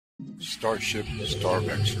Starship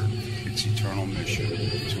Starvexer, its eternal mission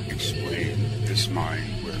to explain this mind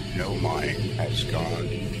where no mind has gone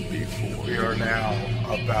before. We are now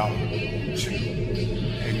about to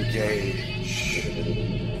engage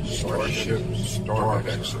Starship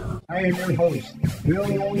Starvexer. I am your host, Bill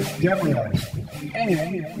Demerol, and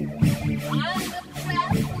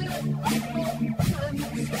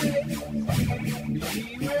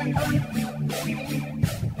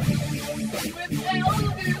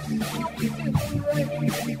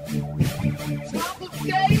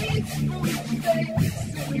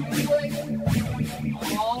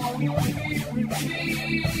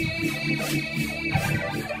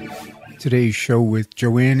Today's show with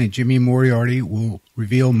JoAnne and Jimmy Moriarty will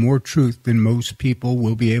reveal more truth than most people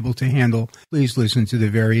will be able to handle. Please listen to the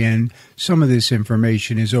very end. Some of this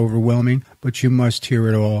information is overwhelming, but you must hear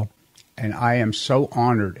it all. And I am so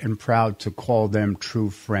honored and proud to call them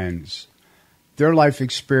true friends. Their life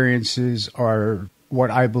experiences are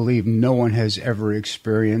what I believe no one has ever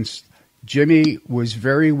experienced. Jimmy was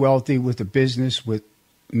very wealthy with a business with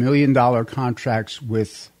million-dollar contracts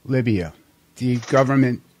with Libya. The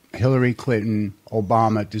government, Hillary Clinton,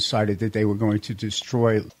 Obama, decided that they were going to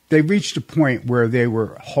destroy. They reached a point where they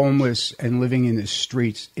were homeless and living in the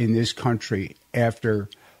streets in this country after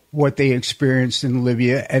what they experienced in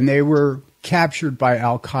Libya, and they were captured by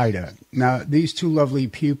Al-Qaeda. Now, these two lovely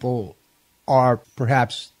people are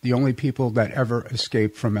perhaps the only people that ever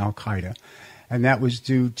escaped from Al-Qaeda, and that was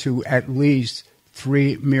due to at least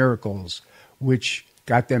 3 miracles, which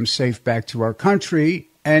got them safe back to our country.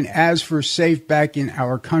 And as for safe back in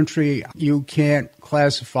our country, you can't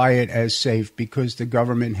classify it as safe because the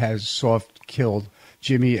government has soft-killed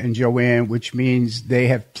Jimmy and JoAnne, which means they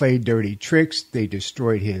have played dirty tricks. They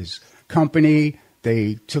destroyed his company.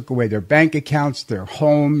 They took away their bank accounts, their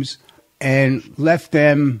homes, and left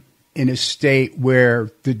them in a state where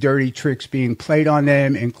the dirty tricks being played on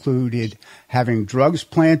them included having drugs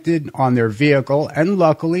planted on their vehicle. And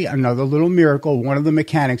luckily, another little miracle, one of the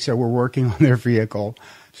mechanics that were working on their vehicle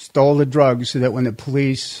stole the drugs so that when the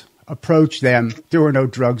police approached them, there were no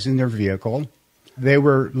drugs in their vehicle. They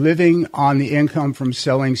were living on the income from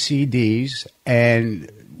selling CDs, and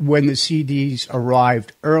when the CDs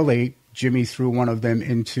arrived early, Jimmy threw one of them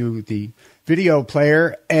into the video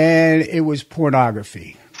player, and it was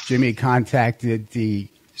pornography. Jimmy contacted the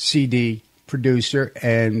CD producer,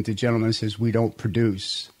 and the gentleman says, "We don't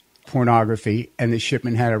produce pornography," and the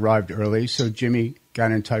shipment had arrived early, so Jimmy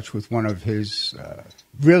got in touch with one of his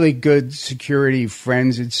really good security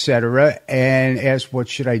friends, etc., and asked, "What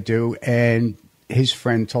should I do?" And his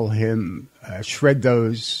friend told him, shred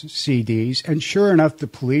those CDs. And sure enough, the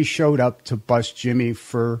police showed up to bust Jimmy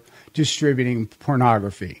for distributing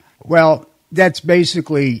pornography. Well, that's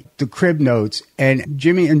basically the crib notes. And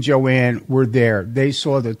Jimmy and JoAnne were there. They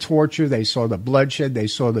saw the torture. They saw the bloodshed. They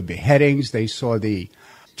saw the beheadings. They saw the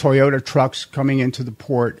Toyota trucks coming into the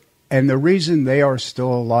port. And the reason they are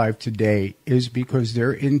still alive today is because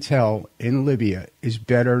their intel in Libya is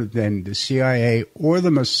better than the CIA or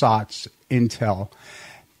the Mossad's intel.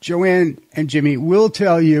 JoAnne and Jimmy will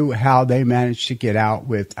tell you how they managed to get out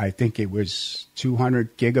with, I think it was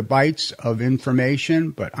 200 gigabytes of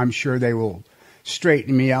information, but I'm sure they will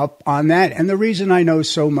straighten me up on that. And the reason I know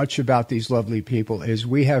so much about these lovely people is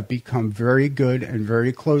we have become very good and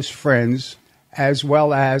very close friends, as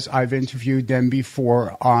well as I've interviewed them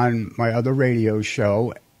before on my other radio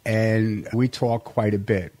show, and we talk quite a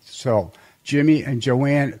bit. So, Jimmy and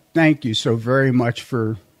JoAnne, thank you so very much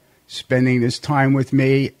for spending this time with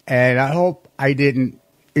me, and I hope I didn't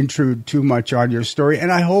intrude too much on your story,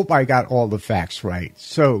 and I hope I got all the facts right.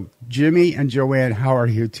 So, Jimmy and JoAnne, how are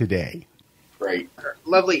you today? Great.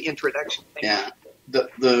 Lovely introduction. Yeah.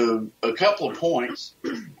 A couple of points.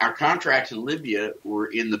 Our contracts in Libya were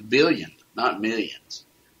in the billions, not millions.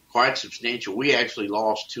 Quite substantial. We actually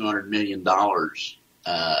lost $200 million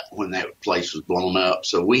when that place was blown up.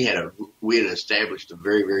 So we had established a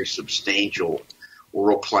very, very substantial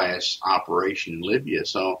world-class operation in Libya.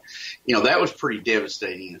 So, that was pretty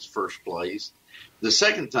devastating in its first place. The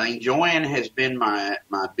second thing, JoAnne has been my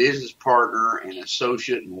business partner and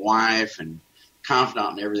associate and wife and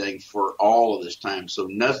confidant and everything for all of this time. So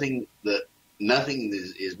nothing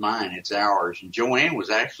is mine, it's ours. And JoAnne was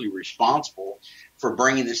actually responsible for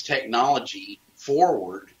bringing this technology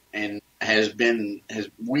forward and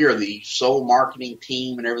we are the sole marketing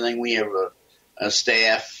team and everything. We have a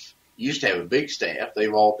staff, used to have a big staff.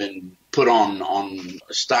 They've all been put on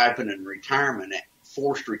stipend and retirement,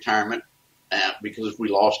 forced retirement, because we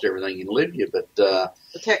lost everything in Libya. But the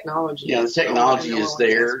technology is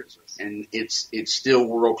there, and it's still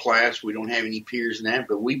world class. We don't have any peers in that,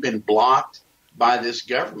 but we've been blocked by this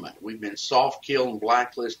government. We've been soft-killed and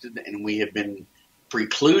blacklisted, and we have been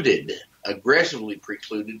aggressively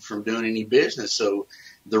precluded from doing any business. So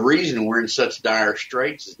the reason we're in such dire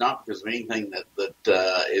straits is not because of anything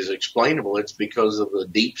that is explainable. It's because of the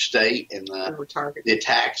deep state and the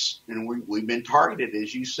attacks. And we've been targeted,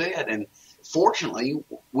 as you said. And fortunately,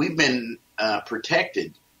 we've been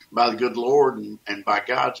protected by the good Lord and by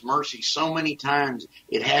God's mercy so many times.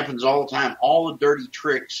 It happens all the time. All the dirty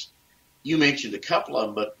tricks, you mentioned a couple of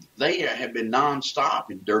them, but they have been nonstop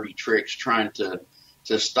in dirty tricks trying to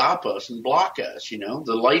stop us and block us. The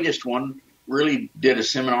latest one really did a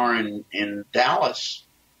seminar in Dallas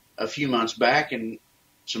a few months back, and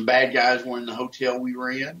some bad guys were in the hotel we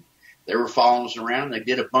were in. They were following us around. They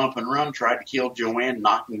did a bump and run, tried to kill JoAnne,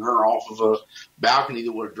 knocking her off of a balcony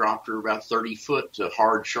that would have dropped her about 30 foot to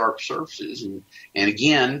hard, sharp surfaces. And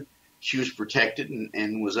again, she was protected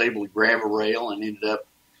and was able to grab a rail and ended up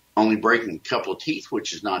only breaking a couple of teeth,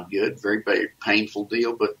 which is not good. Very, very painful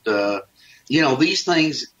deal. But, these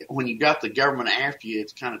things, when you got the government after you,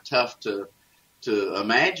 it's kind of tough to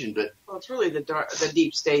imagine. But it's really the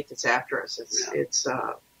deep state that's after us.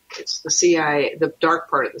 It's the CIA, the dark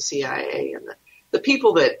part of the CIA, and the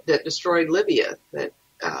people that destroyed Libya. That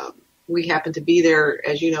we happened to be there,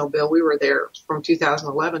 as you know, Bill. We were there from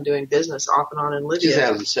 2011 doing business off and on in Libya.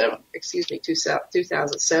 2007.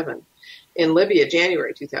 2007 in Libya,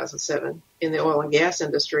 January 2007, in the oil and gas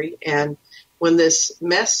industry. And when this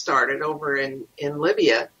mess started over in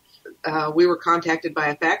Libya, we were contacted by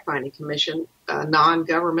a fact-finding commission, a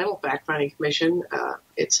non-governmental fact-finding commission.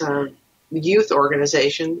 It's a youth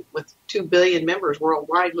organization with 2 billion members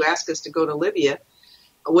worldwide who asked us to go to Libya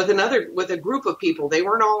with a group of people. They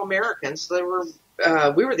weren't all Americans. We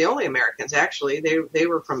were the only Americans, actually. They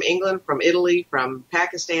were from England, from Italy, from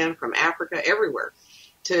Pakistan, from Africa, everywhere,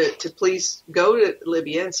 to please go to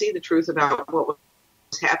Libya and see the truth about what was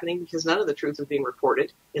happening, because none of the truth was being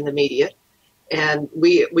reported in the media. And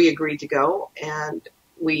we agreed to go, and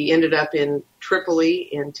we ended up in Tripoli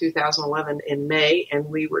in 2011 in May, and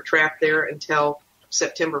we were trapped there until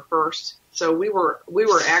September 1st. So we were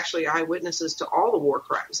actually eyewitnesses to all the war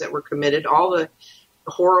crimes that were committed, all the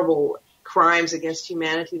horrible crimes against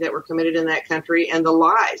humanity that were committed in that country, and the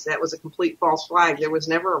lies. That was a complete false flag. There was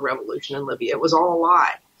never a revolution in Libya. It was all a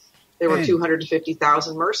lie. There were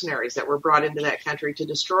 250,000 mercenaries that were brought into that country to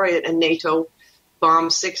destroy it, and NATO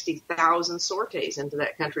bombed 60,000 sorties into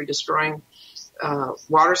that country, destroying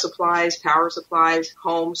water supplies, power supplies,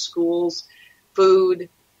 homes, schools, food,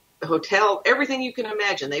 the hotel, everything you can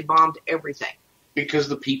imagine. They bombed everything. Because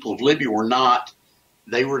the people of Libya were not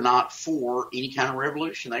for any kind of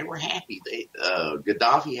revolution. They were happy.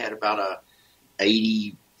 Gaddafi had about a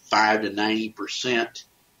 85 to 90%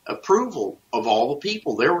 approval of all the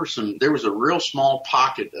people. There was a real small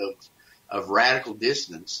pocket of radical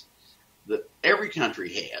dissonance that every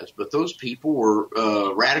country has, but those people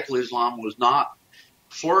were radical Islam was not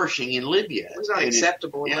flourishing in Libya. It was not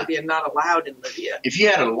acceptable in Libya, not allowed in Libya. If you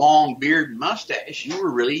had a long beard and mustache, you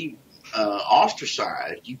were really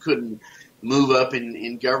ostracized. You couldn't move up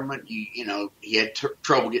in government. You had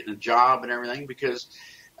trouble getting a job and everything, because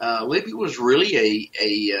Libya was really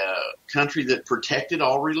a country that protected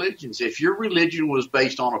all religions. If your religion was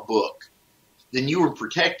based on a book, then you were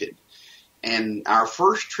protected. And our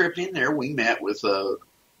first trip in there, we met with a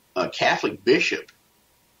Catholic bishop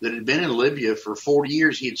that had been in Libya for 40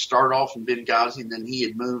 years. He had started off in Benghazi, and then he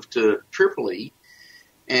had moved to Tripoli.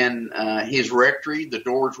 And his rectory, the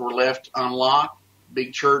doors were left unlocked.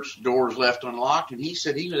 Big church, doors left unlocked. And he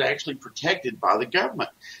said he was actually protected by the government.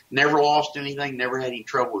 Never lost anything, never had any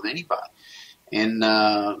trouble with anybody. And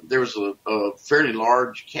there was a fairly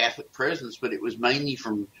large Catholic presence, but it was mainly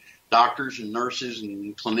from doctors and nurses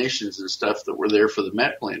and clinicians and stuff that were there for the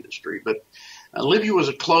medical industry. But Libya was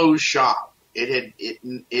a closed shop.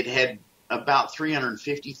 It had about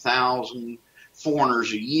 350,000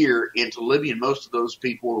 foreigners a year into Libya, and most of those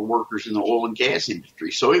people were workers in the oil and gas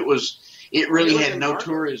industry. So it really had no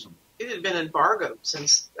tourism. It had been embargoed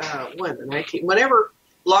since whenever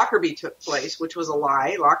Lockerbie took place, which was a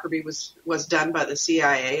lie. Lockerbie was done by the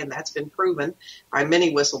CIA, and that's been proven by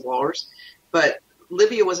many whistleblowers. But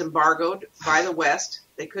Libya was embargoed by the West.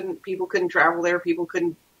 People couldn't travel there. People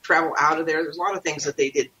couldn't travel out of there. There's a lot of things that they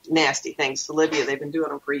did, nasty things to Libya. They've been doing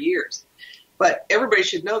them for years. But everybody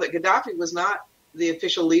should know that Gaddafi was not the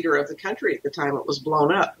official leader of the country at the time it was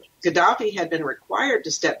blown up. Gaddafi had been required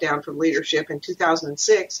to step down from leadership in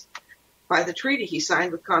 2006 by the treaty he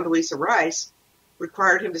signed with Condoleezza Rice,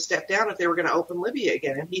 required him to step down if they were going to open Libya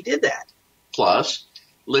again, and he did that. Plus,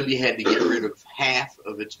 Libya had to get rid of half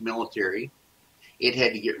of its military. It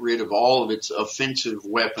had to get rid of all of its offensive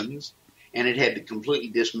weapons. and it had to completely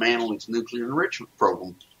dismantle its nuclear enrichment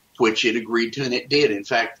program, which it agreed to, and it did. In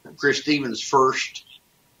fact, Chris Stevens' first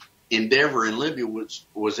endeavor in Libya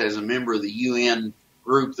was as a member of the UN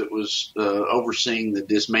group that was overseeing the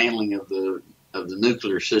dismantling of the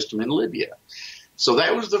nuclear system in Libya. So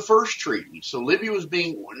that was the first treaty. So Libya was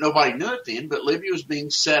nobody knew it then, but Libya was being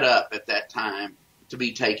set up at that time to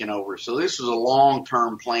be taken over. So this was a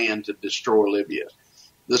long-term plan to destroy Libya.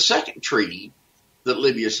 The second treaty that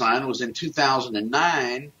Libya signed was in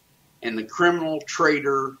 2009, and the criminal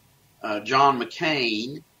traitor John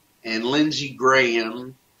McCain and Lindsey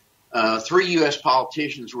Graham, 3 U.S.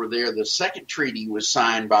 politicians were there. The second treaty was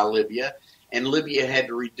signed by Libya, and Libya had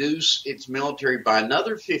to reduce its military by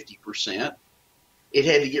another 50%. It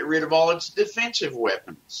had to get rid of all its defensive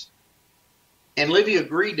weapons. And Libya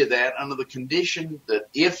agreed to that under the condition that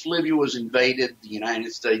if Libya was invaded, the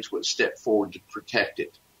United States would step forward to protect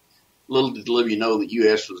it. Little did Libya know the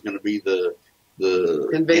U.S. was going to be the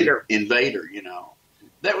invader.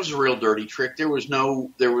 That was a real dirty trick. There was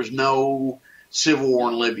no civil war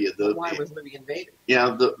in Libya. Why was Libya invaded?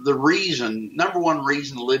 Yeah, the number one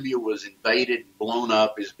reason Libya was invaded and blown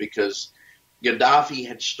up is because Gaddafi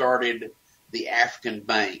had started the African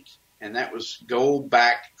Bank, and that was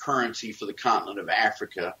gold-backed currency for the continent of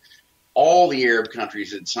Africa. All the Arab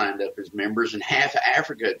countries had signed up as members, and half of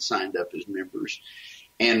Africa had signed up as members.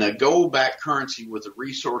 And the gold-backed currency with the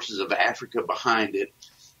resources of Africa behind it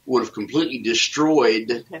would have completely destroyed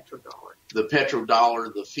the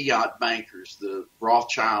petrodollar, the fiat bankers, the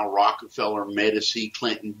Rothschild, Rockefeller, Medici,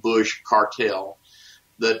 Clinton, Bush cartel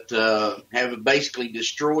that have basically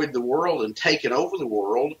destroyed the world and taken over the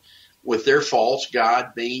world with their false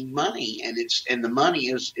god being money. And the money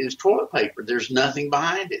is toilet paper. There's nothing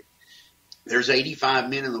behind it. There's 85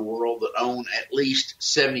 men in the world that own at least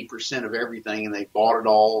 70% of everything, and they bought it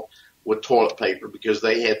all with toilet paper because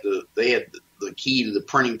they had the key to the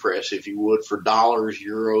printing press, if you would, for dollars,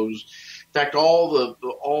 euros. In fact,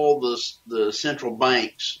 all the central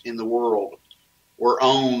banks in the world were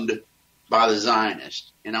owned by the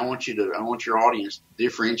Zionists. And I want your audience to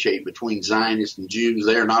differentiate between Zionists and Jews.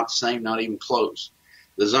 They are not the same, not even close.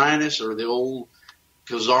 The Zionists are the old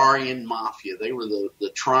Khazarian mafia. They were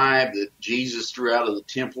the tribe that Jesus threw out of the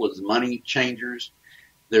temple as money changers.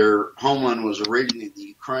 Their homeland was originally the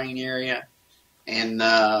Ukraine area, and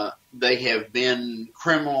they have been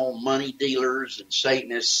criminal money dealers and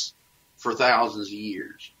Satanists for thousands of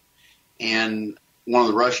years. And one of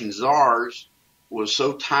the Russian czars was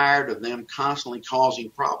so tired of them constantly causing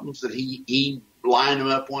problems that he lined them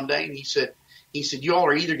up one day, and he said, you all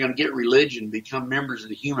are either going to get religion, become members of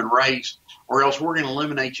the human race, or else we're going to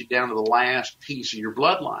eliminate you down to the last piece of your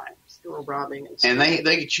bloodline. Still robbing. And they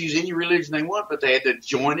could choose any religion they want, but they had to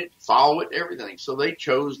join it, follow it, everything. So they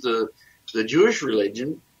chose the Jewish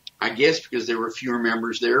religion, I guess because there were fewer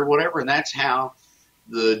members there or whatever, and that's how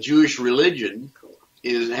the Jewish religion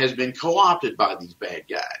has been co-opted by these bad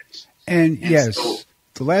guys. And yes, so,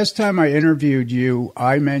 the last time I interviewed you,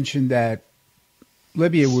 I mentioned that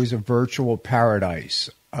Libya was a virtual paradise.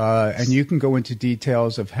 And you can go into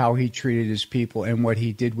details of how he treated his people and what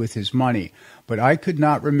he did with his money. But I could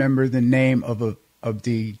not remember the name of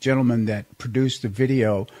the gentleman that produced the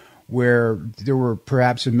video where there were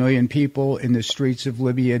perhaps 1 million people in the streets of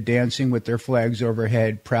Libya dancing with their flags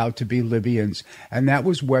overhead, proud to be Libyans. And that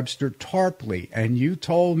was Webster Tarpley. And you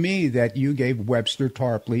told me that you gave Webster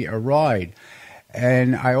Tarpley a ride.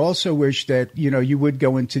 And I also wish that, you would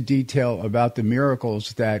go into detail about the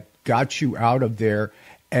miracles that got you out of there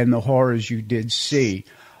and the horrors you did see.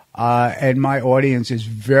 And my audience is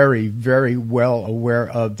very, very well aware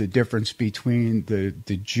of the difference between the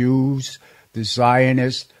Jews, the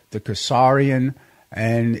Zionists, the Khazarian,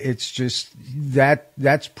 and it's just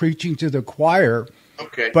that's preaching to the choir.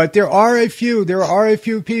 Okay. But there are a few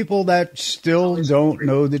people that still don't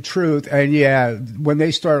know the truth. And yeah, when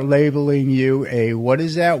they start labeling you what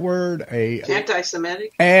is that word?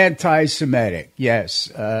 Anti-Semitic? Anti-Semitic, yes.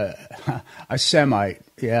 A Semite,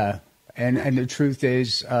 yeah. And the truth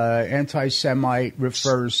is, anti-Semite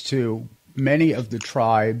refers to many of the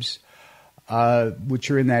tribes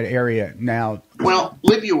which are in that area now. Well,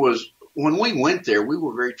 Libya was, when we went there, we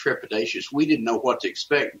were very trepidatious. We didn't know what to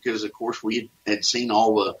expect because, of course, we had seen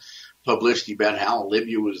all the publicity about how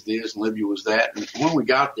Libya was this and Libya was that. And when we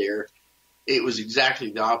got there, it was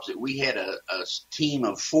exactly the opposite. We had a team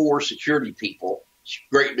of 4 security people,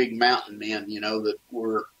 great big mountain men, that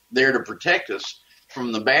were there to protect us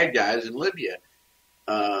from the bad guys in Libya.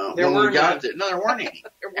 When we got there, no, there weren't any.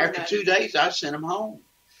 After 2 days, I sent them home.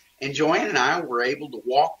 And JoAnne and I were able to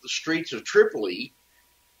walk the streets of Tripoli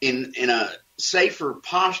in a safer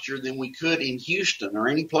posture than we could in Houston or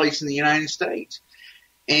any place in the United States.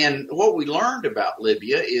 And what we learned about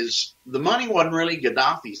Libya is the money wasn't really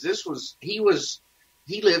Gaddafi's.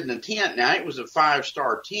 He lived in a tent. Now, it was a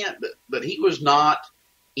 5-star tent, but he was not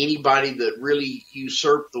anybody that really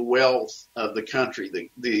usurped the wealth of the country.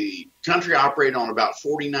 The country operated on about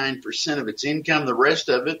 49% of its income. The rest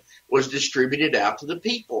of it was distributed out to the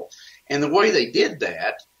people. And the way they did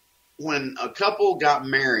that, when a couple got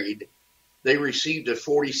married, they received a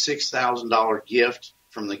 $46,000 gift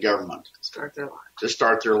from the government to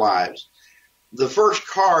start their lives. The first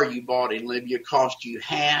car you bought in Libya cost you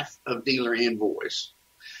half of dealer invoice.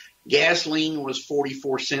 Gasoline was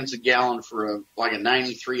 44 cents a gallon for like a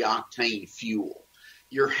 93 octane fuel.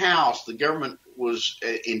 Your house, the government was,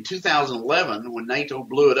 in 2011, when NATO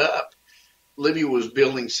blew it up, Libya was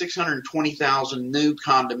building 620,000 new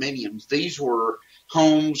condominiums. These were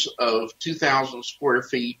homes of 2,000 square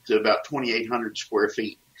feet to about 2,800 square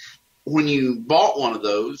feet. When you bought one of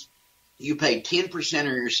those, you paid 10% of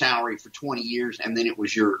your salary for 20 years, and then it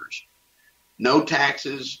was yours. No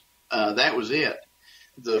taxes. That was it.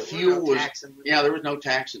 The fuel was, there was no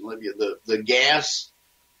tax in Libya. The gas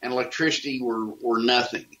and electricity were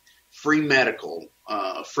nothing. Free medical,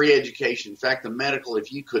 free education. In fact, the medical,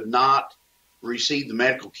 if you could not receive the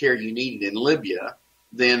medical care you needed in Libya,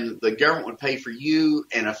 then the government would pay for you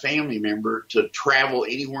and a family member to travel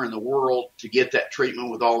anywhere in the world to get that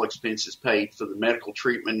treatment with all expenses paid for the medical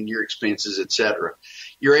treatment and your expenses, etc.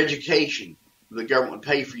 Your education, the government would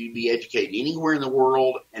pay for you to be educated anywhere in the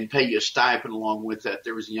world and pay you a stipend along with that.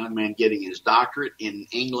 There was a young man getting his doctorate in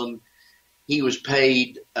England. He was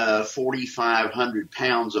paid 4,500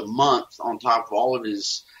 pounds a month on top of all of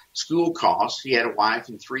his school costs. He had a wife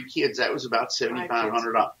and 3 kids. That was about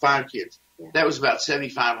 $7,500. 5 kids. Yeah. That was about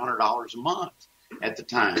 $7,500 a month at the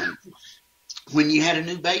time. When you had a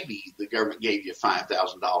new baby, the government gave you a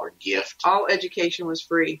 $5,000 gift. All education was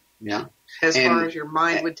free. Yeah. As far as your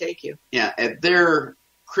mind would take you. Yeah. At the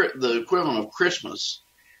equivalent of Christmas,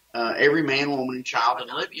 every man, woman, and child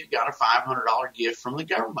in Libya got a $500 gift from the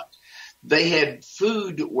government. They had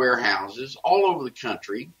food warehouses all over the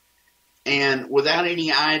country. And without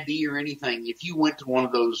any ID or anything, if you went to one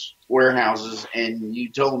of those warehouses and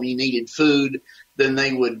you told them you needed food, then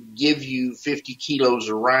they would give you 50 kilos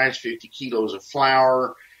of rice, 50 kilos of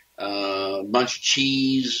flour, a bunch of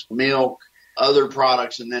cheese, milk, other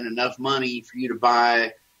products, and then enough money for you to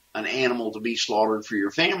buy an animal to be slaughtered for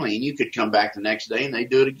your family. And you could come back the next day and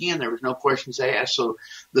they'd do it again. There was no questions asked. So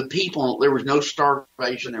the people, there was no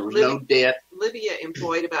starvation, there was no debt. Libya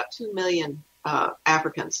employed about 2 million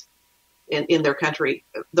Africans in their country.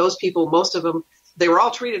 Those people, most of them, they were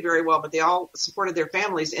all treated very well, but they all supported their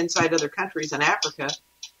families inside other countries in Africa.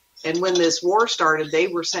 And when this war started, they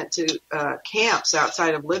were sent to camps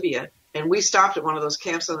outside of Libya. And we stopped at one of those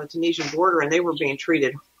camps on the Tunisian border, and they were being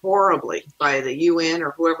treated horribly by the UN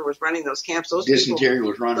or whoever was running those camps. Dysentery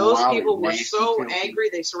was running wild. Those people were so angry.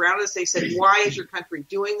 They surrounded us. They said, "Why is your country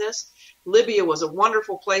doing this? Libya was a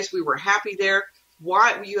wonderful place. We were happy there.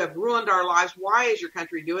 Why you have ruined our lives? Why is your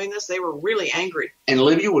country doing this?" They were really angry. And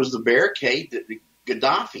Libya was the barricade that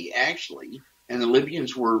Gaddafi actually, and the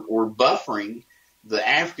Libyans were buffering the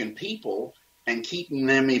African people and keeping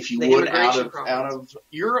them, if you would, out of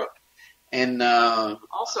Europe. And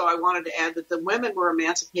also, I wanted to add that the women were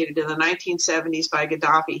emancipated in the 1970s by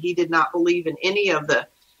Gaddafi. He did not believe in any of the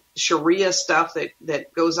Sharia stuff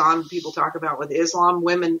that goes on. People talk about with Islam.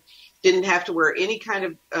 Women didn't have to wear any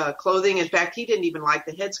kind of clothing. In fact, he didn't even like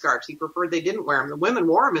the headscarves. He preferred they didn't wear them. The women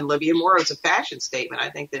wore them in Libya more as a fashion statement,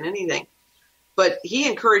 I think, than anything. But he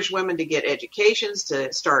encouraged women to get educations,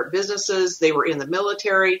 to start businesses. They were in the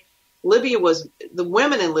military. The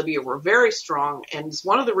women in Libya were very strong, and it's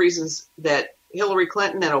one of the reasons that Hillary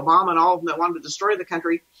Clinton and Obama and all of them that wanted to destroy the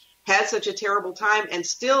country had such a terrible time and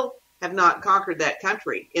still have not conquered that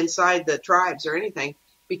country inside the tribes or anything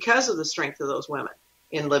because of the strength of those women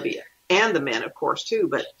in Libya. And the men, of course, too.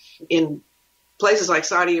 But in places like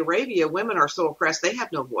Saudi Arabia, women are so oppressed, they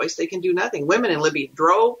have no voice. They can do nothing. Women in Libya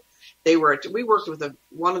drove. We worked with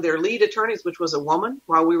one of their lead attorneys, which was a woman,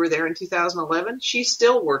 while we were there in 2011. She's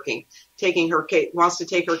still working, wants to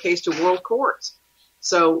take her case to world courts.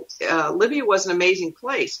 So Libya was an amazing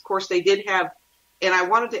place. Of course, they did have, and I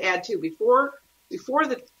wanted to add, too, before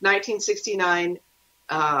the 1969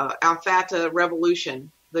 Al-Fatah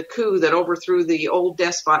revolution, the coup that overthrew the old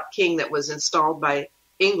despot king that was installed by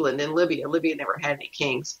England in Libya. Libya never had any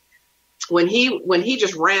kings. When he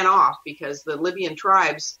just ran off because the Libyan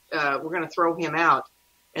tribes were going to throw him out,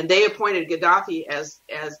 and they appointed Gaddafi as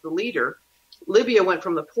the leader, Libya went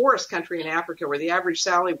from the poorest country in Africa, where the average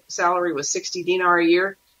salary was 60 dinar a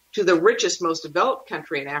year, to the richest, most developed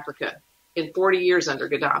country in Africa in 40 years under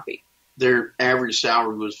Gaddafi. Their average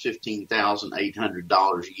salary was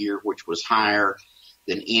 $15,800 a year, which was higher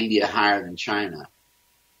than India, higher than China.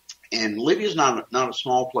 And Libya's not a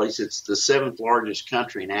small place. It's the 7th largest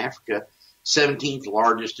country in Africa, 17th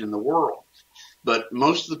largest in the world. But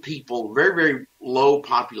most of the people, very, very low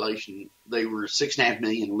population, they were 6.5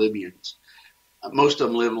 million Libyans. Most of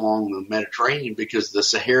them live along the Mediterranean because the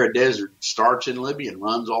Sahara Desert starts in Libya and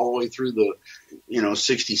runs all the way through the,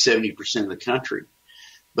 60, 70% of the country.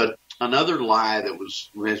 But another lie that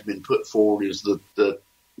has been put forward is that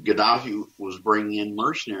Gaddafi was bringing in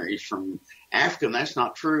mercenaries from Africa, and that's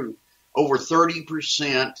not true. Over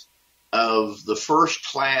 30% of the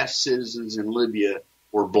first-class citizens in Libya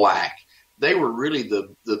were black. They were really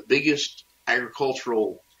the biggest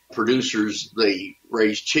agricultural producers. They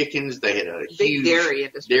raised chickens. They had a huge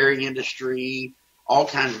dairy industry, all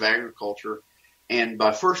kinds of agriculture. And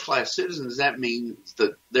by first-class citizens, that means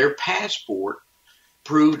that their passport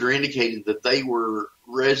proved or indicated that they were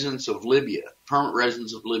residents of Libya, permanent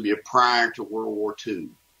residents of Libya prior to World War II.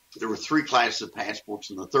 There were 3 classes of passports,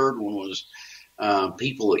 and the third one was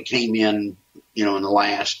people that came in, in the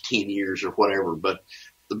last 10 years or whatever. But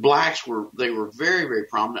the blacks were very, very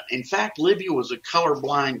prominent. In fact, Libya was a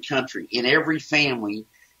colorblind country. In every family,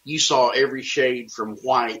 you saw every shade from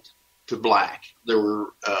white to black. There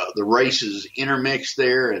were the races intermixed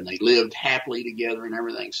there, and they lived happily together and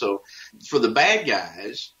everything. So for the bad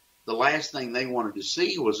guys, the last thing they wanted to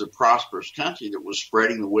see was a prosperous country that was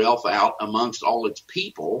spreading the wealth out amongst all its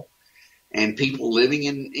people, and people living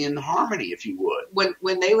in harmony, if you would.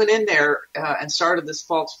 When they went in there and started this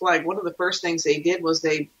false flag, one of the first things they did was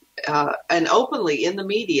and openly in the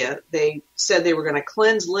media, they said they were going to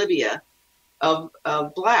cleanse Libya of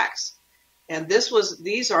blacks. And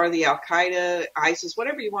these are the Al-Qaeda, ISIS,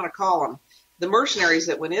 whatever you want to call them, the mercenaries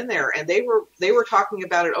that went in there. And they were talking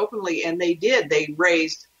about it openly, and they did. They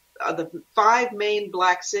raised the 5 main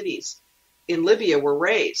black cities in Libya were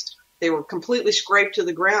raised. They were completely scraped to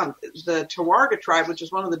the ground. The Tawarga tribe, which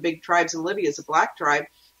is one of the big tribes in Libya, is a black tribe.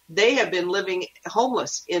 They have been living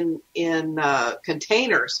homeless in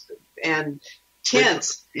containers and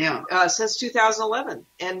tents since 2011.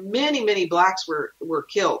 And many, many blacks were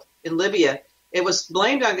killed in Libya. It was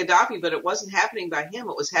blamed on Gaddafi, but it wasn't happening by him.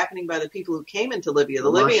 It was happening by the people who came into Libya. The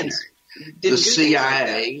Libyans didn't the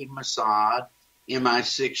CIA, Mossad,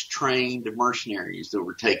 MI6 trained mercenaries that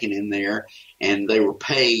were taken in there, and they were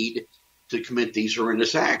paid to commit these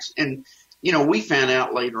horrendous acts. And, we found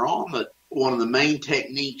out later on that one of the main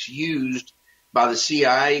techniques used by the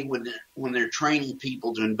CIA when they're training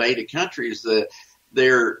people to invade a country is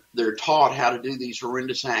they're taught how to do these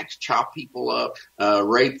horrendous acts, chop people up,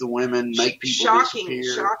 rape the women, make people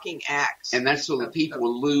disappear. Shocking acts. And that's so that people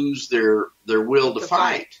will lose their will to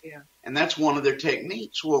fight. Yeah. And that's one of their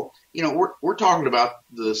techniques. Well, we're talking about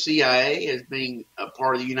the CIA as being a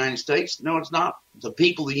part of the United States. No, it's not. The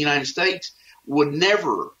people of the United States would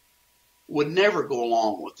never go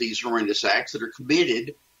along with these horrendous acts that are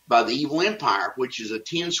committed by the evil empire, which is a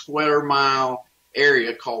 10 square mile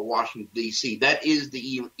area called Washington, D.C. That is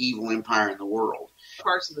the evil empire in the world.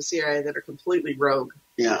 Parts of the CIA that are completely rogue.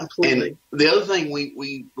 Yeah. Completely. And the other thing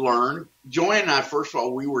we learned, JoAnne and I, first of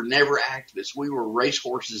all, we were never activists. We were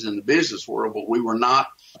racehorses in the business world, but we were not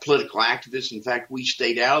political activists. In fact, we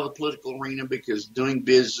stayed out of the political arena because doing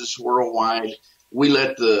business worldwide, we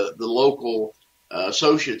let the local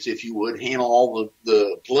associates, if you would, handle all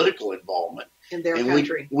the political involvement. In their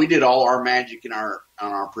country. We did all our magic in our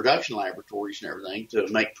production laboratories and everything to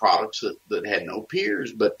make products that had no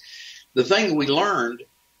peers. But the thing that we learned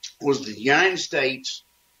was the United States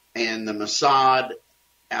and the Mossad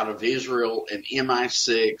out of Israel and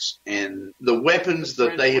MI6 and the weapons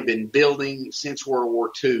that they have been building since World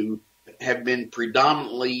War II have been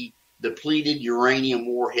predominantly depleted uranium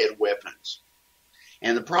warhead weapons.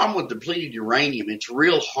 And the problem with depleted uranium, it's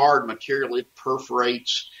real hard material. It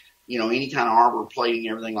perforates, any kind of armor plating,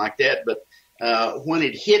 everything like that. But when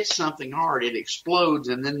it hits something hard, it explodes,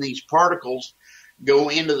 and then these particles go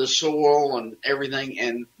into the soil and everything,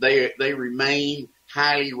 and they remain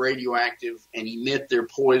highly radioactive and emit their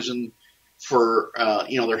poison for,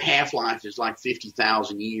 their half-life is like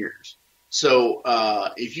 50,000 years. So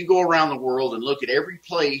if you go around the world and look at every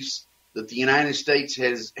place that the United States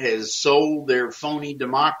has sold their phony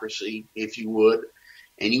democracy, if you would,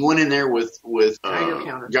 and you went in there with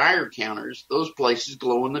Geiger counters, those places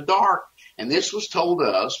glow in the dark. And this was told to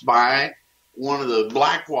us by one of the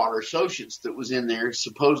Blackwater associates that was in there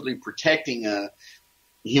supposedly protecting a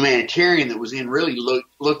humanitarian that was in really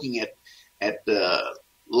looking at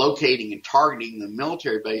locating and targeting the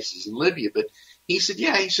military bases in Libya. But He said,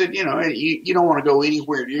 yeah, he said, you don't want to go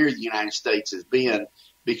anywhere near the United States has been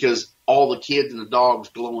because all the kids and the dogs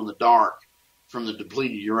glow in the dark from the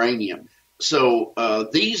depleted uranium. So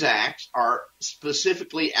these acts are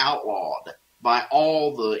specifically outlawed by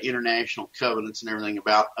all the international covenants and everything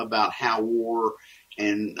about how war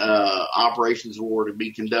and operations of war to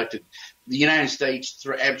be conducted. The United States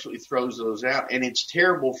absolutely throws those out, and it's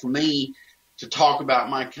terrible for me to talk about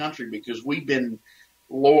my country because we've been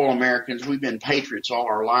loyal Americans, we've been patriots all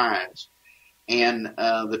our lives. And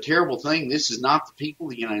the terrible thing, this is not the people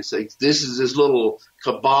of the United States. This is this little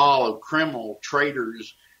cabal of criminal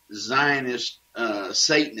traitors, Zionist,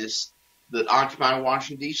 Satanists that occupy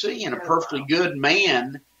Washington, D.C. And a perfectly good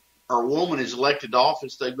man or woman is elected to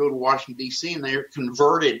office. They go to Washington, D.C., and they're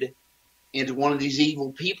converted into one of these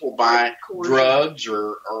evil people by drugs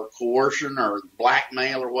or coercion or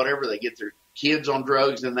blackmail or whatever. They get their kids on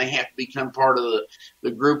drugs, and they have to become part of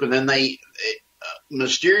the group, and then they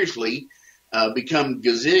mysteriously become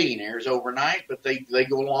gazillionaires overnight, but they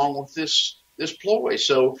go along with this ploy.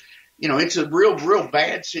 So, it's a real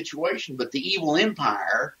bad situation, but the evil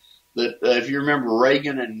empire that, if you remember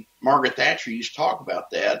Reagan and Margaret Thatcher used to talk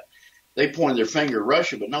about that, they pointed their finger at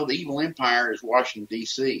Russia, but no, the evil empire is Washington,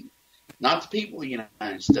 D.C., not the people of the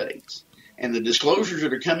United States. And the disclosures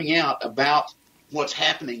that are coming out about what's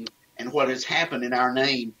happening and what has happened in our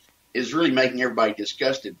name is really making everybody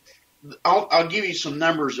disgusted. I'll give you some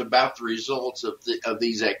numbers about the results of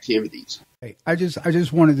these activities. I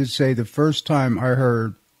just wanted to say the first time I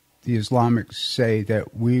heard the Islamics say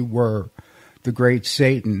that we were the great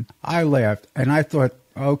Satan, I laughed and I thought,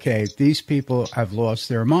 okay, these people have lost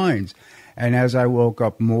their minds. And as I woke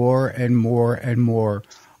up more and more and more,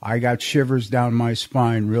 I got shivers down my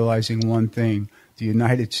spine realizing one thing: the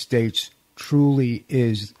United States truly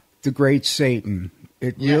is the great Satan.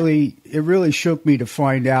 It really shook me to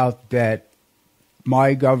find out that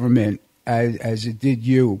my government, as it did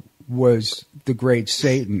you, was the great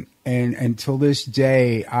Satan. And until this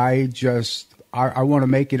day, I want to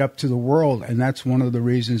make it up to the world, and that's one of the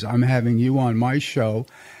reasons I'm having you on my show.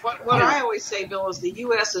 What I always say, Bill, is the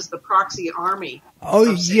U.S. is the proxy army. Of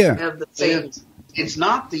the Satans. It's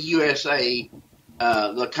not the USA,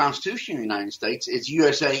 the Constitution of the United States. It's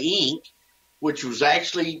USA Inc., which was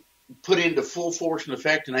actually put into full force and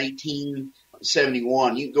effect in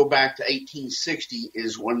 1871. You can go back to 1860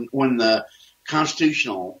 is when the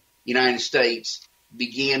constitutional United States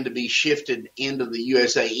began to be shifted into the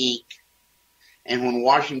USA Inc. And when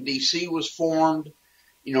Washington, D.C. was formed,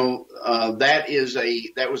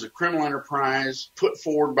 that was a criminal enterprise put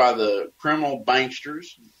forward by the criminal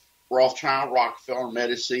banksters, Rothschild, Rockefeller,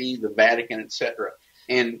 Medici, the Vatican, etc.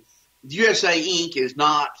 And the USA Inc. is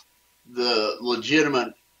not the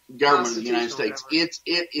legitimate government of the United States.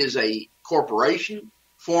 It is a corporation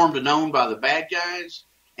formed and owned by the bad guys,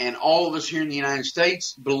 and all of us here in the United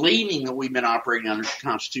States, believing that we've been operating under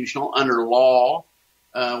constitutional, under law,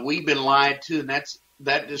 we've been lied to, and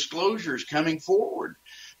that disclosure is coming forward.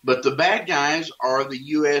 But the bad guys are the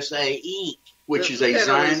USA Inc., which is a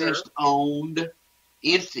Zionist-owned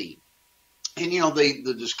entity. And,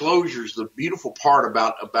 the disclosures, the beautiful part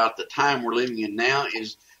about the time we're living in now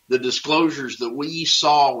is the disclosures that we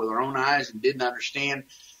saw with our own eyes and didn't understand.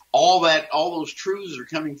 All those truths are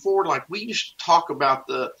coming forward. Like we used to talk about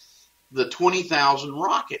the 20,000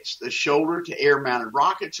 rockets, the shoulder-to-air mounted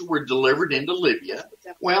rockets that were delivered into Libya.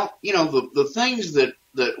 Well, the things that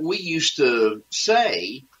we used to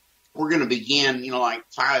say we're going to begin, like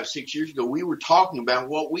 5-6 years ago, we were talking about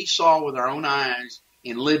what we saw with our own eyes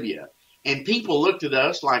in Libya. And people looked at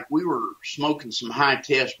us like we were smoking some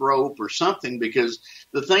high-test rope or something because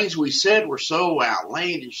the things we said were so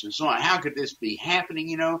outlandish and so on. How could this be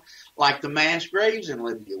happening, like the mass graves in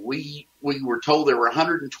Libya? We were told there were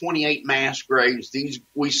 128 mass graves.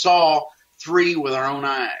 We saw 3 with our own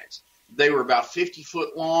eyes. They were about 50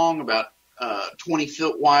 foot long, about 20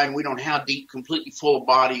 foot wide, and we don't know how deep, completely full of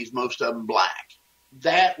bodies, most of them black.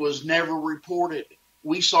 That was never reported.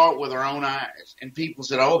 We saw it with our own eyes, and people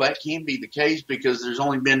said, oh, that can't be the case because there's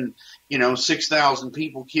only been, 6,000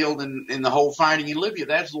 people killed in the whole fighting in Libya.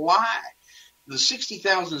 That's a lie. The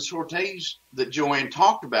 60,000 sorties that JoAnne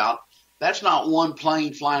talked about, that's not one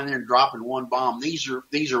plane flying there and dropping one bomb. These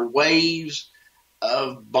are waves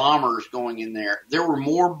of bombers going in there. There were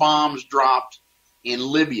more bombs dropped in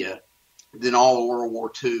Libya than all of World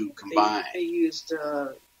War II combined. They used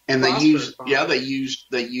and they used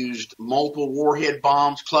multiple warhead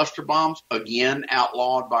bombs, cluster bombs, again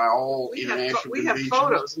outlawed by all international We have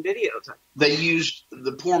photos and videos. They used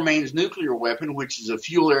the poor man's nuclear weapon, which is a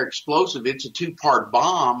fuel air explosive. It's a 2-part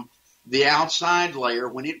bomb. The outside layer,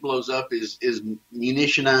 when it blows up, is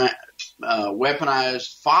munitionized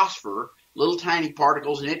weaponized phosphor, little tiny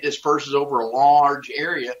particles, and it disperses over a large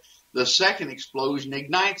area. The second explosion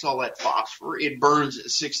ignites all that phosphor. It burns at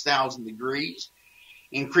 6,000 degrees,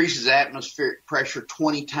 increases atmospheric pressure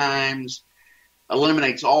 20 times,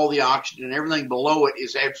 eliminates all the oxygen, and everything below it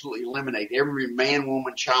is absolutely eliminated. Every man,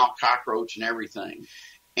 woman, child, cockroach, and everything.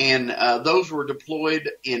 And those were deployed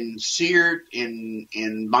in Sirte,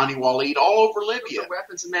 in Bani Walid, all over Libya. Those are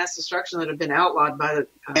weapons of mass destruction that have been outlawed by the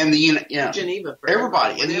Geneva.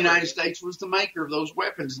 Everybody. And the United States was the maker of those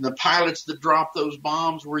weapons, and the pilots that dropped those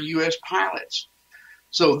bombs were U.S. pilots.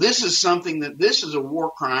 So this is this is a war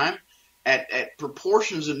crime at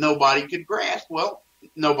proportions that nobody could grasp. Well,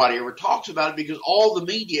 nobody ever talks about it because all the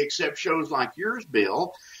media, except shows like yours,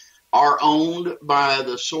 Bill, are owned by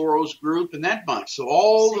the Soros group and that bunch. So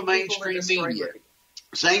all the mainstream media,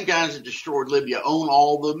 same guys that destroyed Libya, own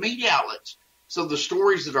all the media outlets. So the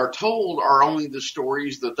stories that are told are only the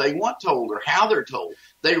stories that they want told or how they're told.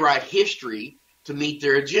 They write history to meet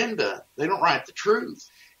their agenda. They don't write the truth.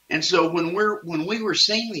 And so when we were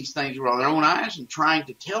seeing these things with our own eyes and trying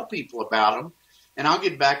to tell people about them, and I'll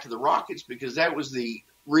get back to the rockets because that was the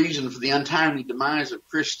reason for the untimely demise of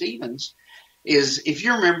Chris Stevens, is if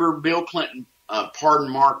you remember, Bill Clinton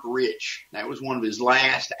pardoned Mark Rich. That was one of his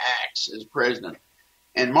last acts as president.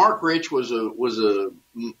 And Mark Rich was a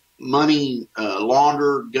money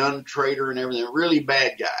launderer, gun trader, and everything. A really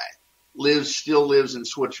bad guy. Still lives in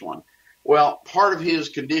Switzerland. Well, part of his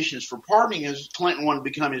conditions for pardoning is Clinton wanted to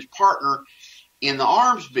become his partner in the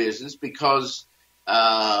arms business because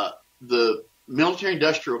the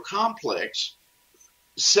military-industrial complex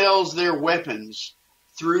sells their weapons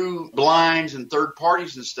through blinds and third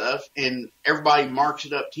parties and stuff, and everybody marks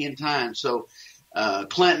it up 10 times. So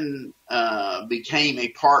Clinton became a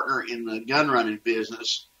partner in the gun running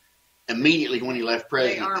business immediately when he left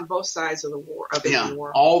president. They arm both sides of the war.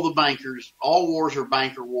 War. All the bankers, all wars are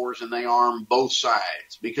banker wars, and they arm both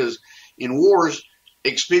sides because in wars,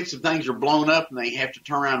 expensive things are blown up and they have to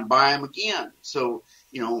turn around and buy them again. So,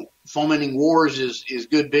 fomenting wars is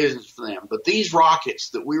good business for them. But these rockets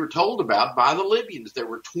that we were told about by the Libyans, there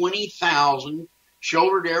were 20,000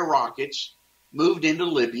 shoulder-to-air rockets moved into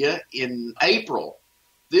Libya in April.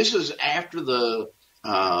 This is after the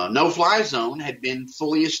no-fly zone had been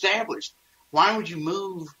fully established. Why would you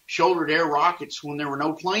move shoulder-to-air rockets when there were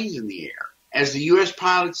no planes in the air? As the U.S.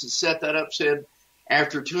 pilots that set that up said,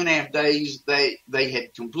 after 2.5 days, they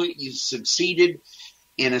had completely succeeded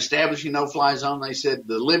in establishing no-fly zone. They said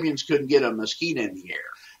the Libyans couldn't get a mosquito in the air.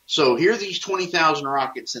 So here are these 20,000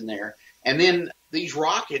 rockets in there. And then these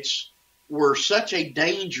rockets were such a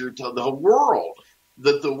danger to the world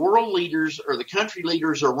that the world leaders or the country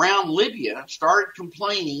leaders around Libya started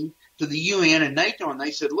complaining to the UN and NATO. And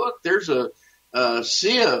they said, look, there's a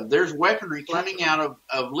sieve, there's weaponry coming out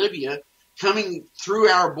of Libya, coming through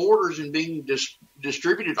our borders and being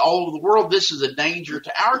distributed all over the world. This is a danger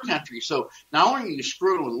to our country. So not only are you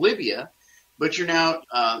screwing with Libya, but you're now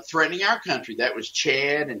threatening our country. That was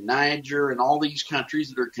Chad and Niger and all these countries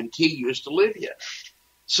that are contiguous to Libya.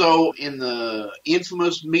 So in the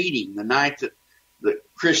infamous meeting, the night that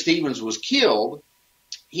Chris Stevens was killed,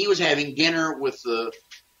 he was having dinner with the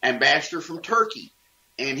ambassador from Turkey.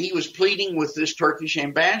 And he was pleading with this Turkish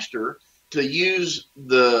ambassador to use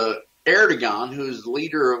the Erdogan, who is the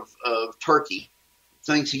leader of Turkey,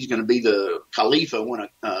 thinks he's going to be the Khalifa when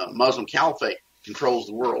a Muslim caliphate controls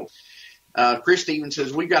the world. Chris Stevens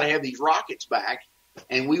says, we've got to have these rockets back,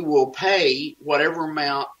 and we will pay whatever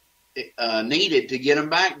amount needed to get them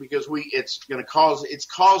back because it's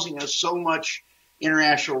causing us so much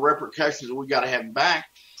international repercussions that we've got to have them back.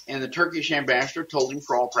 And the Turkish ambassador told him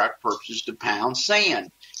for all practical purposes to pound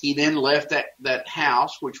sand. He then left that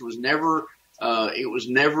house, which was never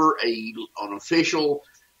an official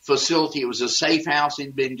facility. It was a safe house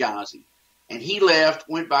in Benghazi. And he left,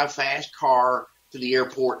 went by fast car to the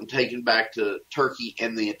airport and taken back to Turkey.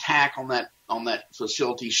 And the attack on that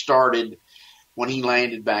facility started when he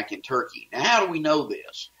landed back in Turkey. Now, how do we know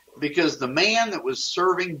this? Because the man that was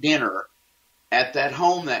serving dinner at that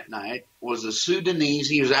home that night was a Sudanese.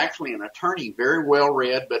 He was actually an attorney, very well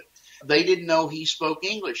read, but they didn't know he spoke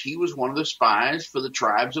English. He was one of the spies for the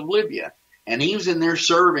tribes of Libya. And he was in there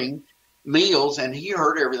serving meals, and he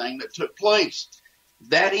heard everything that took place.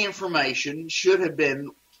 That information should have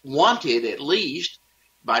been wanted, at least,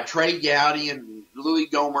 by Trey Gowdy and Louis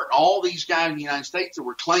Gohmert, all these guys in the United States that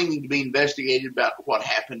were claiming to be investigated about what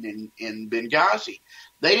happened in Benghazi.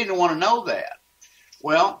 They didn't want to know that.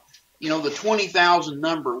 Well, the 20,000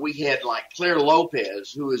 number, we had like Claire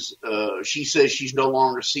Lopez, who is, she says she's no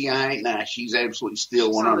longer CIA. Nah, she's absolutely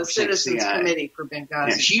still 100% CIA. On the Citizens Committee for Benghazi.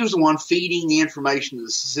 Yeah, she was the one feeding the information to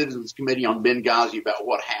the Citizens Committee on Benghazi about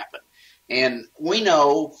what happened. And we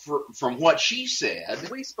know from what she said.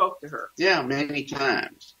 We spoke to her. Yeah, many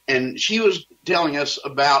times. And she was telling us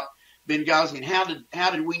about Benghazi and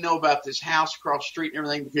how did we know about this house across the street and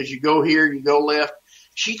everything, because you go here, you go left.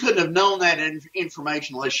 She couldn't have known that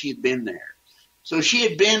information unless she had been there. So she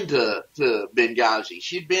had been to Benghazi.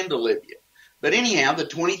 She had been to Libya. But anyhow, the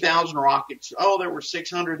 20,000 rockets, there were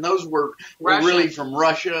 600, and those were really from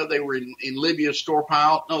Russia. They were in Libya's store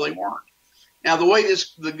pile. No, they weren't. Now, the way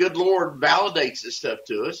the good Lord validates this stuff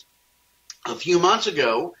to us, a few months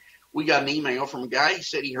ago, we got an email from a guy. He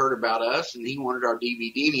said he heard about us, and he wanted our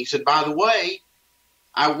DVD. And he said, by the way,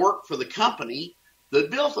 I work for the company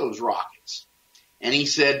that built those rockets. And he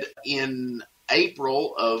said in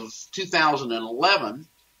April of 2011,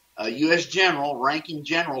 a U.S. ranking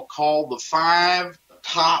general, called the 5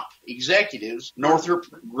 top executives, Northrop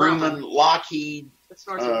Grumman, Lockheed,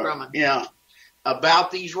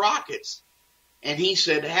 about these rockets. And he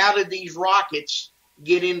said, how did these rockets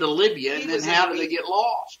get into Libya, and then how did they get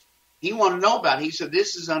lost? He wanted to know about it. He said,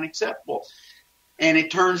 this is unacceptable. And it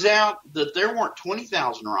turns out that there weren't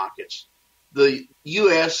 20,000 rockets. The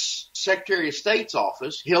U.S. Secretary of State's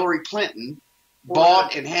office, Hillary Clinton,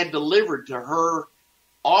 bought and had delivered to her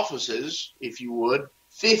offices, if you would,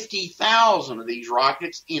 50,000 of these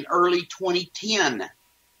rockets in early 2010.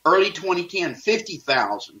 Early 2010,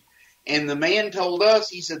 50,000. And the man told us,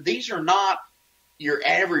 he said, these are not your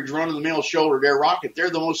average run-of-the-mill shoulder-to-air rocket. They're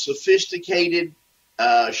the most sophisticated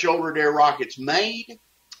shoulder-to-air rockets made.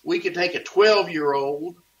 We could take a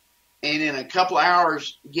 12-year-old and in a couple of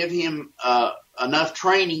hours give him enough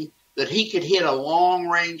training that he could hit a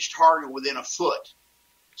long-range target within a foot.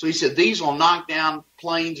 So he said, these will knock down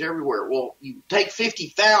planes everywhere. Well, you take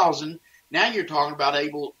 50,000, now you're talking about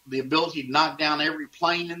the ability to knock down every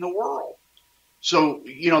plane in the world. So,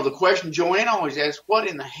 the question JoAnne always asks, what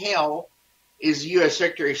in the hell is the U.S.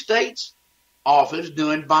 Secretary of State's office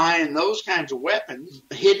doing, buying those kinds of weapons,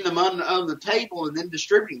 hiding them under the table, and then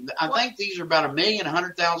distributing them? I think these are about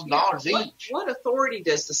 $1,100,000 each. What authority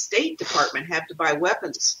does the State Department have to buy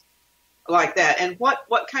weapons like that? And what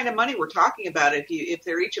kind of money we're talking about if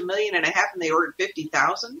they're each $1.5 million and they ordered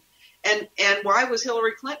 50,000? And why was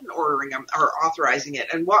Hillary Clinton ordering them or authorizing it?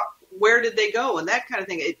 And where did they go? And that kind of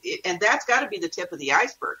thing. And that's got to be the tip of the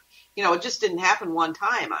iceberg. It just didn't happen one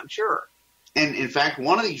time, I'm sure. And in fact,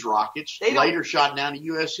 one of these rockets later shot down a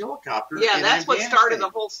U.S. helicopter. Yeah, that's what started the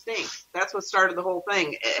whole stink. That's what started the whole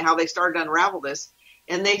thing, how they started to unravel this.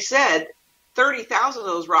 And they said 30,000 of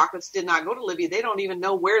those rockets did not go to Libya. They don't even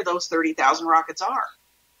know where those 30,000 rockets are.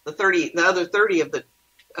 The other 30 of the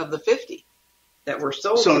 50 that were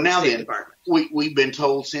sold to the State Department. We've been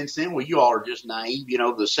told since then, well, you all are just naive.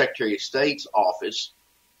 The Secretary of State's office,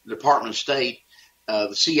 the Department of State,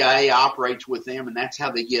 the CIA operates with them, and that's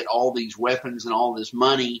how they get all these weapons and all this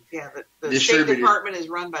money. Yeah, the State Department is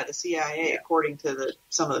run by the CIA, according to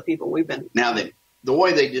some of the people we've been. Now, the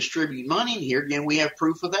way they distribute money in here, again, we have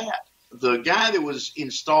proof of that. The guy that was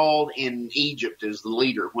installed in Egypt as the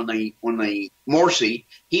leader when they Morsi,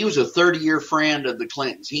 he was a 30-year friend of the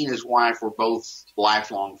Clintons. He and his wife were both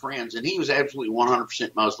lifelong friends, and he was absolutely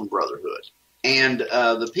 100% Muslim Brotherhood. And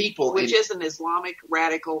the people, which is an Islamic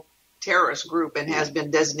radical terrorist group and has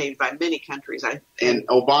been designated by many countries. And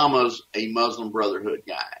Obama's a Muslim Brotherhood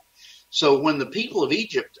guy. So when the people of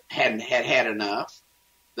Egypt had enough,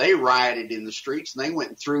 they rioted in the streets and they went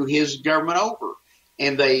and threw his government over.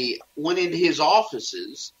 And they went into his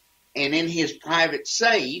offices, and in his private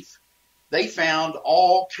safe, they found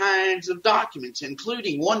all kinds of documents,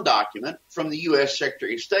 including one document from the U.S.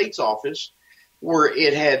 Secretary of State's office where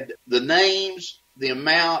it had the names, the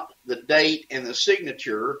amount, the date, and the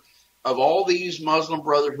signature of all these Muslim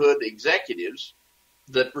Brotherhood executives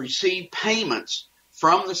that received payments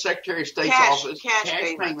from the Secretary of State's office,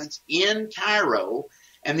 cash payments in Cairo,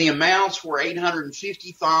 and the amounts were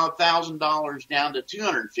 $850,000 down to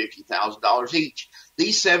 $250,000 each.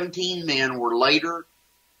 These 17 men were later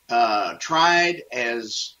tried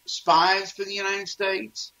as spies for the United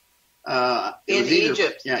States. In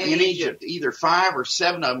Egypt. In Egypt. Either 5 or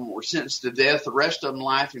 7 of them were sentenced to death. The rest of them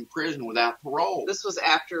life in prison without parole. This was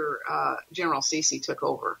after General Sisi took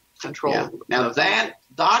over control. Yeah. Now that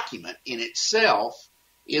document in itself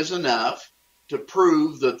is enough to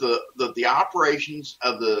prove that the operations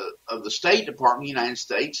of the State Department of the United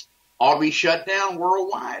States ought to be shut down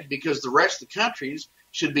worldwide, because the rest of the countries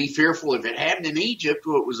should be fearful. If it happened in Egypt,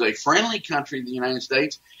 where it was a friendly country of the United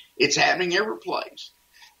States, it's happening every place.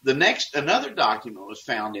 Another document was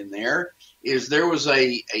found in there. There was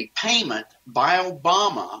a payment by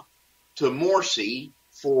Obama to Morsi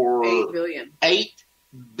for $8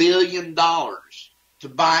 billion to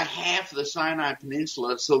buy half of the Sinai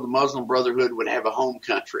Peninsula so the Muslim Brotherhood would have a home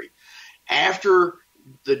country. After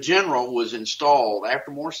the general was installed,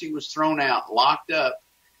 after Morsi was thrown out, locked up,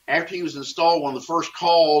 after he was installed, one of the first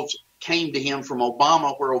calls came to him from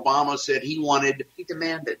Obama, where Obama said he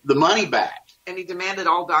demanded the money back. And he demanded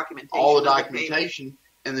all documentation. All the documentation.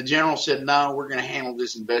 And the general said, no, we're going to handle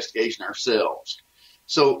this investigation ourselves.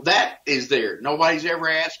 So that is there. Nobody's ever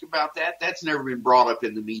asked about that. That's never been brought up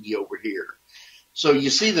in the media over here. So you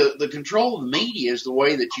see, the control of the media is the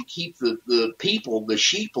way that you keep the people, the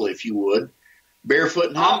sheeple, if you would, barefoot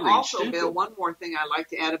and hungry. Also, Bill, one more thing I'd like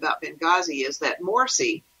to add about Benghazi is that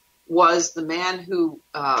Morsi was the man who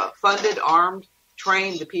funded, armed,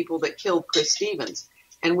 trained the people that killed Chris Stevens.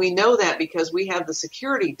 And we know that because we have the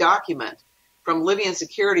security document from Libyan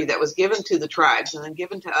security that was given to the tribes and then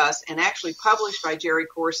given to us and actually published by Jerry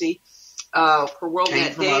Corsi for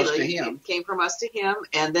WorldNet Daily. It came from us to him,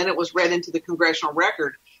 and then it was read into the congressional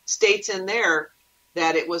record. States in there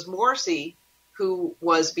that it was Morsi who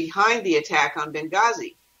was behind the attack on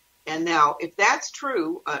Benghazi. And now, if that's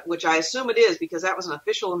true, which I assume it is because that was an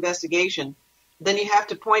official investigation, then you have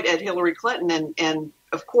to point at Hillary Clinton and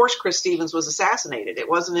of course, Chris Stevens was assassinated. It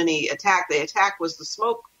wasn't any attack. The attack was the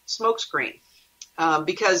smoke screen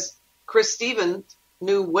because Chris Stevens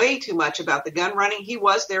knew way too much about the gun running. He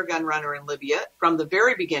was their gun runner in Libya from the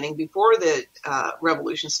very beginning, before the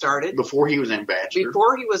revolution started. Before he was ambassador.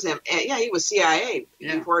 Before he was, he was CIA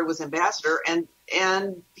before he was ambassador,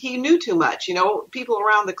 and he knew too much. You know, people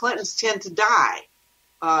around the Clintons tend to die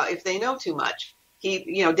if they know too much.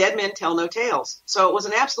 Dead men tell no tales. So it was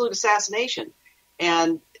an absolute assassination.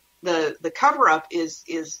 And the cover-up is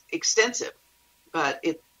extensive, but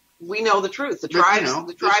we know the truth. The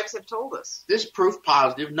tribes have told us. This proof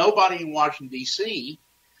positive. Nobody in Washington, D.C.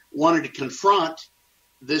 wanted to confront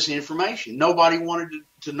this information. Nobody wanted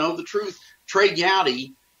to know the truth. Trey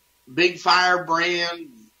Gowdy, big firebrand,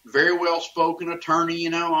 very well-spoken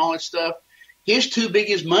attorney, all that stuff. His two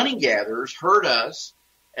biggest money gatherers heard us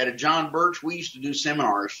at a John Birch. We used to do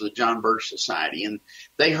seminars for the John Birch Society, and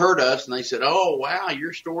they heard us and they said, "Oh, wow,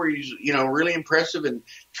 your story is, really impressive." And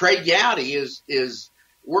Trey Gowdy is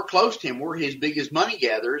we're close to him. We're his biggest money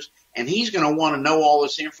gatherers, and he's going to want to know all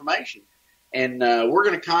this information. And we're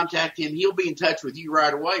going to contact him. He'll be in touch with you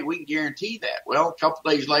right away. We can guarantee that. Well, a couple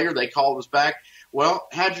of days later, they called us back. Well,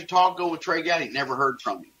 how'd your talk go with Trey Gowdy? Never heard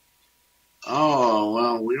from him. Oh,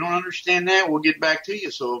 well, we don't understand that. We'll get back to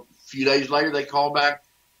you. So a few days later, they call back.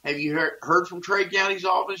 Have you heard from Trey Gowdy's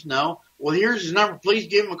office? No. Well, here's his number. Please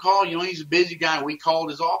give him a call. He's a busy guy. We called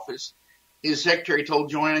his office. His secretary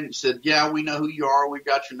told JoAnne and said, "Yeah, we know who you are. We've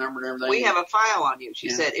got your number and everything. We have a file on you." She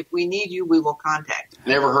said, "If we need you, we will contact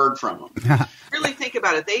you." Never heard from him. Really think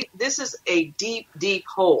about it. This is a deep, deep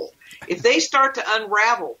hole. If they start to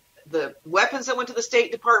unravel the weapons that went to the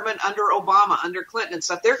State Department under Obama, under Clinton and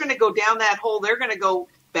stuff, they're going to go down that hole. They're going to go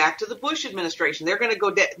back to the Bush administration. They're going to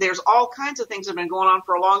go. There's all kinds of things that have been going on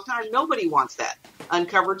for a long time. Nobody wants that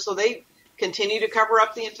uncovered, so they continue to cover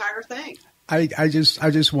up the entire thing. I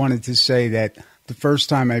just wanted to say that the first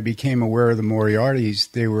time I became aware of the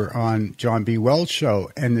Moriartys, they were on John B. Wells'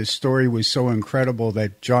 show, and the story was so incredible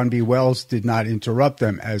that John B. Wells did not interrupt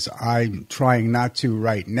them, as I'm trying not to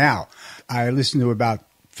right now. I listened to about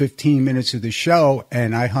 15 minutes of the show,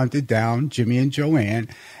 and I hunted down Jimmy and JoAnne,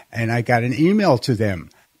 and I got an email to them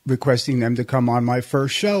requesting them to come on my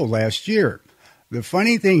first show last year. The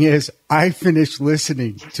funny thing is, I finished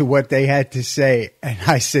listening to what they had to say, and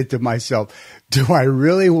I said to myself, do I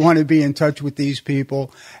really want to be in touch with these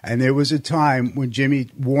people? And there was a time when Jimmy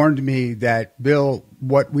warned me that, Bill,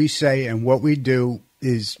 what we say and what we do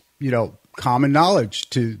is, common knowledge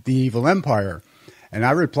to the evil empire. And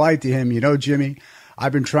I replied to him, Jimmy,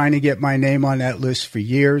 I've been trying to get my name on that list for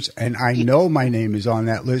years, and I know my name is on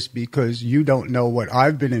that list because you don't know what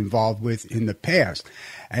I've been involved with in the past.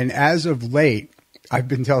 And as of late, I've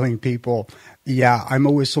been telling people, I'm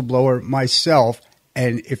a whistleblower myself,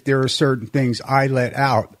 and if there are certain things I let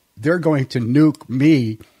out, they're going to nuke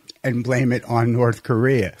me and blame it on North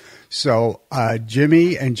Korea. So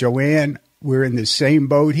Jimmy and JoAnne, we're in the same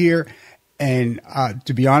boat here, and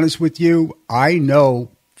to be honest with you, I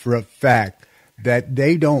know for a fact that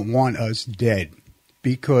they don't want us dead,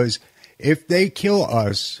 because if they kill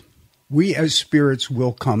us, we as spirits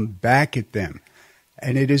will come back at them.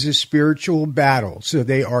 And it is a spiritual battle. So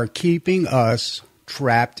they are keeping us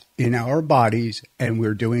trapped in our bodies, and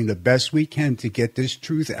we're doing the best we can to get this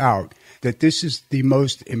truth out, that this is the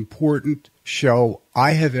most important show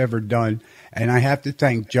I have ever done. And I have to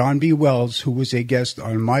thank John B. Wells, who was a guest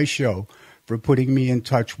on my show, for putting me in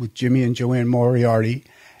touch with Jimmy and JoAnne Moriarty.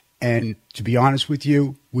 And to be honest with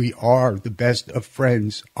you, we are the best of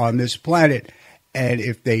friends on this planet. And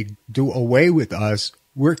if they do away with us,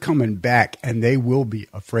 we're coming back, and they will be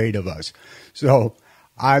afraid of us. So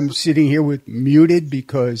I'm sitting here muted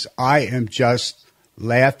because I am just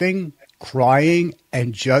laughing, crying,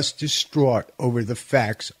 and just distraught over the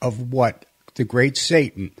facts of what the great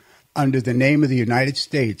Satan, under the name of the United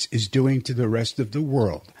States, is doing to the rest of the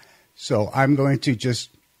world. So I'm going to just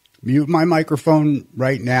mute my microphone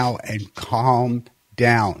right now and calm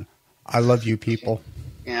down. I love you people.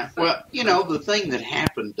 Yeah. Well, the thing that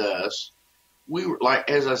happened to us, we were, like,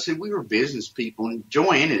 as I said, we were business people, and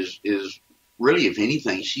JoAnne is really, if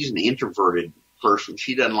anything, she's an introverted person.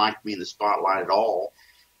 She doesn't like to be in the spotlight at all.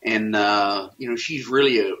 And, she's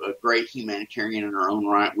really a great humanitarian in her own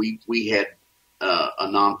right. We had a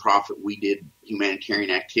nonprofit. We did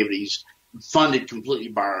humanitarian activities funded completely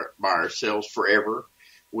by ourselves forever.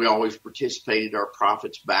 We always participated our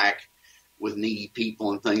profits back with needy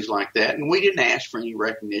people and things like that. And we didn't ask for any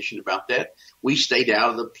recognition about that. We stayed out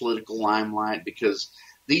of the political limelight because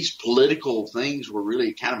these political things were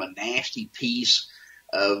really kind of a nasty piece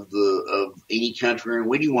of any country, and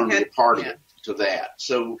we didn't want to be a party to that.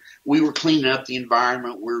 So we were cleaning up the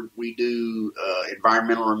environment where we do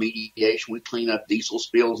environmental remediation. We clean up diesel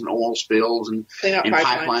spills and oil spills and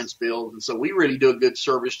pipeline spills. And so we really do a good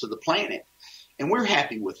service to the planet. And we're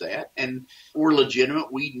happy with that, and we're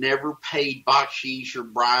legitimate. We never paid baksheesh or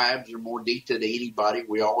bribes or mordita to anybody.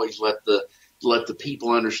 We always let the people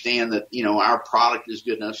understand that, our product is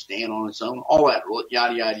good enough to stand on its own, all that,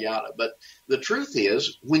 yada, yada, yada. But the truth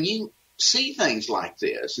is, when you see things like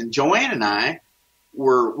this, and JoAnne and I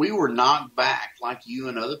we were knocked back like you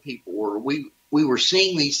and other people were. We were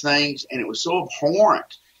seeing these things, and it was so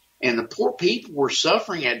abhorrent. And the poor people were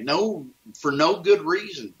suffering for no good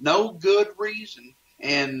reason.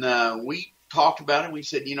 And we talked about it. We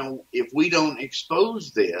said, if we don't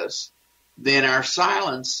expose this, then our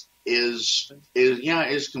silence is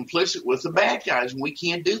complicit with the bad guys, and we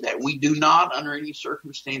can't do that. We do not, under any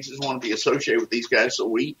circumstances, want to be associated with these guys. So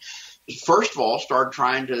we, first of all, started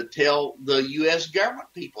trying to tell the U.S.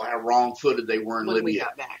 government people how wrong-footed they were in Libya. We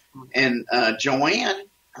got back. And JoAnne,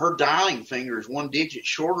 her dialing finger is one digit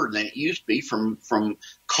shorter than it used to be from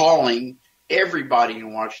calling everybody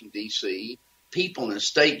in Washington, D.C. People in the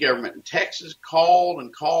state government in Texas called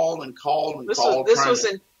and called. This was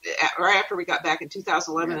right after we got back in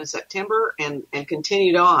 2011 in September, and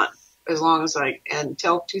continued on as long as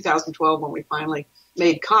until 2012 when we finally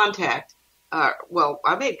made contact. I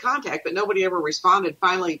made contact, but nobody ever responded.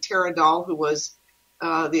 Finally, Tara Dahl, who was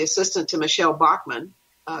the assistant to Michelle Bachmann,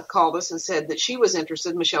 called us and said that she was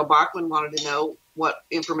interested. Michelle Bachmann wanted to know what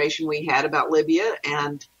information we had about Libya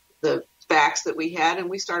and the facts that we had, and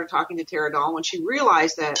we started talking to Tara Dahl when she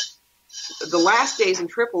realized that the last days in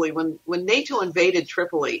Tripoli, when NATO invaded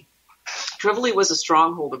Tripoli was a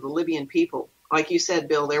stronghold of the Libyan people. Like you said,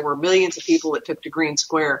 Bill, there were millions of people that took to Green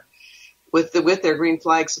Square with their green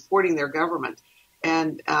flag supporting their government,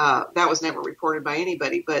 and that was never reported by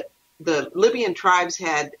anybody. But the Libyan tribes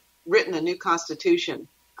had written a new constitution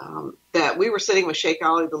that we were sitting with Sheikh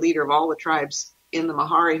Ali, the leader of all the tribes, in the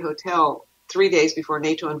Mahari Hotel 3 days before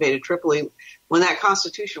NATO invaded Tripoli, when that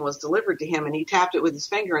constitution was delivered to him, and he tapped it with his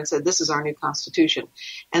finger and said, "This is our new constitution."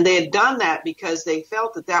 And they had done that because they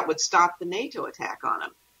felt that would stop the NATO attack on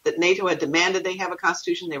them, that NATO had demanded they have a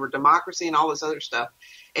constitution, they were democracy and all this other stuff.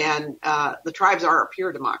 And the tribes are a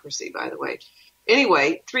pure democracy, by the way.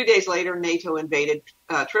 Anyway, 3 days later, NATO invaded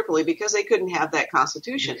Tripoli because they couldn't have that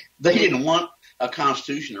constitution. They didn't want a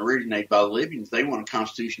constitution originated by the Libyans. They want a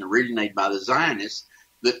constitution originated by the Zionists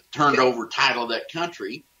that turned over title of that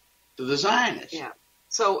country to the Zionists. Yeah.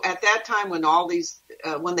 So at that time, when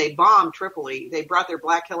when they bombed Tripoli, they brought their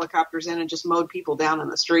black helicopters in and just mowed people down in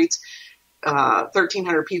the streets.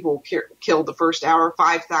 1,300 people killed the first hour.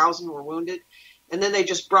 5,000 were wounded. And then they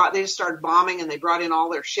just started bombing, and they brought in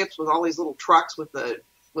all their ships with all these little trucks with the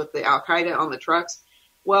Al-Qaeda on the trucks.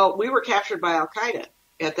 Well, we were captured by Al-Qaeda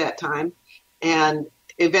at that time, and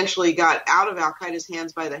eventually got out of Al-Qaeda's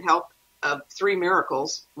hands by the help of three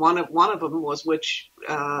miracles. One of them was an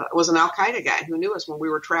Al-Qaeda guy who knew us when we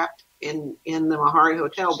were trapped in the Mahari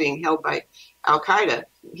Hotel being held by Al-Qaeda.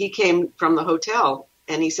 He came from the hotel,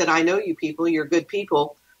 and he said, "I know you people, you're good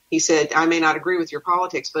people." He said, "I may not agree with your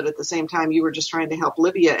politics, but at the same time, you were just trying to help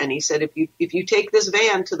Libya." And he said, if you take this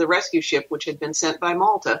van to the rescue ship, which had been sent by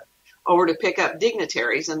Malta over to pick up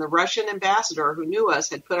dignitaries, and the Russian ambassador who knew us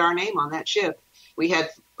had put our name on that ship. We had,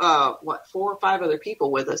 4 or 5 other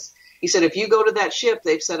people with us. He said, if you go to that ship,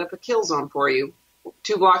 they've set up a kill zone for you.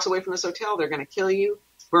 2 blocks away from this hotel, they're going to kill you,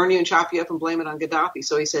 burn you, and chop you up and blame it on Gaddafi.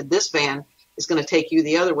 So he said, this van is going to take you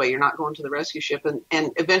the other way. You're not going to the rescue ship.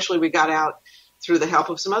 And eventually we got out through the help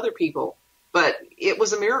of some other people. But it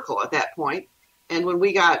was a miracle at that point. And when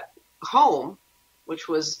we got home, which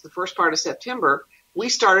was the first part of September, we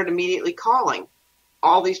started immediately calling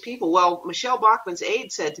all these people. Well, Michelle Bachmann's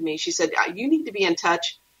aide said to me, she said, you need to be in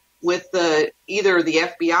touch with either the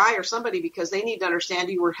FBI or somebody, because they need to understand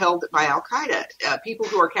you were held by Al-Qaeda. People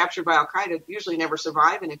who are captured by Al-Qaeda usually never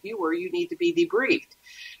survive, and if you were, you need to be debriefed.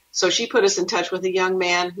 So she put us in touch with a young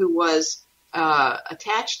man who was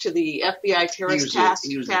attached to the FBI terrorist task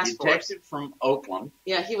force. He was a detective from Oakland.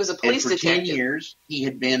 Yeah, he was a police detective. And for 10 years, he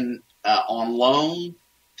had been on loan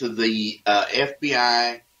to the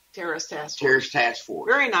FBI terrorist task force.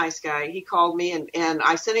 Very nice guy. He called me, and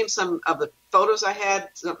I sent him some of the photos I had,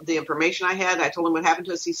 the information I had. I told him what happened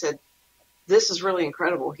to us. He said, this is really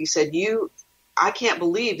incredible. He said, I can't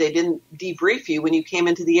believe they didn't debrief you when you came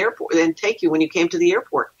into the airport and take you when you came to the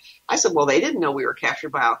airport. I said, well, they didn't know we were captured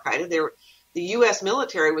by Al-Qaeda. The U.S.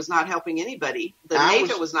 military was not helping anybody.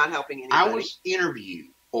 NATO was not helping anybody. I was interviewed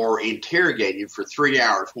or interrogated for 3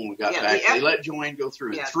 hours when we got back. They let JoAnne go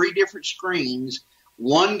through 3 different screens,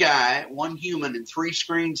 one guy, one human, and 3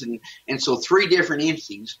 screens. And so 3 different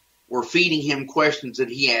entities were feeding him questions that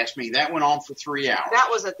he asked me. That went on for 3 hours. That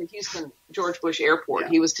was at the Houston George Bush Airport. Yeah.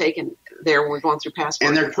 He was taken there when we were going through passport.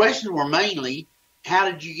 And their questions were mainly, how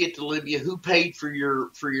did you get to Libya? Who paid for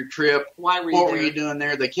your trip? Why were you What there? were you doing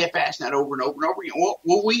there? They kept asking that over and over and over again.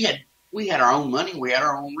 Well, we had our own money. We had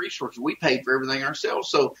our own resources. We paid for everything ourselves.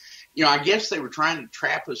 So, I guess they were trying to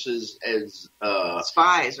trap us as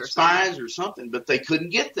spies or something, but they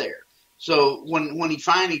couldn't get there. So when he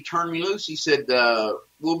finally turned me loose, he said,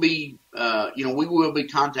 we will be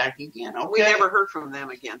contacting again. Okay. We never heard from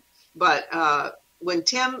them again. But when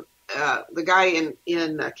Tim, the guy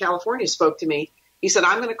in California, spoke to me, he said,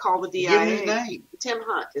 I'm going to call the DIA. Give him his name. Tim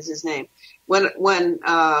Hunt is his name. When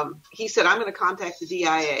he said, I'm going to contact the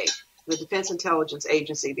DIA, the Defense Intelligence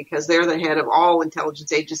Agency, because they're the head of all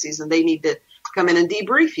intelligence agencies and they need to come in and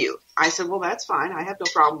debrief you. I said, well, that's fine. I have no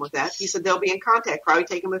problem with that. He said, they'll be in contact, probably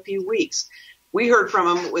take them a few weeks. We heard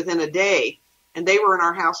from them within a day, and they were in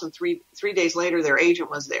our house, and three days later, their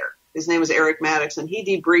agent was there. His name was Eric Maddox, and he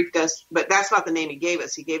debriefed us, but that's not the name he gave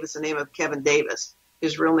us. He gave us the name of Kevin Davis.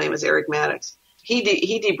 His real name is Eric Maddox. He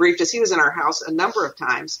debriefed us. He was in our house a number of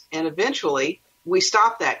times, and eventually we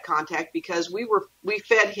stopped that contact because we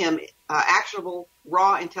fed him actionable,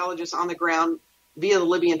 raw intelligence on the ground via the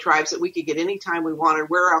Libyan tribes that we could get any time we wanted,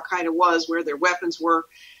 where Al-Qaeda was, where their weapons were.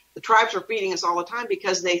 The tribes were feeding us all the time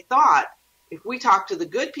because they thought if we talked to the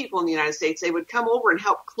good people in the United States, they would come over and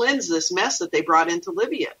help cleanse this mess that they brought into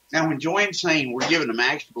Libya. Now, when JoAnne's saying we're giving them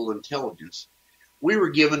actionable intelligence, we were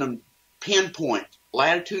giving them pinpoint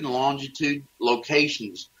latitude and longitude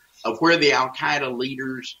locations of where the Al-Qaeda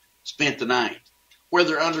leaders spent the night, where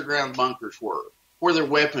their underground bunkers were, where their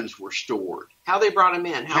weapons were stored. How they brought them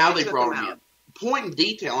in. How they brought them in. Point in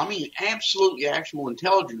detail. I mean, absolutely actionable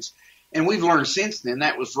intelligence. And we've learned since then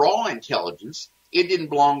that was raw intelligence. It didn't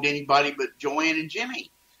belong to anybody but JoAnne and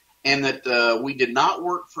Jimmy. And that we did not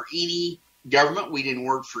work for any government. We didn't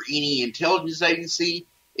work for any intelligence agency.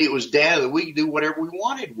 It was data that we could do whatever we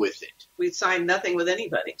wanted with it. We'd signed nothing with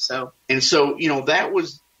anybody. So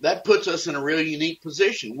that puts us in a really unique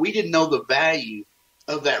position. We didn't know the value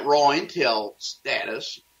of that raw intel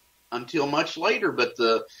status until much later. But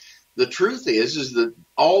the truth is that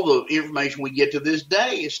all the information we get to this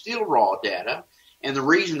day is still raw data. And the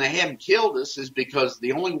reason they haven't killed us is because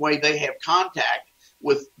the only way they have contact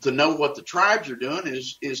to know what the tribes are doing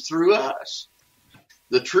is through us.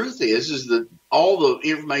 The truth is that all the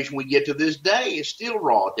information we get to this day is still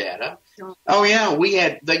raw data. Oh yeah,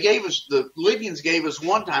 the Libyans gave us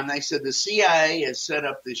one time, they said the CIA has set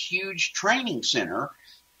up this huge training center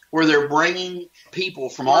where they're bringing people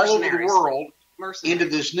from all over the world into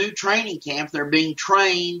this new training camp. They're being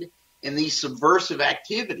trained in these subversive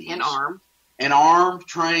activities. And armed,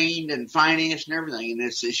 trained, and financed and everything. And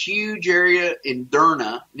it's this huge area in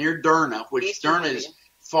Derna, near Derna, which Derna is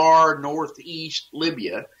far northeast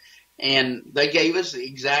Libya. And they gave us the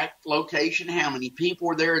exact location, how many people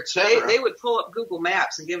were there, et cetera. They would pull up Google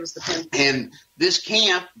Maps and give us the pin. And this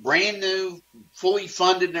camp, brand new, fully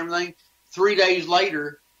funded and everything, 3 days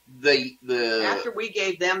later, after we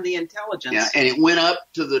gave them the intelligence. Yeah, and it went up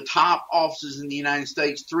to the top offices in the United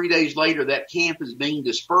States. 3 days later, that camp is being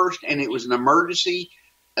dispersed, and it was an emergency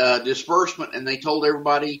disbursement, and they told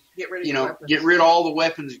everybody, get rid of all the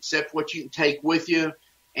weapons except what you can take with you.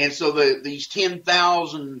 And so these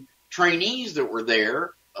 10,000 trainees that were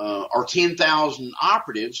there or 10,000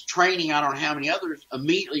 operatives, training I don't know how many others,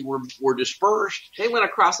 immediately were dispersed. They went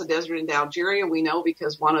across the desert into Algeria. We know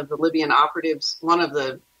because one of the Libyan operatives, one of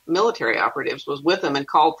the military operatives, was with them and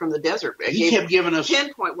called from the desert. He kept giving us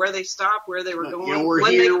pinpoint where they stopped, where they were going, we're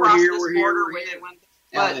when here, they crossed this we're border, here. when they went.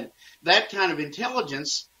 But that kind of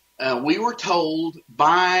intelligence, we were told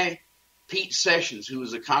by Pete Sessions, who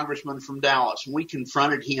was a congressman from Dallas, and we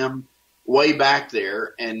confronted him way back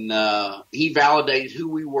there, and he validated who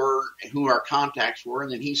we were and who our contacts were,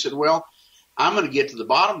 and then he said, well, I'm going to get to the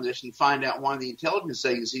bottom of this and find out why the intelligence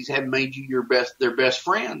agencies have made you their best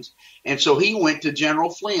friends. And so he went to General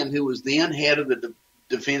Flynn, who was then head of the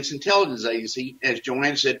Defense Intelligence Agency, as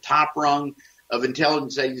JoAnne said, top rung of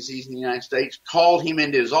intelligence agencies in the United States, called him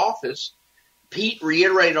into his office. Pete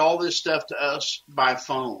reiterated all this stuff to us by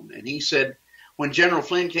phone, and he said, when General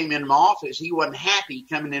Flynn came into my office, he wasn't happy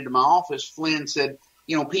coming into my office. Flynn said,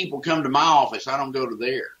 people come to my office. I don't go to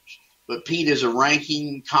theirs. But Pete is a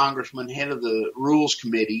ranking congressman, head of the Rules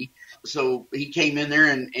Committee. So he came in there,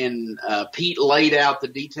 and Pete laid out the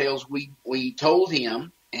details we told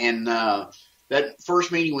him. And that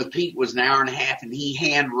first meeting with Pete was an hour and a half, and he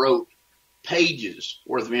hand wrote pages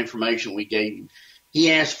worth of information we gave him. He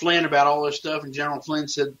asked Flynn about all this stuff, and General Flynn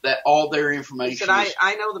said that all their information. He said,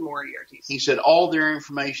 I know the Moriartys. He said all their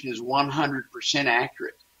information is 100%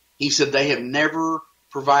 accurate. He said they have never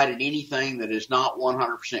provided anything that is not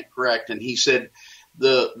 100% correct. And he said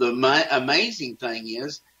the amazing thing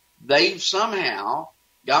is they've somehow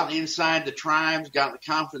gotten inside the tribes, gotten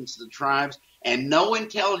the confidence of the tribes, and no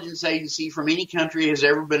intelligence agency from any country has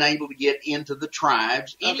ever been able to get into the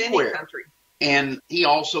tribes anywhere. Any country. And he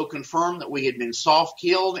also confirmed that we had been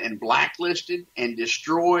soft-killed and blacklisted and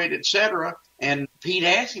destroyed, etc. And Pete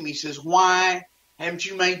asked him, he says, why haven't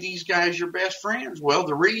you made these guys your best friends? Well,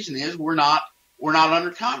 the reason is we're not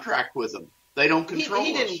under contract with them. They don't control us.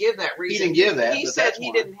 He didn't give that reason. He didn't give that. He said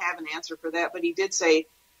he didn't have an answer for that, but he did say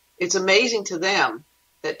it's amazing to them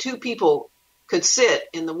that two people could sit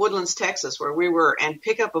in the Woodlands, Texas, where we were, and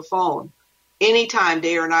pick up a phone anytime,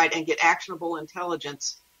 day or night, and get actionable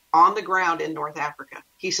intelligence on the ground in North Africa.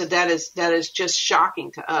 He said that is just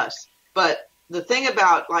shocking to us. But the thing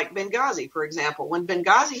about, like, Benghazi, for example, when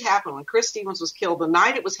Benghazi happened, when Chris Stevens was killed, the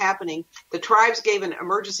night it was happening, the tribes gave an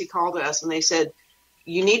emergency call to us, and they said,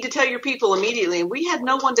 you need to tell your people immediately. And we had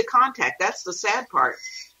no one to contact. That's the sad part.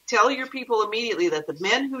 Tell your people immediately that the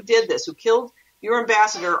men who did this, who killed your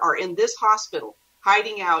ambassador, are in this hospital,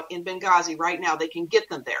 hiding out in Benghazi right now. They can get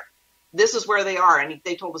them there. This is where they are. And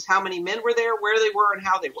they told us how many men were there, where they were, and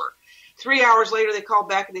how they were. 3 hours later, they called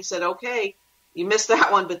back and they said, okay, you missed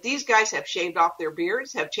that one, but these guys have shaved off their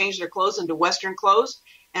beards, have changed their clothes into Western clothes,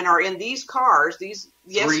 and are in these cars, these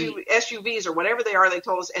SUVs or whatever they are, they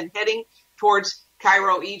told us, and heading towards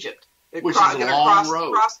Cairo, Egypt. They're Which is a long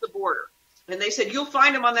road. Cross the border. And they said, you'll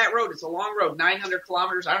find them on that road. It's a long road, 900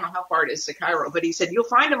 kilometers. I don't know how far it is to Cairo, but he said, you'll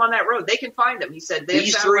find them on that road. They can find them. He said, they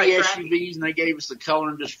these three SUVs, and they gave us the color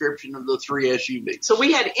and description of the three SUVs. So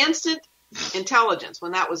we had instant intelligence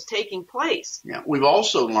when that was taking place. Yeah, we've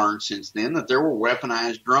also learned since then that there were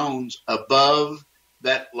weaponized drones above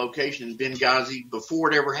that location in Benghazi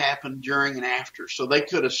before it ever happened, during and after. So they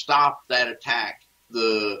could have stopped that attack.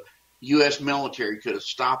 The U.S. military could have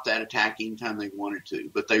stopped that attack anytime they wanted to,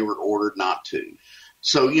 but they were ordered not to.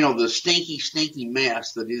 So, the stinky, stinky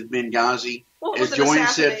mess that is Benghazi, as JoAnne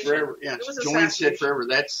said forever, JoAnne said forever,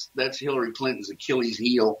 that's Hillary Clinton's Achilles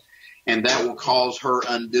heel, and that will cause her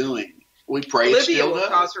undoing. We pray it still does. Libya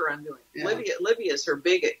will cause her undoing. Yeah. Libya is her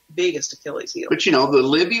biggest Achilles heel. But, the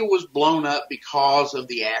Libya was blown up because of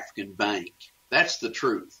the African bank. That's the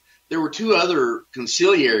truth. There were two other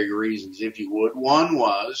conciliary reasons, if you would. One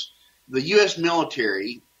was the U.S.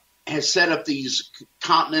 military has set up these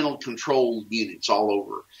continental control units all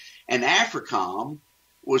over. And AFRICOM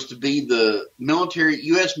was to be the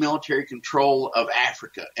U.S. military control of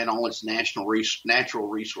Africa and all its natural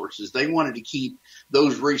resources. They wanted to keep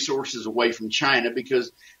those resources away from China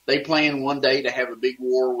because they plan one day to have a big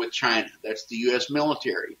war with China. That's the U.S.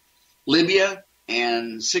 military. Libya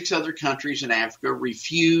and 6 other countries in Africa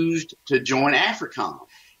refused to join AFRICOM.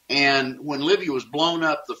 And when Libya was blown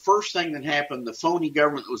up, the first thing that happened, the phony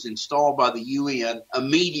government that was installed by the UN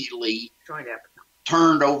immediately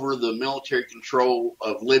turned over the military control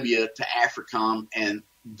of Libya to AFRICOM, and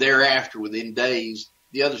thereafter, within days,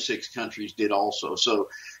 the other 6 countries did also. So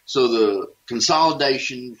the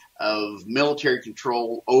consolidation of military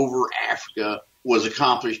control over Africa was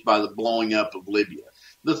accomplished by the blowing up of Libya.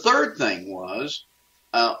 The third thing was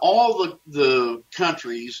all the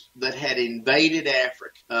countries that had invaded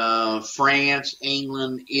Africa, France,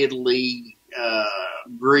 England, Italy,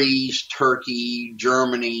 Greece, Turkey,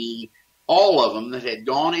 Germany, all of them that had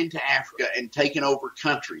gone into Africa and taken over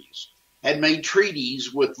countries, had made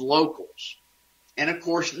treaties with locals. And, of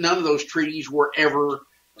course, none of those treaties were ever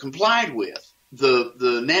complied with.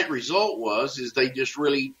 The net result is they just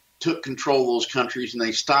really took control of those countries, and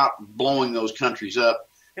they stopped blowing those countries up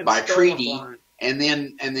by treaty, and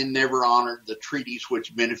then never honored the treaties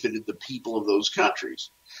which benefited the people of those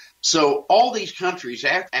countries. So all these countries,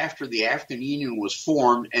 after the African Union was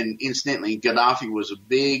formed, and incidentally, Gaddafi was a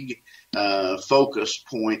big focus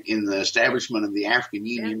point in the establishment of the African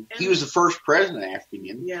Union. And he was the first president of the African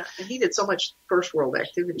Union. Yeah, and he did so much first world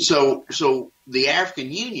activity. So the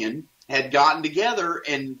African Union had gotten together,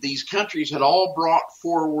 and these countries had all brought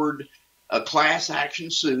forward a class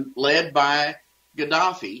action suit led by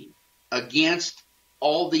Gaddafi against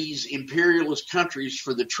all these imperialist countries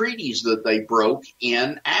for the treaties that they broke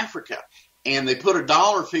in Africa. And they put a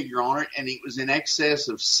dollar figure on it, and it was in excess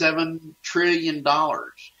of $7 trillion.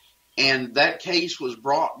 And that case was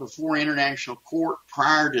brought before international court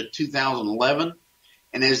prior to 2011.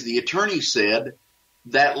 And as the attorney said,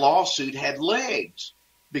 that lawsuit had legs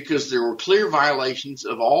because there were clear violations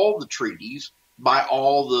of all the treaties by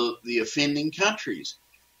all the offending countries.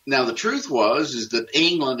 Now, the truth is that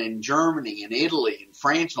England and Germany and Italy and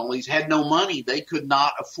France and all these had no money. They could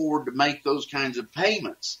not afford to make those kinds of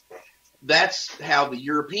payments. That's how the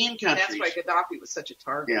European countries. That's why Gaddafi was such a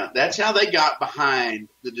target. Yeah, that's how they got behind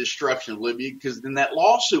the destruction of Libya, because then that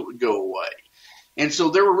lawsuit would go away. And so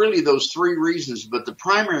there were really those three reasons, but the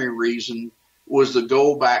primary reason was the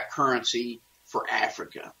gold-backed currency for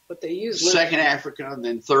Africa. But they used second Africa, and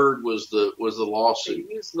then third was the lawsuit.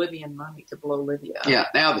 They used Libyan money to blow Libya up. Yeah.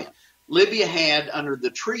 Now then, Libya had, under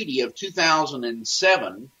the treaty of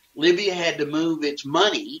 2007, Libya had to move its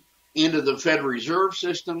money into the Federal Reserve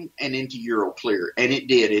System and into Euroclear, and it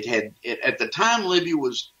did. It had at the time Libya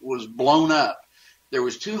was blown up. There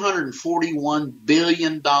was $241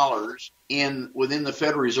 billion within the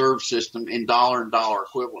Federal Reserve System in dollar and dollar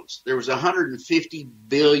equivalents. There was 150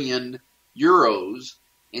 billion euros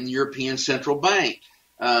in the European Central Bank.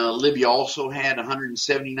 Libya also had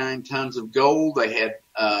 179 tons of gold. They had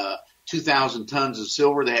 2,000 tons of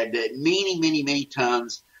silver. They had many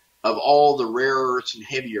tons of all the rare earths and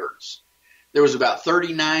heavy earths. There was about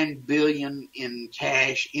 39 billion in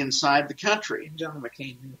cash inside the country. And John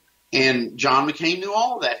McCain knew. And John McCain knew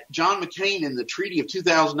all of that. John McCain, in the Treaty of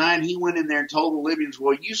 2009, he went in there and told the Libyans,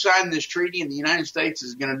 well, you signed this treaty and the United States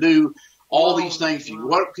is going to do all these things for you.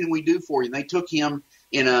 What can we do for you? And they took him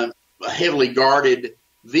in a heavily guarded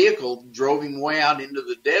vehicle, drove him way out into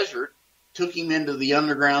the desert, took him into the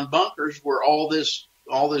underground bunkers where all this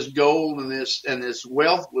gold and this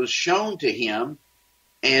wealth was shown to him.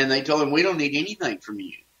 And they told him, we don't need anything from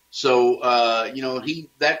you. So, he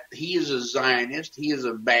is a Zionist. He is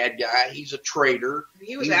a bad guy. He's a traitor.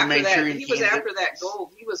 He was after that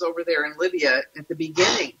gold. He was over there in Libya at the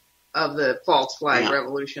beginning of the false flag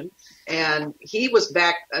revolution. And he was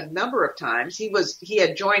back a number of times. He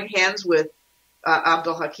had joined hands with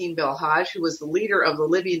Abdul Hakim Belhaj, who was the leader of the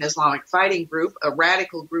Libyan Islamic Fighting Group, a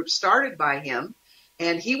radical group started by him.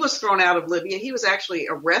 And he was thrown out of Libya. He was actually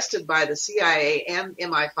arrested by the CIA and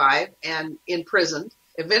MI5 and imprisoned.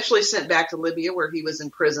 Eventually sent back to Libya, where he was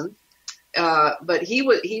imprisoned. But he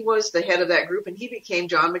was the head of that group, and he became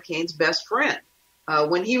John McCain's best friend.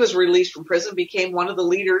 When he was released from prison, became one of the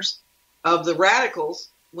leaders of the radicals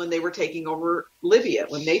when they were taking over Libya,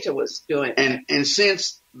 when NATO was doing it. And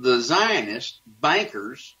since the Zionist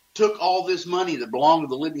bankers took all this money that belonged to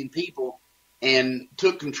the Libyan people and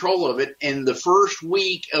took control of it in the first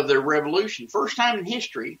week of their revolution, first time in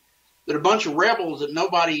history that a bunch of rebels that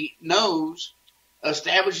nobody knows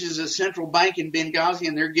establishes a central bank in Benghazi,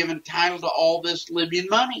 and they're given title to all this Libyan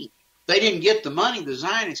money. They didn't get the money. The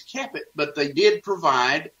Zionists kept it, but they did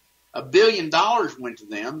provide $1 billion went to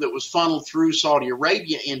them that was funneled through Saudi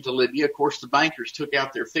Arabia into Libya. Of course, the bankers took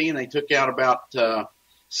out their fee, and they took out about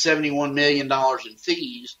 $71 million in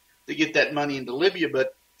fees to get that money into Libya,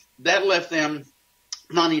 but that left them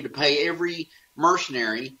money to pay every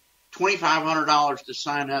mercenary $2,500 to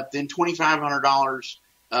sign up, then $2,500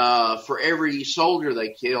 for every soldier they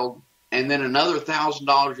killed, and then another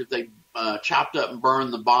 $1,000 if they chopped up and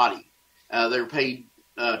burned the body. They were paid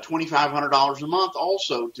 $2,500 a month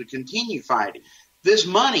also to continue fighting. This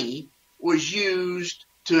money was used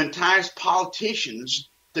to entice politicians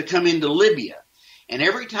to come into Libya. And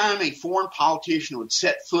every time a foreign politician would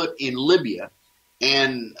set foot in Libya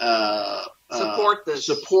and support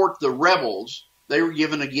the rebels, they were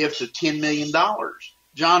given a gift of $10 million.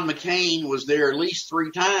 John McCain was there at least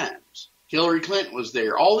 3 times. Hillary Clinton was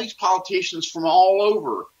there. All these politicians from all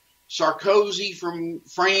over Sarkozy from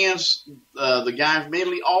France, the guy from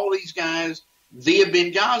Italy, all these guys via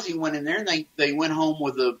Benghazi went in there, and they went home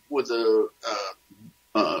with a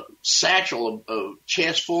satchel of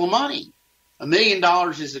chest full of money. $1 million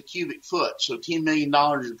is a cubic foot, so $10 million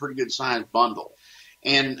is a pretty good sized bundle.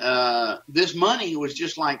 And this money was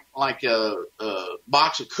just like a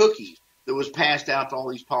box of cookies that was passed out to all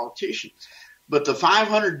these politicians. But the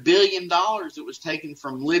 $500 billion that was taken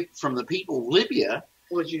from the people of Libya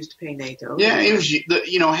was used to pay NATO. Yeah, it was.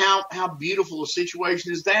 How beautiful a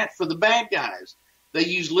situation is that for the bad guys? They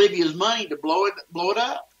use Libya's money to blow it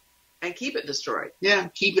up and keep it destroyed. Yeah,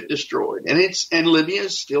 keep it destroyed. And Libya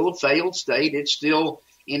is still a failed state. It's still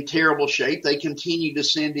in terrible shape. They continue to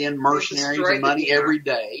send in mercenaries and money every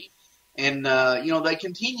day, and they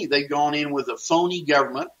continue. They've gone in with a phony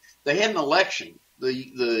government. They had an election. The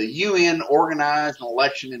UN organized an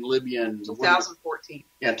election in Libya in 2014.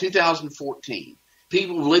 2014.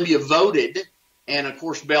 People of Libya voted, and of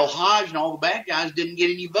course Belhaj and all the bad guys didn't get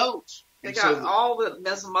any votes. They got all the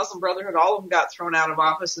Muslim Brotherhood, all of them got thrown out of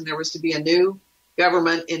office, and there was to be a new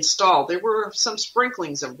government installed. There were some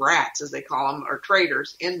sprinklings of rats, as they call them, or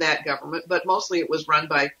traitors in that government, but mostly it was run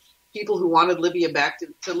by people who wanted Libya back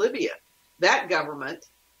to Libya. That government,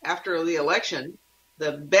 after the election,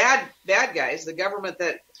 the bad guys, the government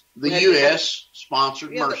that the U.S.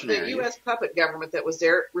 sponsored mercenaries, the U.S. puppet government that was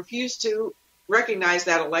there, refused to recognize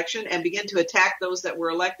that election and began to attack those that were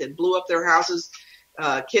elected, blew up their houses,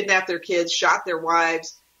 kidnapped their kids, shot their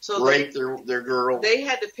wives, raped their girl. They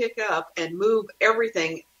had to pick up and move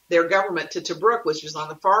everything, their government, to Tobruk, which was on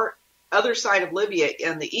the far other side of Libya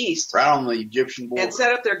in the east, right on the Egyptian border, and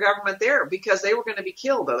set up their government there because they were going to be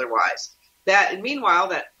killed otherwise. And meanwhile,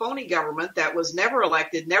 that phony government that was never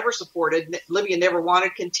elected, never supported, Libya never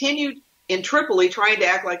wanted, continued in Tripoli trying to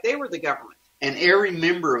act like they were the government. And every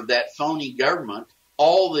member of that phony government,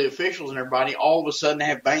 all the officials and everybody, all of a sudden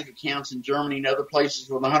have bank accounts in Germany and other places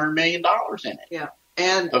with $100 million in it. Yeah.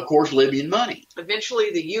 And of course, Libyan money.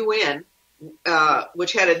 Eventually the UN,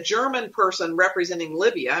 which had a German person representing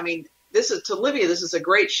Libya. I mean, to Libya, this is a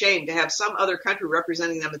great shame to have some other country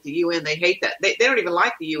representing them at the UN. They hate that. They don't even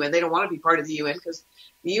like the UN. They don't want to be part of the UN because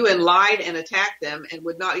the UN lied and attacked them and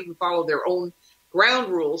would not even follow their own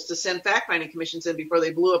ground rules to send fact-finding commissions in before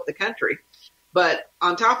they blew up the country. But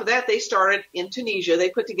on top of that, they started in Tunisia. They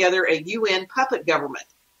put together a UN puppet government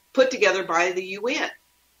put together by the UN.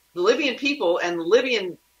 The Libyan people and the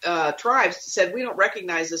Libyan tribes said, we don't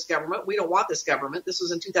recognize this government. We don't want this government. This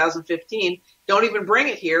was in 2015. Don't even bring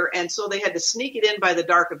it here. And so they had to sneak it in by the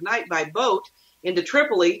dark of night by boat into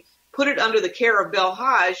Tripoli, put it under the care of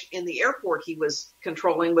Belhaj in the airport he was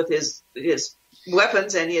controlling with his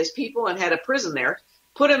weapons and his people, and had a prison there,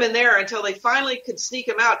 put him in there until they finally could sneak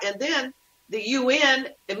him out. And then the UN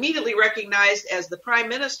immediately recognized as the prime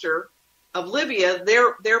minister of Libya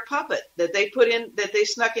their puppet that they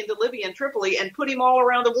snuck into Libya and Tripoli and put him all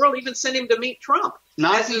around the world, even sent him to meet Trump.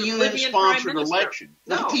 Not the UN-sponsored election.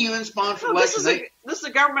 Not the UN-sponsored election. This is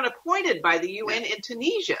a government appointed by the UN in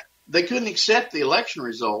Tunisia. They couldn't accept the election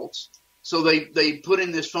results, so they put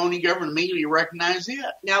in this phony government, immediately recognized it.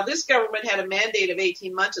 Now, this government had a mandate of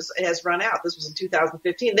 18 months. It has run out. This was in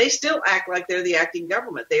 2015. They still act like they're the acting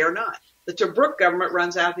government. They are not. The Tobruk government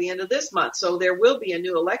runs out at the end of this month, so there will be a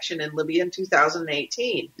new election in Libya in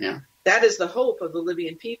 2018. Yeah. That is the hope of the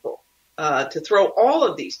Libyan people, to throw all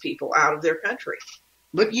of these people out of their country.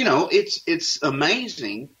 But, it's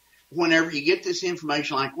amazing whenever you get this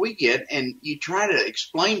information like we get, and you try to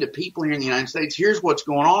explain to people here in the United States, here's what's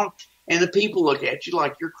going on, and the people look at you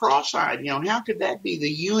like you're cross-eyed. How could that be? The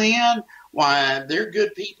UN? Why, they're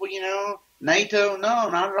good people, NATO? No,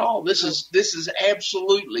 not at all. This is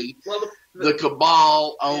absolutely the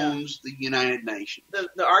cabal owns the United Nations.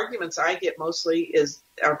 The arguments I get mostly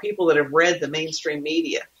are people that have read the mainstream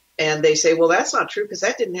media, and they say, well, that's not true because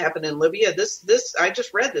that didn't happen in Libya. This I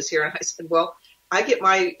just read this here, and I said, well, I get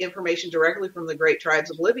my information directly from the great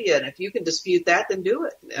tribes of Libya, and if you can dispute that, then do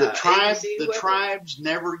it. The tribes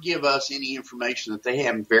never give us any information that they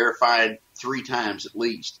haven't verified 3 times at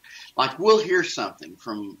least. Like, we'll hear something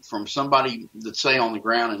from somebody that's, say, on the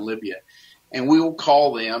ground in Libya, and we will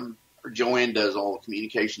call them, or JoAnne does all the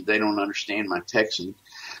communication. They don't understand my texting.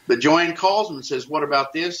 But JoAnne calls them and says, what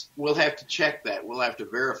about this? We'll have to check that. We'll have to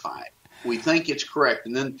verify it. We think it's correct.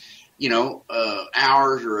 And then,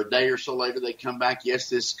 hours or a day or so later, they come back, yes,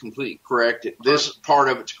 this is completely correct. This part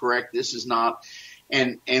of it's correct. This is not.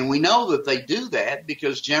 And we know that they do that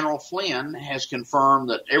because General Flynn has confirmed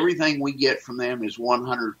that everything we get from them is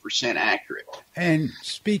 100% accurate. And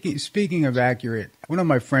speaking of accurate, one of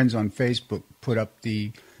my friends on Facebook put up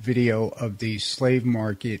the video of the slave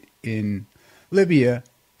market in Libya,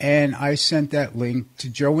 and I sent that link to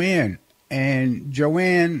JoAnne. And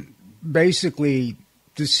JoAnne, basically,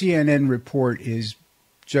 the CNN report is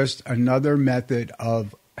just another method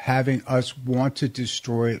of having us want to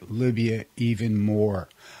destroy Libya even more.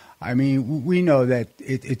 I mean, we know that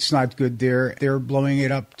it's not good there. They're blowing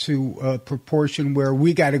it up to a proportion where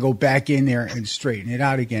we got to go back in there and straighten it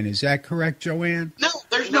out again. Is that correct, JoAnne? No,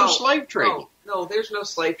 there's no slave trade. No, there's no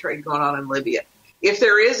slave trade going on in Libya. If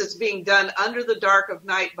there is, it's being done under the dark of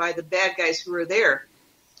night by the bad guys who are there.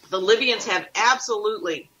 The Libyans have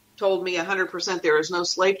absolutely told me 100% there is no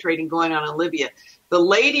slave trading going on in Libya. The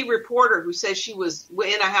lady reporter who says she was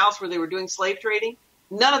in a house where they were doing slave trading,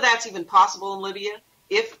 none of that's even possible in Libya.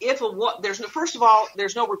 First of all,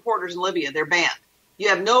 there's no reporters in Libya. They're banned. You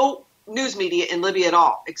have no news media in Libya at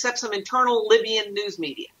all, except some internal Libyan news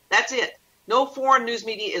media. That's it. No foreign news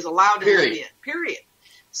media is allowed in Libya, period.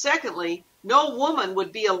 Secondly, no woman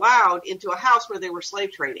would be allowed into a house where they were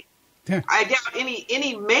slave trading. Yeah. I doubt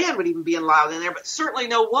any man would even be allowed in there, but certainly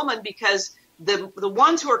no woman, because the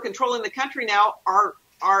ones who are controlling the country now are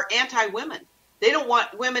anti-women. They don't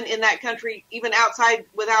want women in that country even outside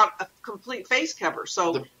without a complete face cover.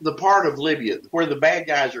 So the part of Libya where the bad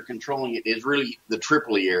guys are controlling it is really the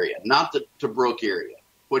Tripoli area, not the Tobruk area.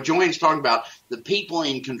 What JoAnne's talking about, the people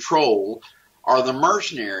in control are the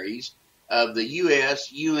mercenaries of the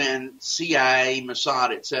U.S., UN, CIA,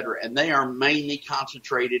 Mossad, etc., and they are mainly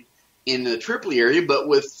concentrated in the Tripoli area, but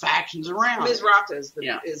with factions around. Moriarty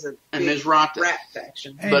is a big rat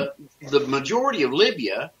faction. But the majority of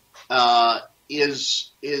Libya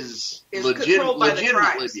is legitimate Libya.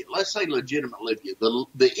 Let's say legitimate Libya.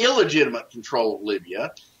 The illegitimate control of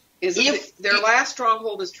Libya is their last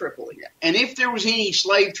stronghold is Tripoli. And if there was any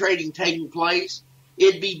slave trading taking place,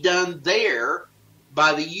 it'd be done there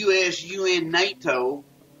by the U.S., UN, NATO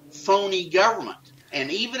phony government. And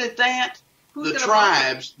even at that, the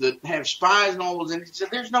tribes that have spies and all those entities said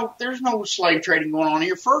there's no slave trading going on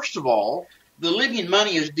here. First of all, the Libyan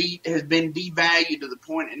money has been devalued to the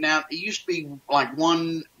point, and now it used to be like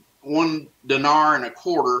one dinar and a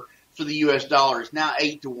quarter for the U.S. dollar. It's now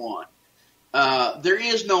 8 to 1. There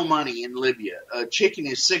is no money in Libya. Chicken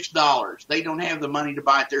is $6. They don't have the money to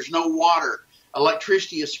buy it. There's no water.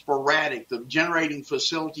 Electricity is sporadic. The generating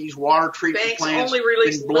facilities, water treatment plants, banks only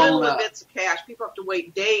release little bits of cash. People have to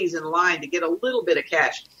wait days in line to get a little bit of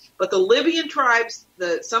cash. But the Libyan tribes,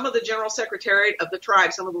 some of the general secretariat of the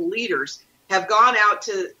tribes, some of the leaders, have gone out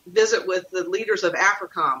to visit with the leaders of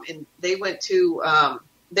AFRICOM, and they went to.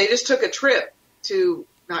 They just took a trip to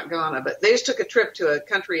not Ghana, but they just took a trip to a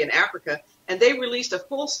country in Africa. And they released a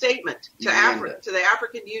full statement to the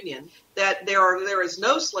African Union that there is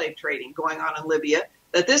no slave trading going on in Libya,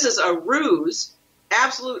 that this is a ruse,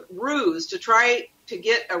 absolute ruse, to try to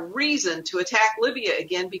get a reason to attack Libya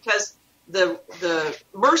again, because the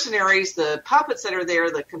mercenaries, the puppets that are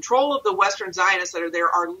there, the control of the Western Zionists that are there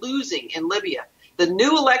are losing in Libya. The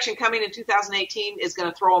new election coming in 2018 is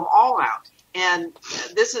going to throw them all out. And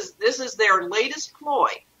this is their latest ploy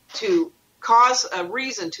to cause a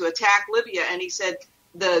reason to attack Libya. And he said,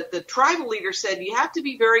 the tribal leader said, you have to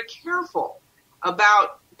be very careful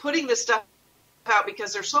about putting this stuff out,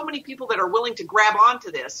 because there's so many people that are willing to grab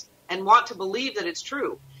onto this and want to believe that it's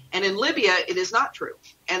true. And in Libya, it is not true.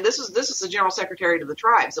 And this is the General Secretary of the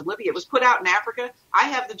tribes of Libya. It was put out in Africa. I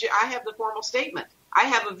have the formal statement. I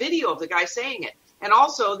have a video of the guy saying it. And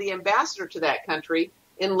also the ambassador to that country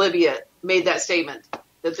in Libya made that statement,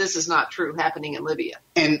 that this is not true happening in Libya.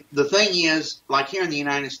 And the thing is, like here in the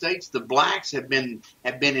United States, the blacks have been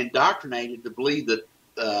indoctrinated to believe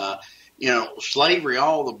that, slavery,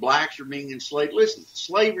 all the blacks are being enslaved. Listen,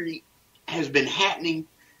 slavery has been happening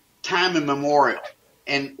time immemorial.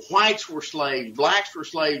 And whites were slaves, blacks were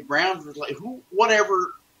slaves, browns were slaves,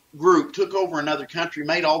 whatever group took over another country,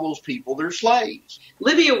 made all those people their slaves.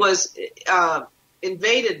 Libya was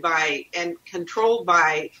invaded by and controlled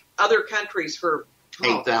by other countries for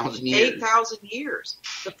 8,000 years. 8,000 years.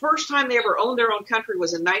 The first time they ever owned their own country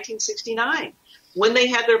was in 1969, when they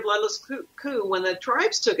had their bloodless coup, when the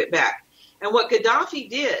tribes took it back. And what Gaddafi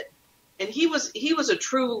did, and he was a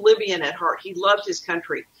true Libyan at heart. He loved his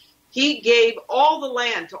country. He gave all the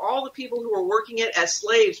land to all the people who were working it as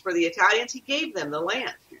slaves for the Italians. He gave them the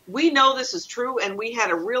land. We know this is true, and we had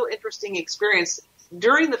a real interesting experience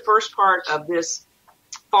during the first part of this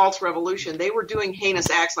false revolution. They were doing heinous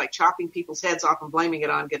acts like chopping people's heads off and blaming it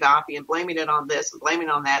on Gaddafi and blaming it on this and blaming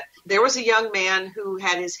it on that. There was a young man who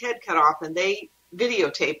had his head cut off, and they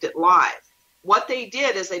videotaped it live. What they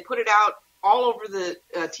did is they put it out all over the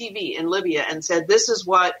TV in Libya and said, this is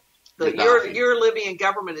what your Libyan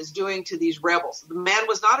government is doing to these rebels. The man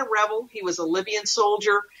was not a rebel. He was a Libyan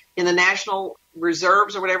soldier in the national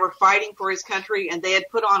reserves or whatever, fighting for his country, and they had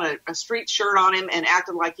put on a street shirt on him and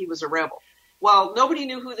acted like he was a rebel. Well, nobody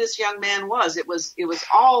knew who this young man was. It was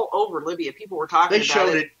all over Libya. People were talking about it. They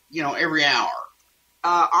showed it, every hour.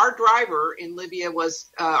 Our driver in Libya was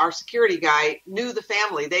our security guy, knew the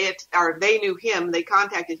family. They knew him. They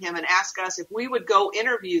contacted him and asked us if we would go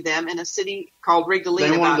interview them in a city called Rigdaleen.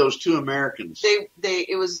 They wanted those two Americans.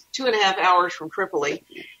 It was 2.5 hours from Tripoli,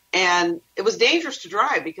 and it was dangerous to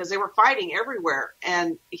drive because they were fighting everywhere.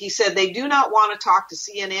 And he said they do not want to talk to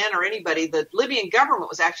CNN or anybody. The Libyan government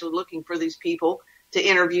was actually looking for these people to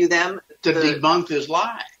interview them. To debunk this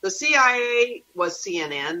lie. The CIA was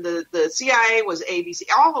CNN. The CIA was ABC.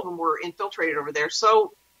 All of them were infiltrated over there.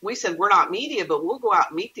 So we said, we're not media, but we'll go out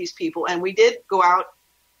and meet these people. And we did go out.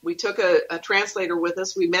 We took a translator with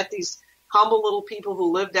us. We met these humble little people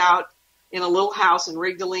who lived out in a little house in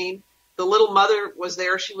Rigdaleen. The little mother was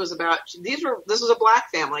there. She was this was a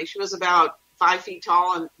black family. She was about 5 feet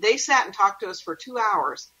tall. And they sat and talked to us for 2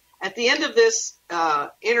 hours. At the end of this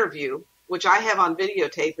interview, which I have on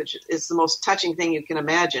videotape, which is the most touching thing you can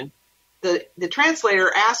imagine. The translator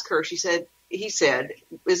asked her, he said,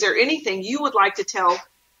 is there anything you would like to tell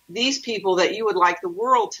these people that you would like the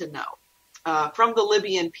world to know from the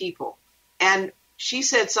Libyan people? And she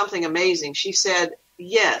said something amazing. She said,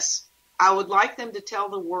 yes, I would like them to tell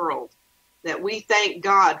the world that we thank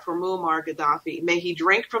God for Muammar Gaddafi. May he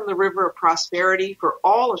drink from the river of prosperity for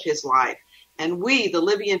all of his life. And we, the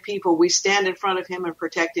Libyan people, we stand in front of him and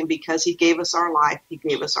protect him because he gave us our life. He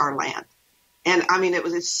gave us our land. And I mean,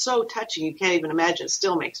 it's so touching. You can't even imagine. It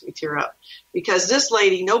still makes me tear up because this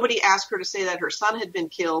lady, nobody asked her to say that her son had been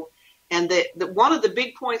killed. And one of the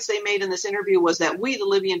big points they made in this interview was that we, the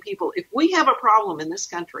Libyan people, if we have a problem in this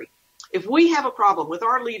country, if we have a problem with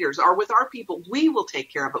our leaders or with our people, we will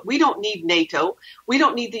take care of it. We don't need NATO. We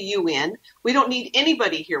don't need the UN. We don't need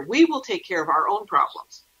anybody here. We will take care of our own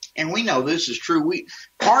problems. And we know this is true.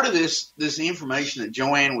 Part of this information that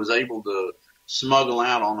JoAnne was able to smuggle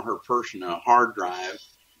out on her personal hard drive,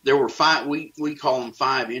 there were 5. We call them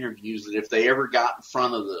 5 interviews that if they ever got in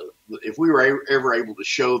front of if we were ever able to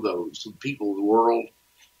show those to the people of the world,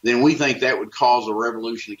 then we think that would cause a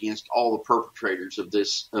revolution against all the perpetrators of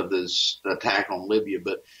this attack on Libya.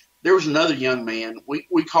 But there was another young man.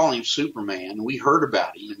 We call him Superman. We heard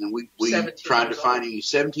about him, and then we tried to find him. He's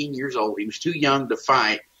 17 years old. He was too young to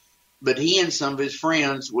fight. But he and some of his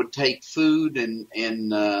friends would take food and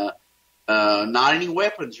not any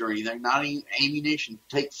weapons or anything, not any ammunition,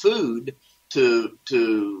 take food to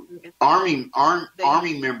army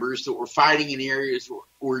members that were fighting in areas that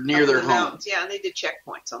were near their homes. Yeah, and they did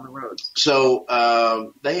checkpoints on the roads.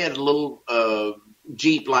 So they had a little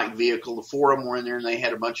Jeep-like vehicle. The 4 of them were in there, and they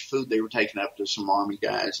had a bunch of food they were taking up to some army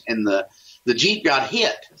guys. And the Jeep got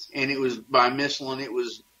hit, and it was by missile, and it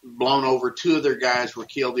was blown over. 2 of their guys were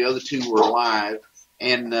killed. The other 2 were alive.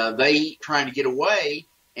 And they trying to get away,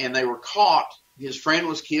 and they were caught. His friend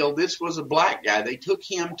was killed. This was a black guy. They took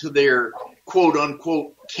him to their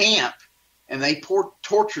quote-unquote camp, and they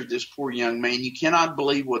tortured this poor young man. You cannot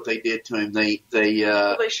believe what they did to him. They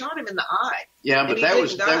shot him in the eye. Yeah, but they were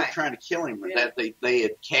trying to kill him. Yeah. They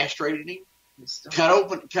had castrated him,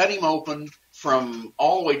 cut him open from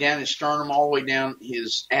all the way down his sternum, all the way down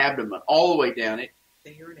his abdomen, all the way down it.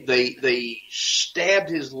 They stabbed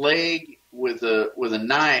his leg with a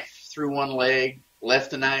knife through one leg, left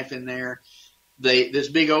the knife in there. This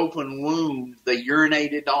big open wound, they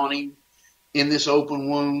urinated on him in this open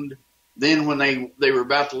wound. Then when they were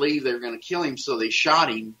about to leave, they were going to kill him, so they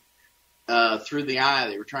shot him through the eye.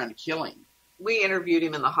 They were trying to kill him. We interviewed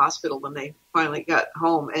him in the hospital when they finally got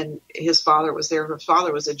home, and his father was there. His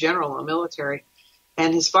father was a general in the military,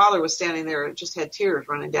 and his father was standing there and just had tears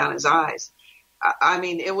running down his eyes. I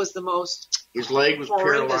mean, it was the most his leg was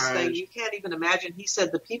horrendous paralyzed thing. You can't even imagine. He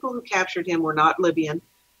said the people who captured him were not Libyan.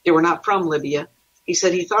 They were not from Libya. He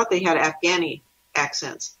said he thought they had Afghani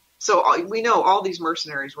accents. So we know all these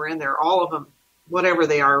mercenaries were in there, all of them, whatever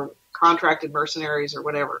they are, contracted mercenaries or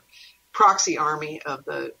whatever, proxy army of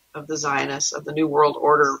the Zionists, of the New World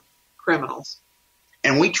Order criminals.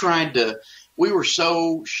 And we were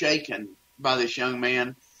so shaken by this young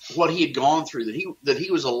man, what he had gone through, that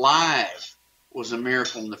he was alive was a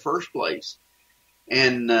miracle in the first place.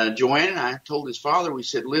 And JoAnne and I told his father, we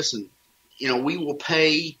said, listen, we will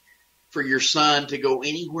pay for your son to go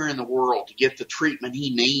anywhere in the world to get the treatment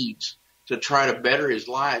he needs to try to better his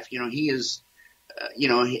life. He is,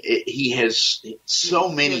 he has so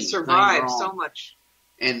many. He has survived so much.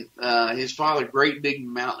 And his father, great big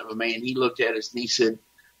mountain of a man, he looked at us and he said,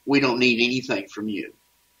 we don't need anything from you.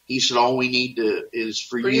 He said, all we need is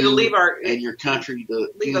for you to leave and your country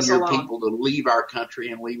leave us your alone. people to leave our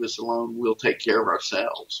country and leave us alone. We'll take care of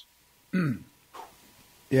ourselves.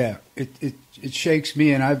 Yeah, it shakes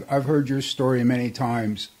me, and I've heard your story many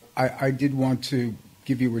times. I did want to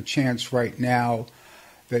give you a chance right now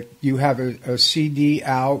that you have a CD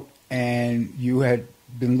out, and you had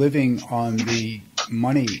been living on the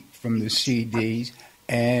money from the CDs,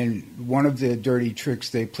 and one of the dirty tricks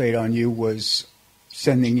they played on you was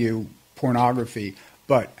sending you pornography.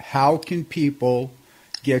 But how can people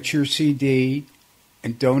get your CD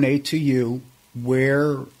and donate to you?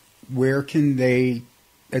 Where can they,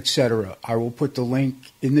 etc.? I will put the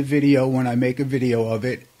link in the video when I make a video of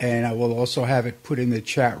it, and I will also have it put in the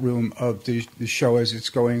chat room of the show as it's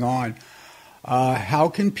going on. How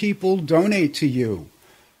can people donate to you?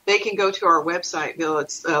 They can go to our website, Bill.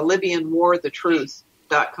 It's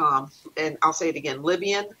LibyanWarTheTruth.com. And I'll say it again,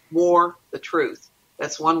 LibyanWarTheTruth.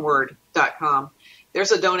 That's one word, .com.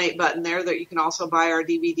 There's a donate button there that you can also buy our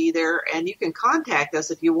DVD there. And you can contact us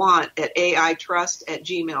if you want at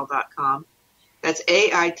aitrust@gmail.com. That's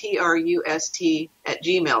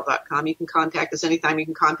AITRUST@gmail.com. You can contact us anytime. You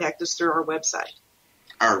can contact us through our website.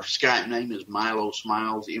 Our Skype name is Milo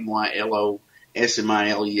Smiles,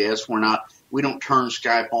 MYLOSMILES. We don't turn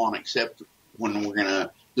Skype on except when we're going to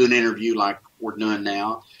do an interview like we're doing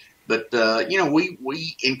now. But,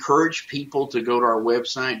 we encourage people to go to our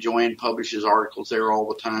website. JoAnne publishes articles there all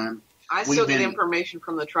the time. I still get information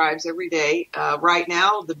from the tribes every day. Right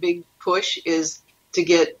now, the big push is to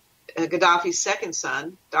get Gaddafi's second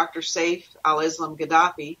son, Dr. Saif al-Islam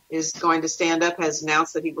Gaddafi, is going to has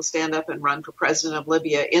announced that he will stand up and run for president of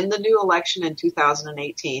Libya in the new election in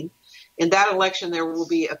 2018. In that election, there will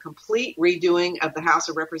be a complete redoing of the House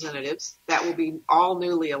of Representatives. That will be all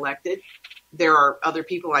newly elected. There are other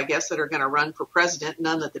people, I guess, that are going to run for president,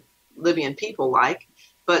 none that the Libyan people like.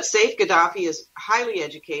 But Saif Gaddafi is highly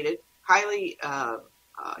educated,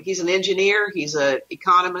 he's an engineer, he's an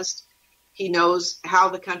economist. He knows how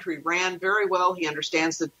the country ran very well. He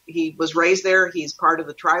understands that he was raised there. He's part of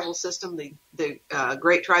the tribal system, the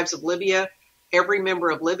great tribes of Libya. Every member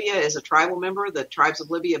of Libya is a tribal member. The tribes of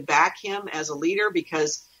Libya back him as a leader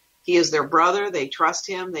because he is their brother. They trust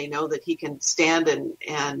him. They know that he can stand and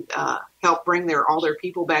help bring all their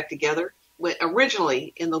people back together.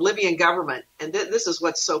 Originally, in the Libyan government, and this is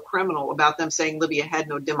what's so criminal about them saying Libya had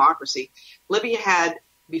no democracy.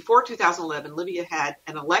 Before 2011, Libya had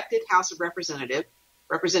an elected House of Representatives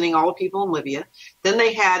representing all the people in Libya. Then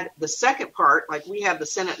they had the second part, like we have the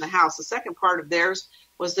Senate and the House. The second part of theirs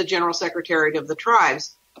was the General Secretariat of the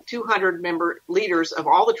tribes, 200 member leaders of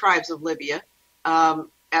all the tribes of Libya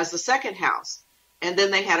as the second house. And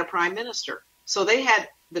then they had a prime minister. So they had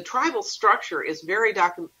the tribal structure is very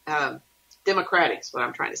democratic, is what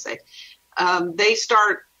I'm trying to say. They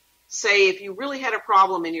say if you really had a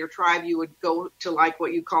problem in your tribe, you would go to like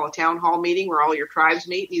what you call a town hall meeting where all your tribes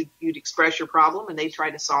meet. You'd express your problem and they try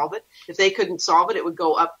to solve it. If they couldn't solve it, it would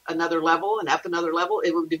go up another level and up another level.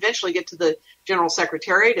 It would eventually get to the General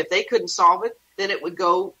Secretariat. If they couldn't solve it, then it would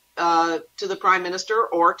go to the Prime Minister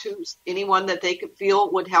or to anyone that they could feel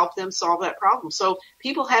would help them solve that problem. So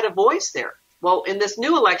people had a voice there. Well, in this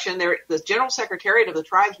new election, the General Secretariat of the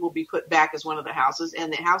tribes will be put back as one of the houses,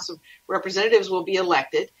 and the House of Representatives will be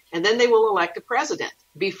elected, and then they will elect a president.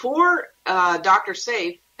 Before Dr.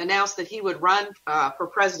 Saif announced that he would run for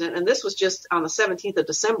president, and this was just on the 17th of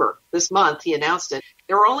December, this month, he announced it,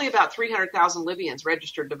 there were only about 300,000 Libyans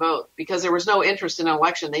registered to vote because there was no interest in an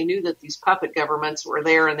election. They knew that these puppet governments were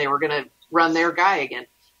there and they were going to run their guy again.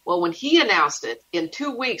 Well, when he announced it, in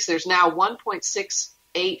 2 weeks, there's now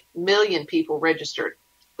 1.68 million people registered.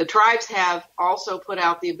 The tribes have also put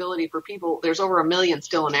out the ability for people, there's over 1 million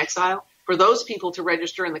still in exile, for those people to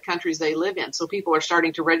register in the countries they live in. So people are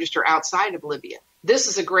starting to register outside of Libya. This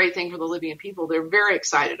is a great thing for the Libyan people. They're very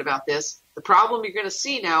excited about this. The problem you're going to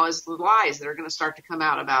see now is the lies that are going to start to come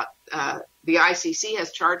out about the ICC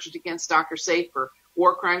has charged against Dr. Saif for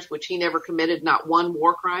war crimes, which he never committed, not one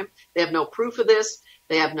war crime. They have no proof of this.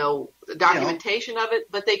 They have no documentation of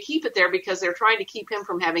it, but they keep it there because they're trying to keep him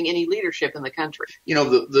from having any leadership in the country. You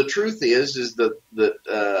know, the truth is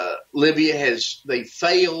that Libya they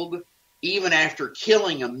failed even after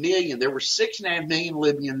killing 1 million. There were 6.5 million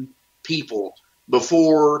Libyan people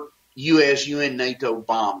before U.S., UN, NATO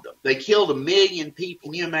bombed them. They killed 1 million people.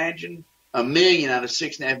 Can you imagine? 1 million out of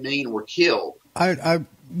 6.5 million were killed.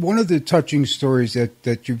 One of the touching stories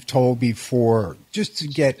that you've told before, just to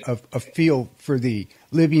get a feel for the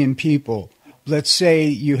Libyan people, let's say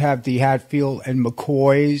you have the Hatfield and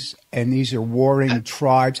McCoys, and these are warring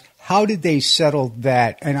tribes. How did they settle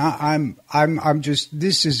that? And I'm just,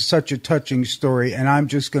 this is such a touching story, and I'm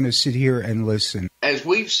just going to sit here and listen. As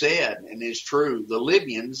we've said, and it's true, the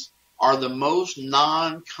Libyans are the most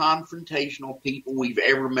non-confrontational people we've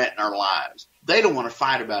ever met in our lives. They don't want to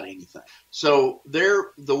fight about anything. So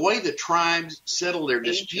the way the tribes settle their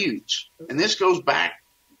disputes, and this goes back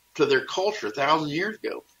to their culture 1,000 years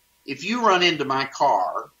ago. If you run into my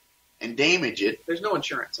car and damage it, there's no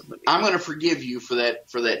insurance in Libya. I'm going to forgive you for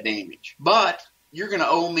that damage, but you're going to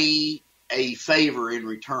owe me a favor in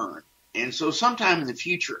return. And so sometime in the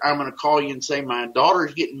future, I'm going to call you and say, my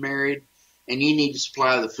daughter's getting married and you need to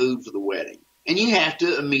supply the food for the wedding. And you have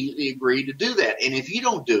to immediately agree to do that. And if you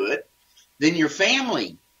don't do it, then your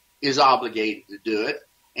family is obligated to do it.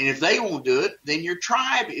 And if they won't do it, then your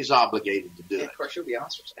tribe is obligated to do it. Of course, you'll be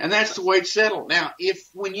ostracized. And that's the way it's settled. Now,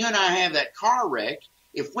 when you and I have that car wreck,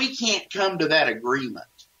 if we can't come to that agreement,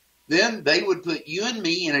 then they would put you and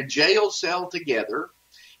me in a jail cell together,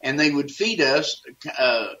 and they would feed us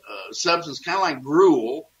substance kind of like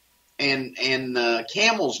gruel and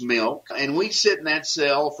camel's milk, and we'd sit in that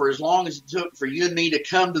cell for as long as it took for you and me to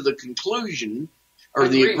come to the conclusion or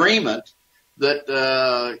the agreement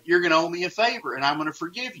that you're going to owe me a favor and I'm going to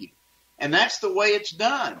forgive you. And that's the way it's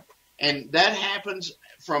done. And that happens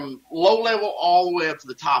from low level all the way up to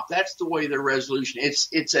the top. That's the way their resolution.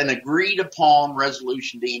 It's an agreed upon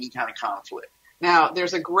resolution to any kind of conflict. Now,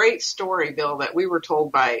 there's a great story, Bill, that we were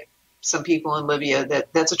told by some people in Libya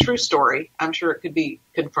that's a true story. I'm sure it could be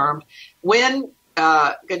confirmed. When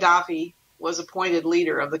Gaddafi was appointed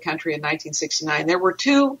leader of the country in 1969, there were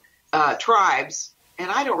two tribes, and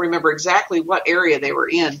I don't remember exactly what area they were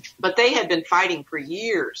in, but they had been fighting for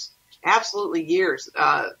years, absolutely years.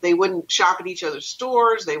 They wouldn't shop at each other's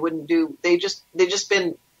stores. They just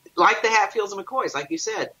been like the Hatfields and McCoys, like you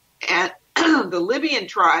said. And the Libyan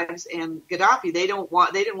tribes and Gaddafi, they didn't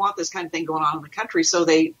want this kind of thing going on in the country, so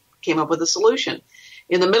they came up with a solution.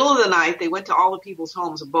 In the middle of the night, they went to all the people's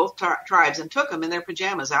homes of both tribes and took them in their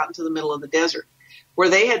pajamas out into the middle of the desert, where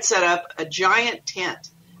they had set up a giant tent,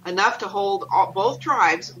 enough to hold both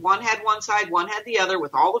tribes. One had one side, one had the other,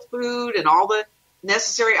 with all the food and all the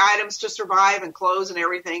necessary items to survive and clothes and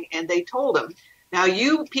everything. And they told them, now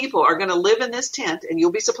you people are going to live in this tent and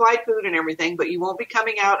you'll be supplied food and everything, but you won't be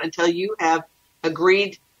coming out until you have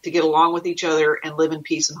agreed to get along with each other and live in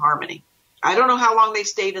peace and harmony. I don't know how long they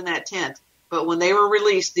stayed in that tent, but when they were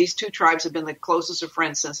released, these two tribes have been the closest of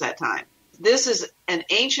friends since that time. This is an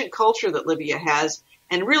ancient culture that Libya has,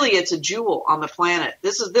 and really it's a jewel on the planet.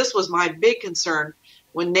 This was my big concern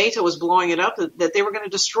when NATO was blowing it up, that they were going to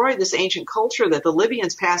destroy this ancient culture that the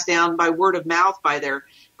Libyans passed down by word of mouth, by their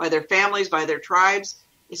families, by their tribes.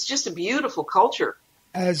 It's just a beautiful culture.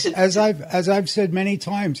 As I've said many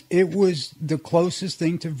times, it was the closest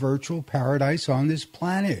thing to virtual paradise on this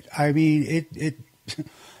planet. I mean, it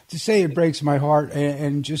to say it breaks my heart,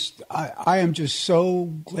 and just I am just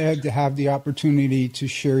so glad to have the opportunity to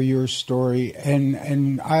share your story.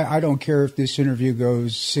 And I don't care if this interview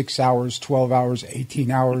goes 6 hours, 12 hours,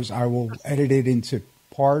 18 hours. I will edit it into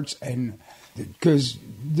parts, and because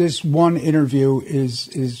this one interview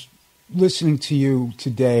is listening to you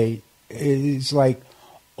today is like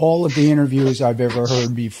all of the interviews I've ever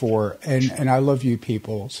heard before, and I love you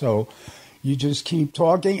people. So you just keep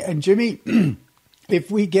talking. And Jimmy, if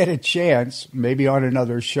we get a chance, maybe on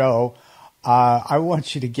another show, I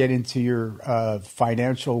want you to get into your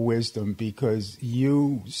financial wisdom, because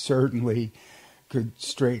you certainly could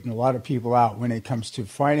straighten a lot of people out when it comes to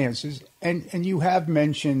finances. And you have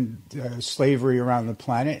mentioned slavery around the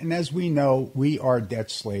planet. And as we know, we are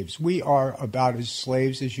debt slaves. We are about as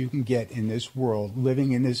slaves as you can get in this world,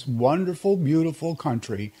 living in this wonderful, beautiful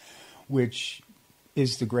country, which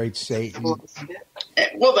is the great Satan.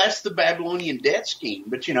 Well, that's the Babylonian debt scheme.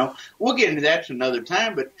 But, we'll get into that another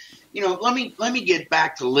time. But, let me get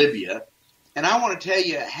back to Libya. And I want to tell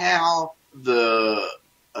you how the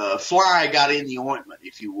fly got in the ointment,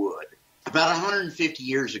 if you would. About 150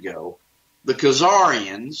 years ago, the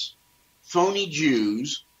Khazarians, phony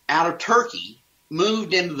Jews out of Turkey,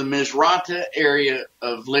 moved into the Misrata area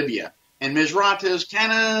of Libya. And Misrata is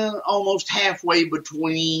kind of almost halfway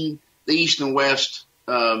between the east and west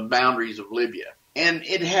boundaries of Libya. And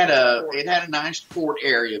it had a nice port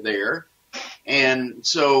area there. And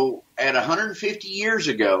so at 150 years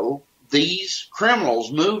ago, these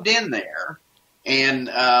criminals moved in there. And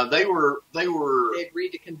they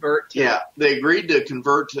agreed to convert. They agreed to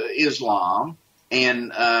convert to Islam,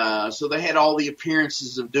 and so they had all the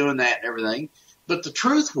appearances of doing that and everything. But the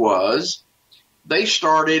truth was, they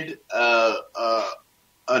started a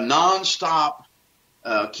nonstop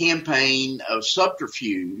campaign of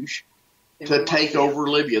subterfuge to take over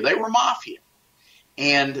Libya. They were mafia.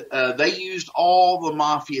 And they used all the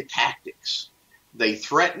mafia tactics. They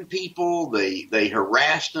threatened people. They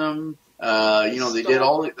harassed them.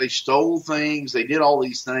 They stole things. They did all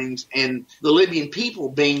these things. And the Libyan people,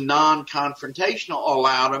 being non-confrontational,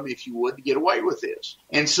 allowed them, if you would, to get away with this.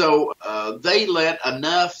 And so they let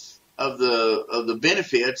enough of the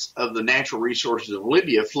benefits of the natural resources of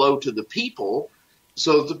Libya flow to the people,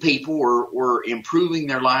 so the people were improving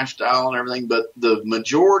their lifestyle and everything. But the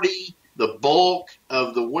majority, the bulk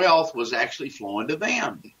of the wealth was actually flowing to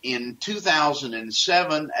them. In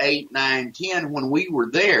 2007, 8, 9, 10, when we were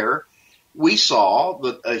there, we saw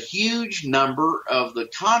that a huge number of the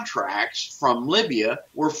contracts from Libya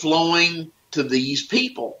were flowing to these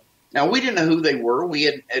people. Now, we didn't know who they were. We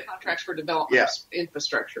had contracts for development,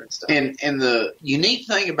 infrastructure and stuff. And the unique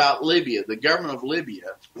thing about Libya, the government of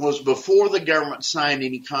Libya, was before the government signed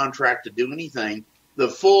any contract to do anything, the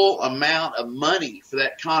full amount of money for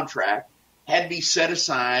that contract had to be set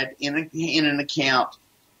aside in an account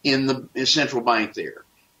in the central bank there.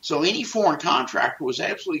 So any foreign contractor was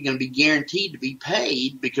absolutely going to be guaranteed to be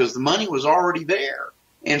paid because the money was already there.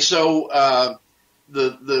 And so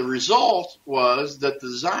the result was that the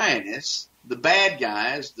Zionists, the bad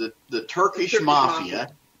guys, the Turkish mafia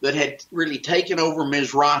that had really taken over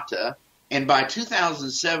Misrata, and by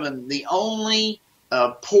 2007, the only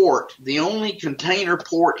the only container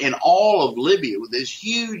port in all of Libya with this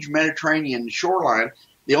huge Mediterranean shoreline,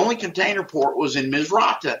 the only container port was in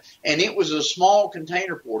Misrata, and it was a small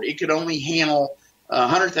container port. It could only handle a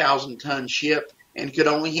 100,000-ton ship and could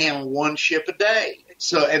only handle one ship a day.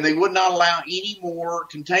 So, and they would not allow any more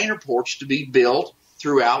container ports to be built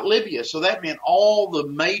throughout Libya. So that meant all the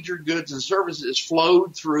major goods and services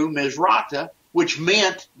flowed through Misrata, which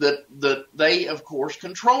meant that they, of course,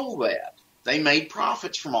 controlled that. They made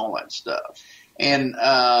profits from all that stuff. And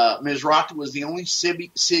Misrata was the only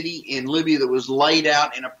city in Libya that was laid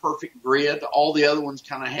out in a perfect grid. All the other ones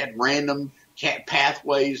kind of had random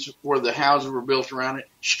pathways where the houses were built around it.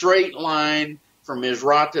 Straight line from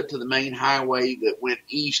Misrata to the main highway that went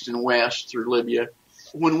east and west through Libya.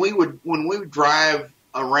 When we would drive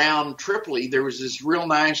around Tripoli, there was this real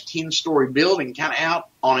nice 10-story building kind of out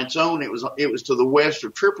on its own. It was to the west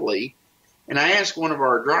of Tripoli. And I asked one of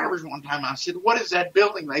our drivers one time, I said, "What is that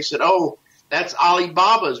building?" They said, "Oh, that's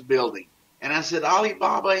Alibaba's building." And I said,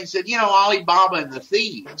 "Alibaba?" He said, "Alibaba and the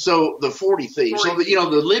thieves." So the 40 thieves. So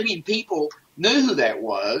the Libyan people knew who that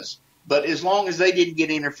was, but as long as they didn't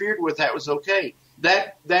get interfered with, that was okay.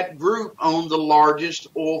 That group owned the largest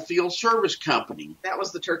oil field service company. That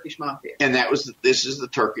was the Turkish mafia. And this is the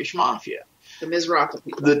Turkish mafia. The Misrata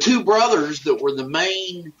people. The two brothers that were the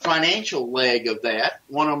main financial leg of that,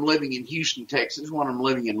 one of them living in Houston, Texas, one of them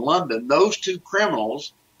living in London, those two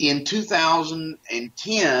criminals in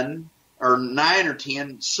 2010 or 9 or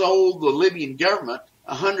 10 sold the Libyan government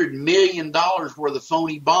 $100 million worth of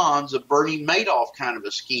phony bonds, a Bernie Madoff kind of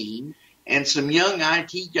a scheme, and some young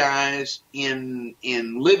IT guys in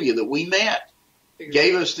Libya that we met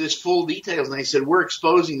gave us this full details, and they said, "We're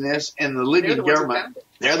exposing this," and the Libyan government,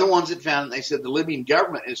 they're the ones that found it. They said the Libyan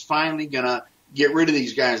government is finally going to get rid of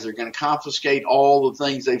these guys. They're going to confiscate all the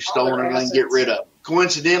things they've stolen and get rid of them.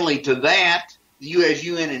 Coincidentally to that, the U.S.,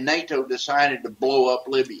 UN, and NATO decided to blow up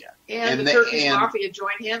Libya. And the Turkish mafia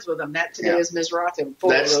joined hands with them. That today is Misrata.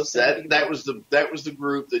 That was the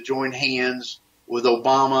group that joined hands with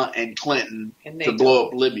Obama and Clinton to blow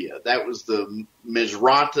up Libya. That was the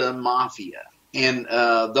Misrata mafia. And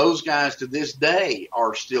those guys to this day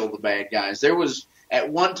are still the bad guys. There was, at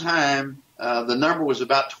one time, the number was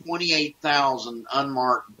about 28,000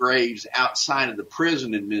 unmarked graves outside of the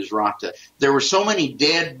prison in Misrata. There were so many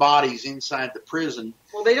dead bodies inside the prison.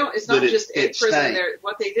 Well, it's not just a prison.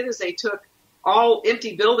 What they did is they took all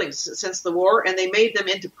empty buildings since the war and they made them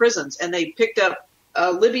into prisons, and they picked up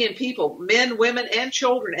Libyan people, men, women, and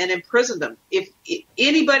children, and imprisoned them. If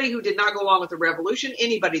anybody who did not go along with the revolution,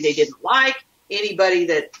 anybody they didn't like, anybody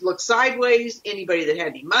that looked sideways, anybody that had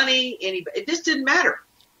any money, it just didn't matter.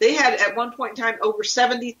 They had, at one point in time, over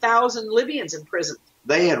 70,000 Libyans in prison.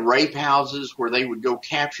 They had rape houses where they would go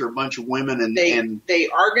capture a bunch of women and they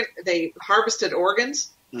harvested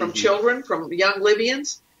organs from children, from young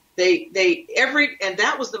Libyans. And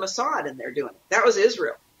that was the Mossad in there doing it. That was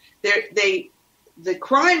Israel. The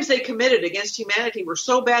crimes they committed against humanity were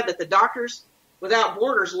so bad that the Doctors Without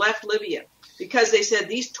Borders left Libya because they said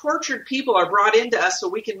these tortured people are brought into us so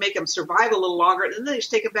we can make them survive a little longer, and then they just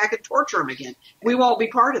take them back and torture them again. We won't be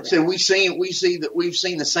part of that. So we've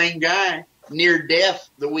seen the same guy near death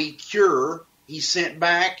that we cure. He's sent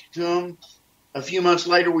back to them A few months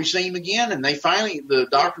later, we see him again, and the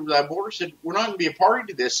Doctor Without Borders said, we're not going to be a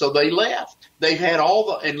party to this, so they left. They've had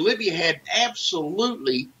and Libya had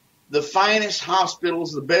absolutely the finest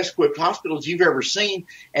hospitals, the best equipped hospitals you've ever seen,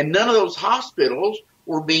 and none of those hospitals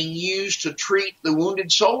were being used to treat the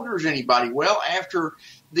wounded soldiers anybody. Well, after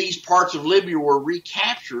these parts of Libya were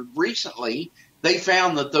recaptured recently, they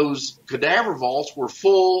found that those cadaver vaults were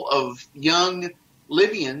full of young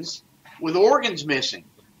Libyans with organs missing.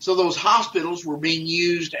 So those hospitals were being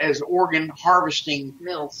used as organ harvesting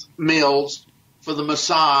mills for the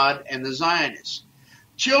Mossad and the Zionists.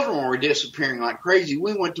 Children were disappearing like crazy.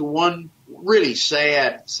 We went to one really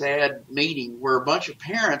sad meeting where a bunch of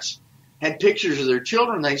parents had pictures of their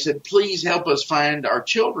children. They said, please help us find our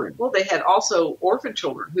children. Well, they had also orphan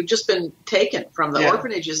children who'd just been taken from the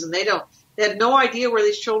orphanages, and they had no idea where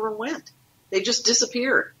these children went. They just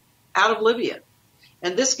disappeared out of Libya.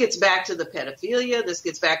 And this gets back to the pedophilia. This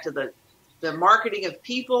gets back to the marketing of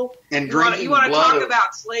people. And you want to talk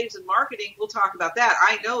about slaves and marketing, we'll talk about that.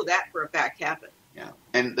 I know that for a fact happened. Yeah.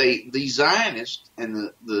 And the Zionists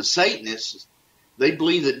and the Satanists, they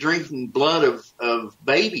believe that drinking blood of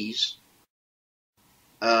babies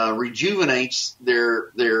rejuvenates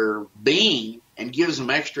their being and gives them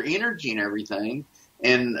extra energy and everything.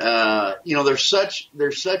 And they're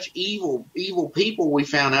such evil people. We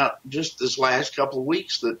found out just this last couple of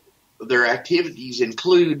weeks that their activities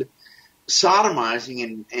include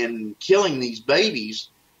sodomizing and killing these babies,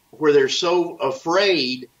 where they're so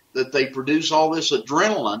afraid that they produce all this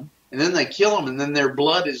adrenaline, and then they kill them, and then their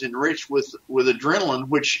blood is enriched with adrenaline,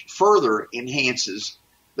 which further enhances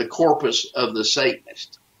the corpus of the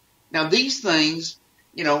Satanist. Now, these things,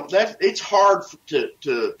 that it's hard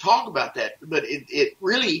to talk about that, but it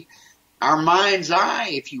really, our mind's eye,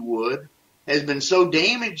 if you would, has been so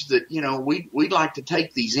damaged that, we'd like to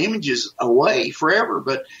take these images away forever.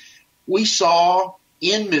 But we saw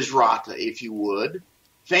in Misrata, if you would,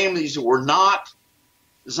 families that were not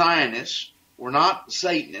Zionists, were not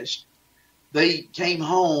Satanists. They came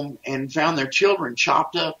home and found their children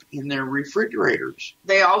chopped up in their refrigerators.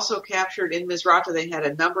 They also captured in Misrata, they had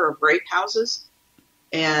a number of rape houses,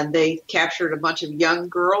 and they captured a bunch of young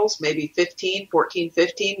girls, maybe 14,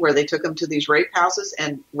 15, where they took them to these rape houses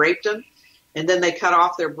and raped them. And then they cut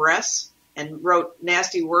off their breasts and wrote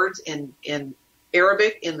nasty words in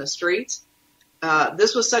Arabic in the streets.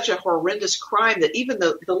 This was such a horrendous crime that even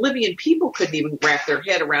the Libyan people couldn't even wrap their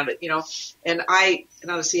head around it, And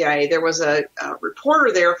not the CIA, there was a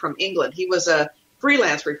reporter there from England. He was a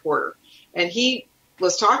freelance reporter. And he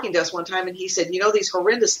was talking to us one time, and he said, these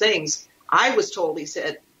horrendous things, I was told, he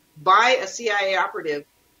said, by a CIA operative,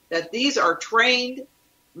 that these are trained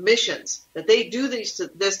missions, that they do this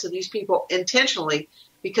to these people intentionally,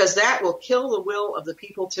 because that will kill the will of the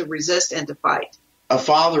people to resist and to fight. A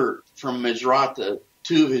father from Misrata,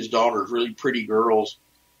 two of his daughters, really pretty girls,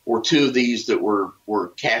 or two of these that were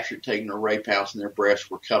captured, taken to a rape house, and their breasts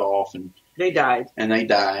were cut off, and they died. And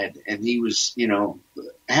he was,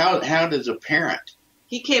 how does a parent?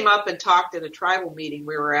 He came up and talked at a tribal meeting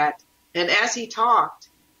we were at, and as he talked,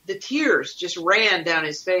 the tears just ran down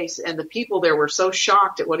his face, and the people there were so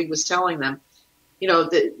shocked at what he was telling them.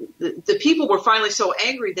 The people were finally so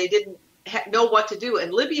angry they didn't know what to do.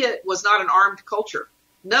 And Libya was not an armed culture.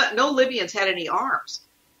 No Libyans had any arms.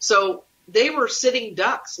 So they were sitting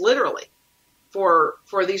ducks, literally, for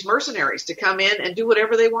these mercenaries to come in and do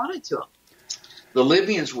whatever they wanted to them. The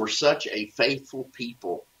Libyans were such a faithful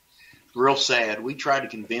people. Real sad. We tried to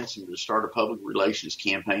convince them to start a public relations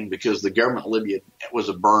campaign because the government of Libya was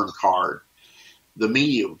a burned card. The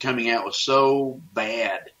media coming out was so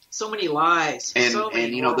bad. So many lies. And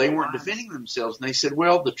they weren't defending themselves. And they said,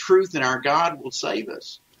 well, the truth in our God will save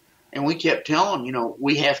us. And we kept telling them,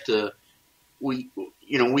 we have to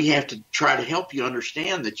try to help you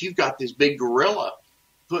understand that you've got this big gorilla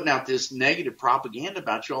putting out this negative propaganda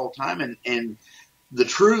about you all the time. And the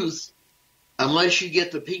truth, unless you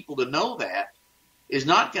get the people to know that, is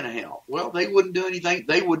not going to help. Well, they wouldn't do anything.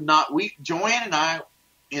 They would not. JoAnne and I,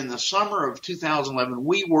 in the summer of 2011,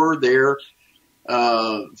 we were their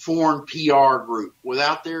foreign PR group.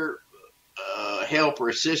 Without their help or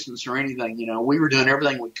assistance or anything, we were doing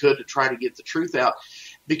everything we could to try to get the truth out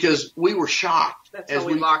because we were shocked. That's how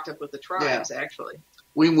we locked up with the tribes, actually.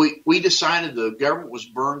 We decided the government was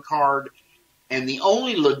burn card, and the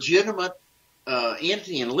only legitimate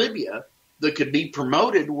entity in Libya that could be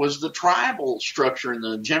promoted was the tribal structure in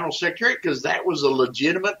the general secretariat, because that was a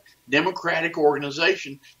legitimate democratic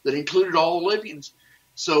organization that included all the Libyans.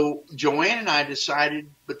 So JoAnne and I decided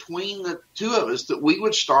between the two of us that we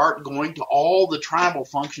would start going to all the tribal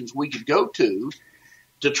functions we could go to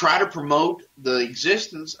to try to promote the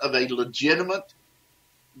existence of a legitimate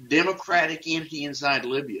democratic entity inside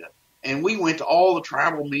Libya. And we went to all the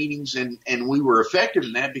tribal meetings, and we were effective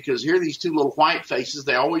in that because here are these two little white faces.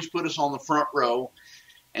 They always put us on the front row,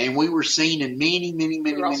 and we were seen in many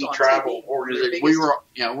tribal organizations.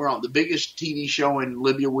 We're on the biggest TV show in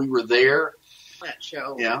Libya. We were there. That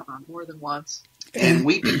show, more than once. And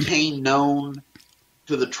we became known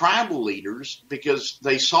to the tribal leaders because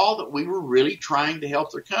they saw that we were really trying to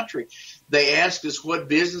help their country. They asked us, what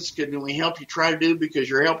business can we help you try to do because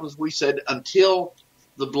you're helping us? We said, until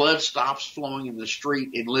the blood stops flowing in the street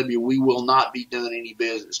in Libya, we will not be doing any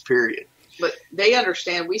business, period. But they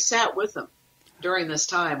understand. We sat with them during this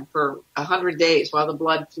time for 100 days while the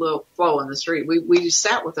blood flow in the street. We just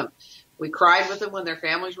sat with them. We cried with them when their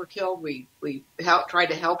families were killed. We tried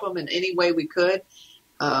to help them in any way we could.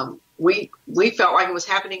 We felt like it was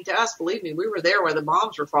happening to us. Believe me, we were there where the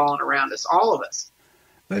bombs were falling around us, all of us.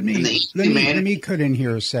 Let me cut in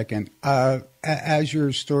here a second. As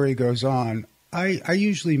your story goes on, I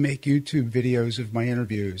usually make YouTube videos of my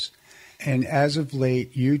interviews, and as of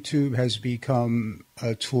late, YouTube has become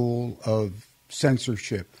a tool of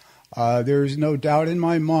censorship. There is no doubt in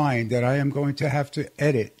my mind that I am going to have to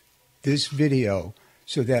edit this video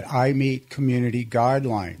so that I meet community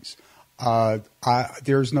guidelines.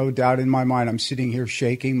 There's no doubt in my mind. I'm sitting here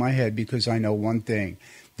shaking my head because I know one thing.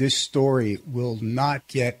 This story will not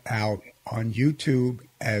get out on YouTube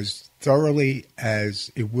as thoroughly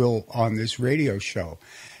as it will on this radio show.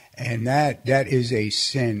 And that is a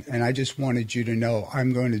sin. And I just wanted you to know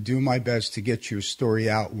I'm going to do my best to get your story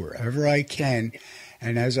out wherever I can.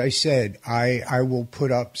 And as I said, I will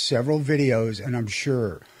put up several videos, and I'm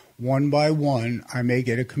sure one by one I may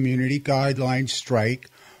get a community guideline strike,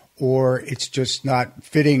 or it's just not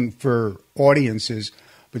fitting for audiences.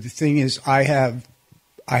 But the thing is, I have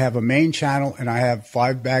a main channel and I have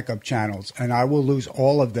 5 backup channels, and I will lose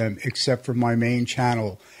all of them except for my main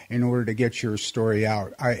channel in order to get your story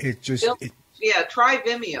out. Try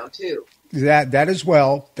Vimeo too. That as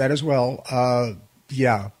well.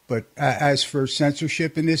 But as for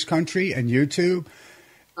censorship in this country and YouTube,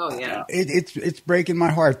 it's breaking my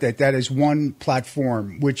heart that is one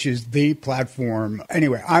platform, which is the platform.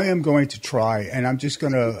 Anyway, I am going to try, and I'm just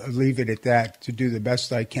going to leave it at that, to do the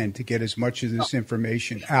best I can to get as much of this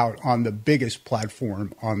information out on the biggest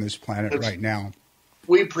platform on this planet right now.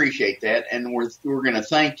 We appreciate that, and we're going to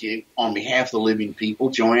thank you on behalf of the Libyan people.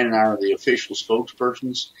 JoAnne and I are the official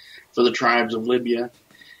spokespersons for the tribes of Libya,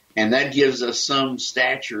 and that gives us some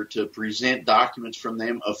stature to present documents from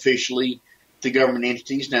them officially to government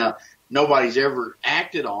entities. Now, nobody's ever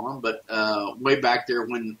acted on them, but way back there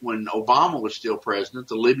when Obama was still president,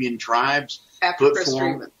 the Libyan tribes Chris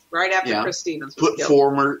Stevens put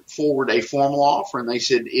forward a formal offer, and they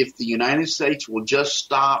said if the United States will just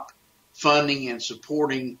stop funding and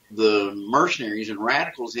supporting the mercenaries and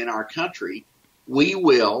radicals in our country, we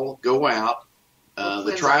will go out.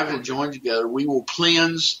 The tribes will join together. We will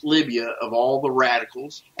cleanse Libya of all the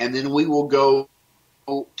radicals, and then we will go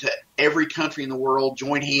to every country in the world,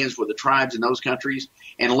 join hands with the tribes in those countries,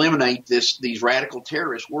 and eliminate these radical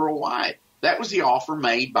terrorists worldwide. That was the offer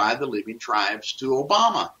made by the Libyan tribes to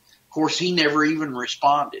Obama. Of course, he never even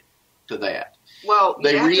responded to that. Well,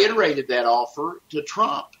 they reiterated that offer to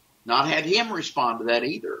Trump, not had him respond to that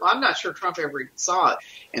either. Well, I'm not sure Trump ever saw it.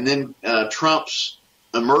 And then Trump's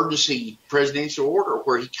emergency presidential order,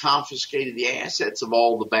 where he confiscated the assets of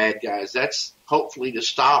all the bad guys, that's hopefully to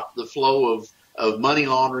stop the flow of money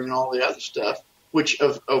laundering and all the other stuff, which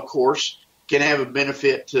of course can have a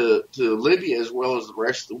benefit to Libya as well as the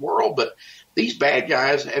rest of the world. But these bad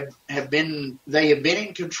guys have been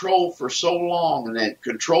in control for so long, and that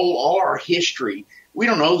control all our history. We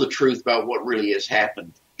don't know the truth about what really has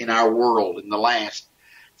happened in our world in the last,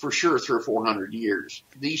 for sure, 300 or 400 years.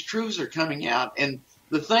 These truths are coming out, and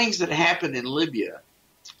the things that happened in Libya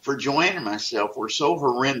for JoAnne and myself were so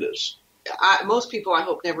horrendous. Most people, I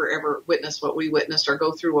hope, never ever witness what we witnessed or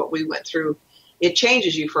go through what we went through. It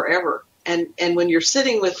changes you forever. And when you're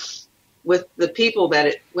sitting with the people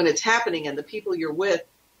when it's happening and the people you're with,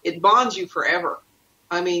 it bonds you forever.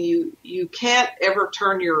 I mean, you can't ever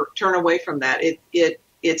turn away from that.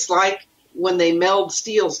 It's like when they meld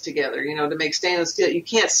steels together, to make stainless steel. You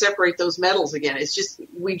can't separate those metals again. It's just,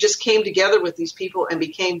 we just came together with these people and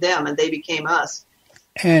became them, and they became us.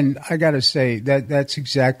 And I got to say that's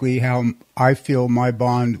exactly how I feel my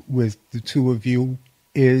bond with the two of you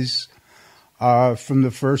is. From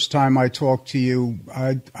the first time I talked to you,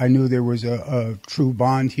 I knew there was a true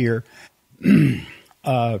bond here.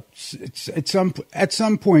 At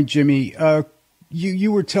some point, Jimmy,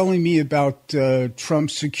 You were telling me about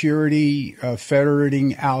Trump's security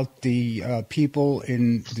ferreting out the people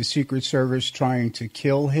in the Secret Service trying to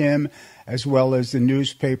kill him, as well as the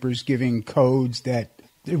newspapers giving codes that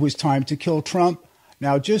it was time to kill Trump.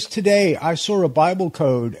 Now, just today, I saw a Bible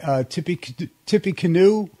code,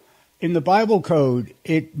 Tippecanoe. In the Bible code,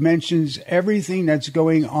 it mentions everything that's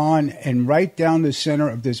going on, and right down the center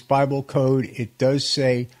of this Bible code, it does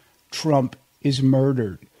say Trump is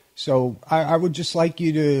murdered. So I would just like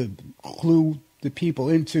you to clue the people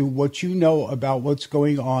into what you know about what's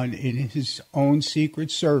going on in his own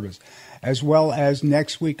Secret Service, as well as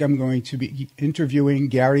next week I'm going to be interviewing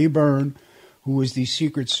Gary Byrne, who was the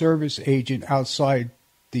Secret Service agent outside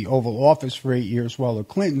the Oval Office for 8 years while the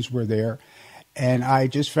Clintons were there. And I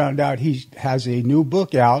just found out he has a new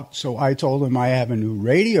book out, so I told him I have a new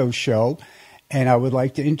radio show, and I would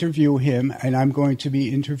like to interview him, and I'm going to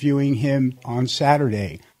be interviewing him on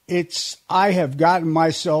Saturday. I have gotten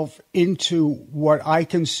myself into what I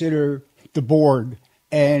consider the board,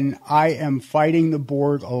 and I am fighting the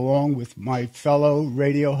board along with my fellow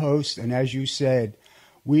radio hosts. And as you said,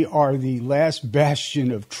 we are the last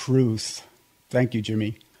bastion of truth. Thank you,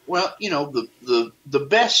 Jimmy. Well, the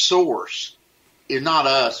best source is not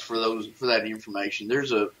us for that information.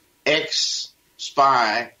 There's a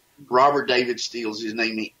ex-spy, Robert David Steele's his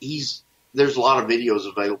name. There's a lot of videos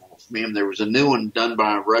available from him. There was a new one done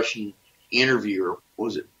by a Russian interviewer.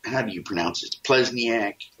 How do you pronounce it?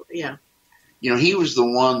 Plesniak. Yeah. He was the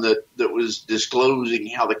one that was disclosing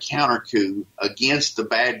how the counter coup against the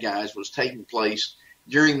bad guys was taking place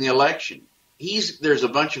during the election. There's a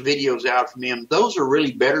bunch of videos out from him. Those are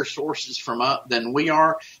really better sources from us than we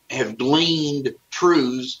have gleaned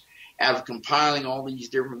truths out of compiling all these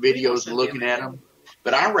different videos and looking at them.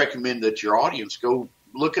 But I recommend that your audience go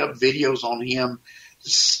look up videos on him,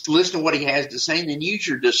 listen to what he has to say, and then use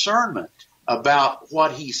your discernment about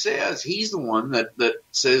what he says. He's the one that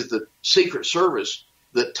says the Secret Service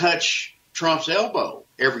that touch Trump's elbow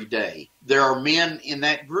every day. There are men in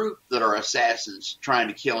that group that are assassins trying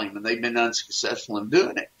to kill him, and they've been unsuccessful in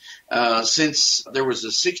doing it. Since there was a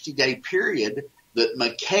 60-day period that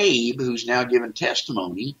McCabe, who's now given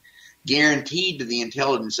testimony, guaranteed to the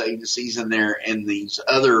intelligence agencies and these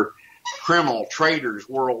other criminal traitors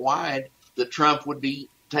worldwide that Trump would be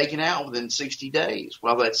taken out within 60 days.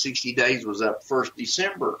 Well, that 60 days was up 1st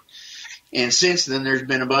December. And since then, there's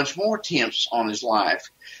been a bunch more attempts on his life.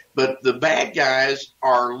 But the bad guys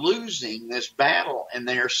are losing this battle, and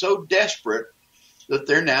they are so desperate that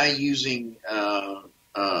they're now using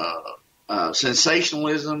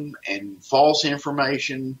sensationalism and false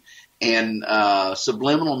information and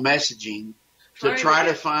subliminal messaging to try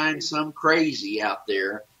to find some crazy out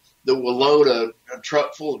there that will load a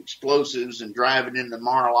truck full of explosives and drive it into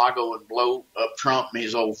Mar-a-Lago and blow up Trump and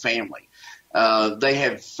his whole family. They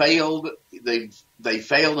have failed. They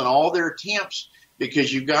failed in all their attempts,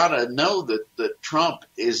 because you got to know that Trump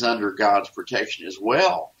is under God's protection as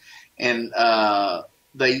well. And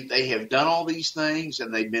they have done all these things,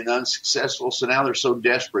 and they've been unsuccessful. So now they're so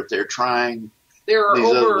desperate, they're trying. There are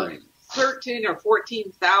over 13 or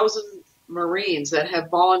 14,000 Marines that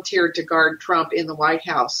have volunteered to guard Trump in the White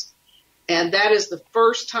House. And that is the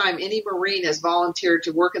first time any Marine has volunteered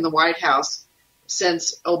to work in the White House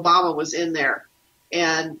since Obama was in there.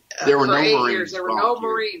 And there were for no 8 Marines years, there were no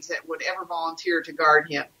Marines that would ever volunteer to guard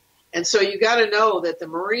him. And so you got to know that the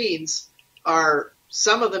Marines are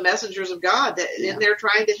some of the messengers of God that in there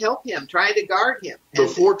trying to help him, trying to guard him.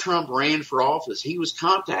 Before Trump ran for office, he was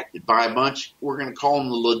contacted by a bunch, we're going to call them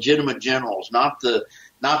the legitimate generals, not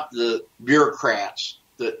the bureaucrats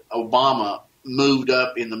that Obama moved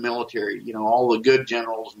up in the military. All the good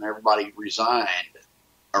generals and everybody resigned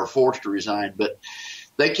or forced to resign. But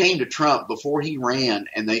they came to Trump before he ran,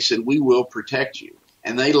 and they said, "We will protect you."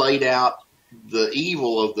 And they laid out the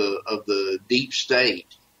evil of the deep state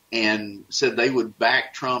and said they would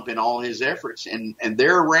back Trump in all his efforts. And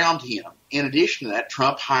they're around him. In addition to that,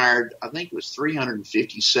 Trump hired, I think it was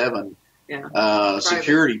 357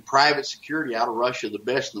 private security out of Russia, the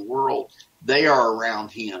best in the world. They are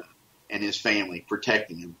around him and his family,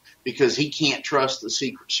 protecting him, because he can't trust the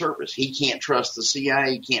Secret Service. He can't trust the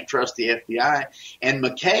CIA. He can't trust the FBI. And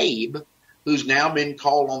McCabe, who's now been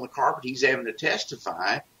called on the carpet, he's having to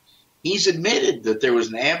testify. He's admitted that there was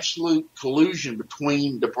an absolute collusion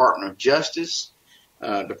between Department of Justice,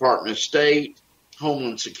 Department of State,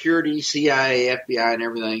 Homeland Security, CIA, FBI, and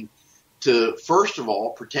everything to, first of all,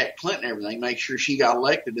 protect Clinton and everything, make sure she got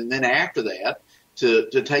elected, and then after that to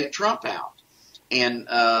take Trump out. And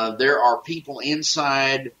there are people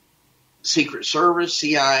inside Secret Service,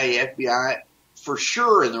 CIA, FBI, for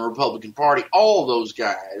sure in the Republican Party, all of those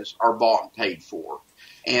guys are bought and paid for.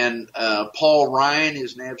 And Paul Ryan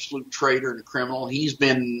is an absolute traitor and a criminal. He's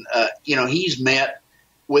been, he's met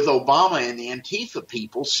with Obama and the Antifa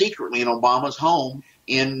people secretly in Obama's home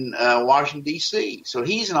in Washington, D.C. So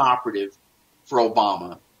he's an operative for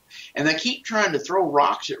Obama. And they keep trying to throw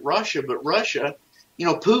rocks at Russia, but Russia,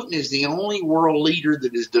 Putin is the only world leader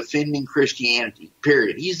that is defending Christianity,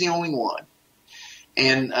 period. He's the only one.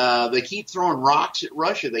 And they keep throwing rocks at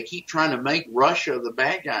Russia. They keep trying to make Russia the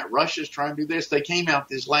bad guy. Russia's trying to do this. They came out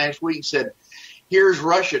this last week and said, here's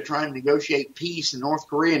Russia trying to negotiate peace in North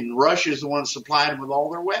Korea, and Russia's the one that supplied them with all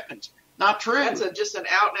their weapons. Not true. That's just an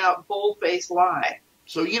out-and-out, bold-faced lie.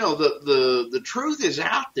 So, the truth is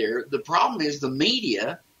out there. The problem is the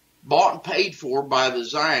media, bought and paid for by the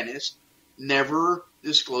Zionists, never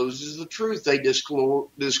discloses the truth. They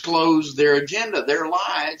disclose their agenda, their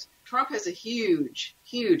lies. Trump has a huge,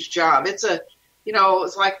 huge job. It's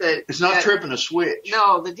it's like it's not tripping a switch.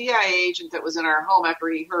 No, the DIA agent that was in our home after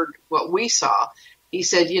he heard what we saw, he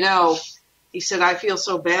said, I feel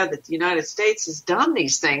so bad that the United States has done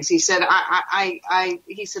these things. He said,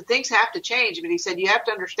 he said, things have to change. But he said, you have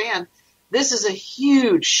to understand, this is a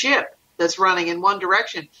huge ship that's running in one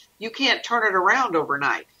direction. You can't turn it around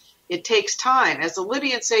overnight. It takes time. As the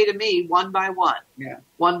Libyans say to me, one by one. Yeah.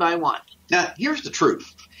 One by one. Now, here's the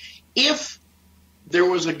truth. If there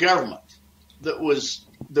was a government that was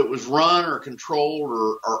run or controlled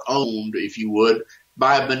or owned, if you would,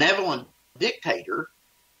 by a benevolent dictator,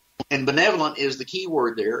 and benevolent is the key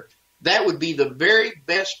word there, that would be the very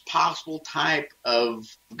best possible type of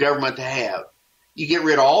government to have. You get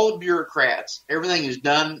rid of all the bureaucrats. Everything is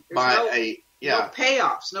done no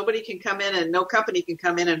payoffs. Nobody can come in and no company can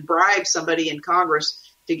come in and bribe somebody in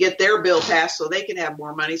Congress to get their bill passed so they can have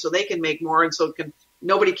more money, so they can make more, and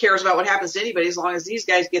nobody cares about what happens to anybody as long as these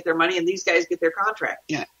guys get their money and these guys get their contract.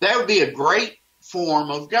 Yeah, that would be a great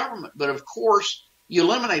form of government. But, of course, you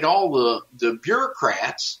eliminate all the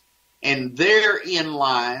bureaucrats, and therein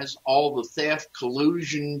lies all the theft,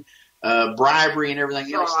 collusion, bribery, and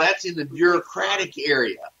everything else. That's in the bureaucratic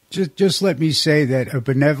area. Just let me say that a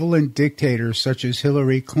benevolent dictator such as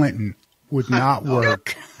Hillary Clinton would not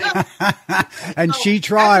work. And she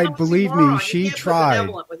tried, believe me, she tried.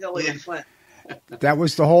 With Hillary Clinton. That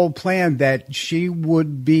was the whole plan, that she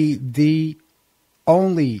would be the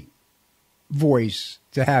only voice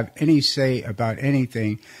to have any say about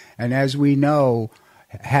anything. And as we know,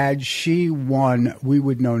 had she won, we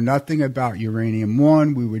would know nothing about Uranium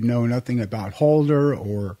One. We would know nothing about Holder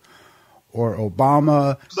or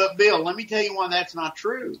Obama. But, Bill, let me tell you why that's not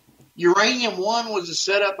true. Uranium One was a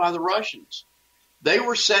setup by the Russians. They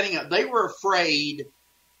were setting up. They were afraid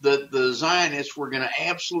that the Zionists were going to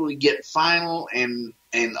absolutely get final and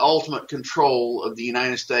ultimate control of the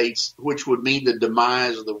United States, which would mean the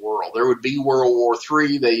demise of the world. There would be World War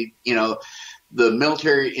III. The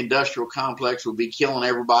military-industrial complex would be killing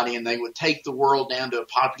everybody, and they would take the world down to a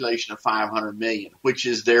population of 500 million, which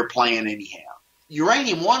is their plan anyhow.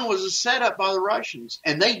 Uranium One was a setup by the Russians,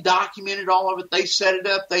 and they documented all of it. They set it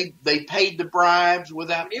up. They paid the bribes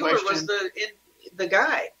without Mueller question. Was the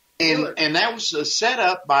guy. And that was a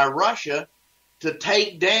setup by Russia to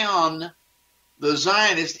take down the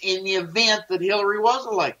Zionists in the event that Hillary was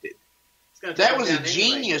elected. That was a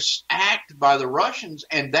genius act by the Russians,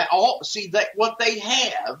 and what they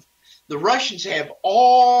have, the Russians have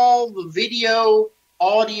all the video,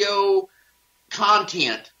 audio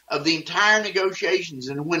content of the entire negotiations.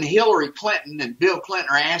 And when Hillary Clinton and Bill Clinton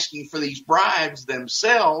are asking for these bribes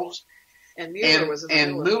themselves, and Mueller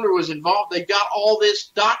was involved, they got all this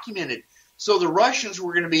documented. So the Russians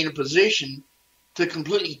were going to be in a position to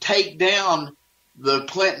completely take down the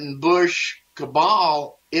Clinton-Bush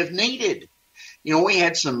cabal if needed. We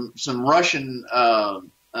had some Russian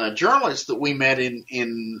journalists that we met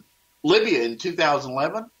in Libya in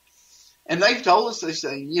 2011, and they've told us, they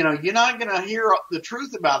say, you're not going to hear the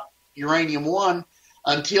truth about Uranium One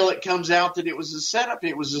until it comes out that it was a setup.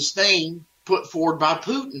 It was a sting put forward by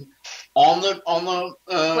Putin on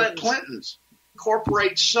the Clintons.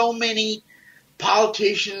 Incorporate so many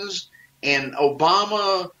politicians and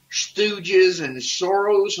Obama stooges and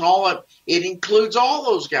Soros and all that. It includes all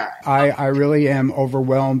those guys. I really am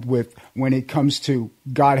overwhelmed with when it comes to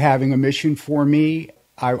God having a mission for me.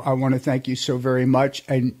 I want to thank you so very much,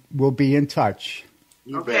 and we'll be in touch.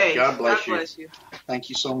 You bet. God bless you. Thank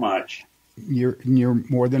you so much. You're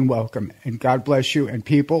more than welcome. And God bless you. And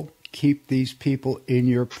people, keep these people in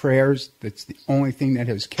your prayers. That's the only thing that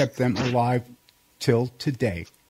has kept them alive till today.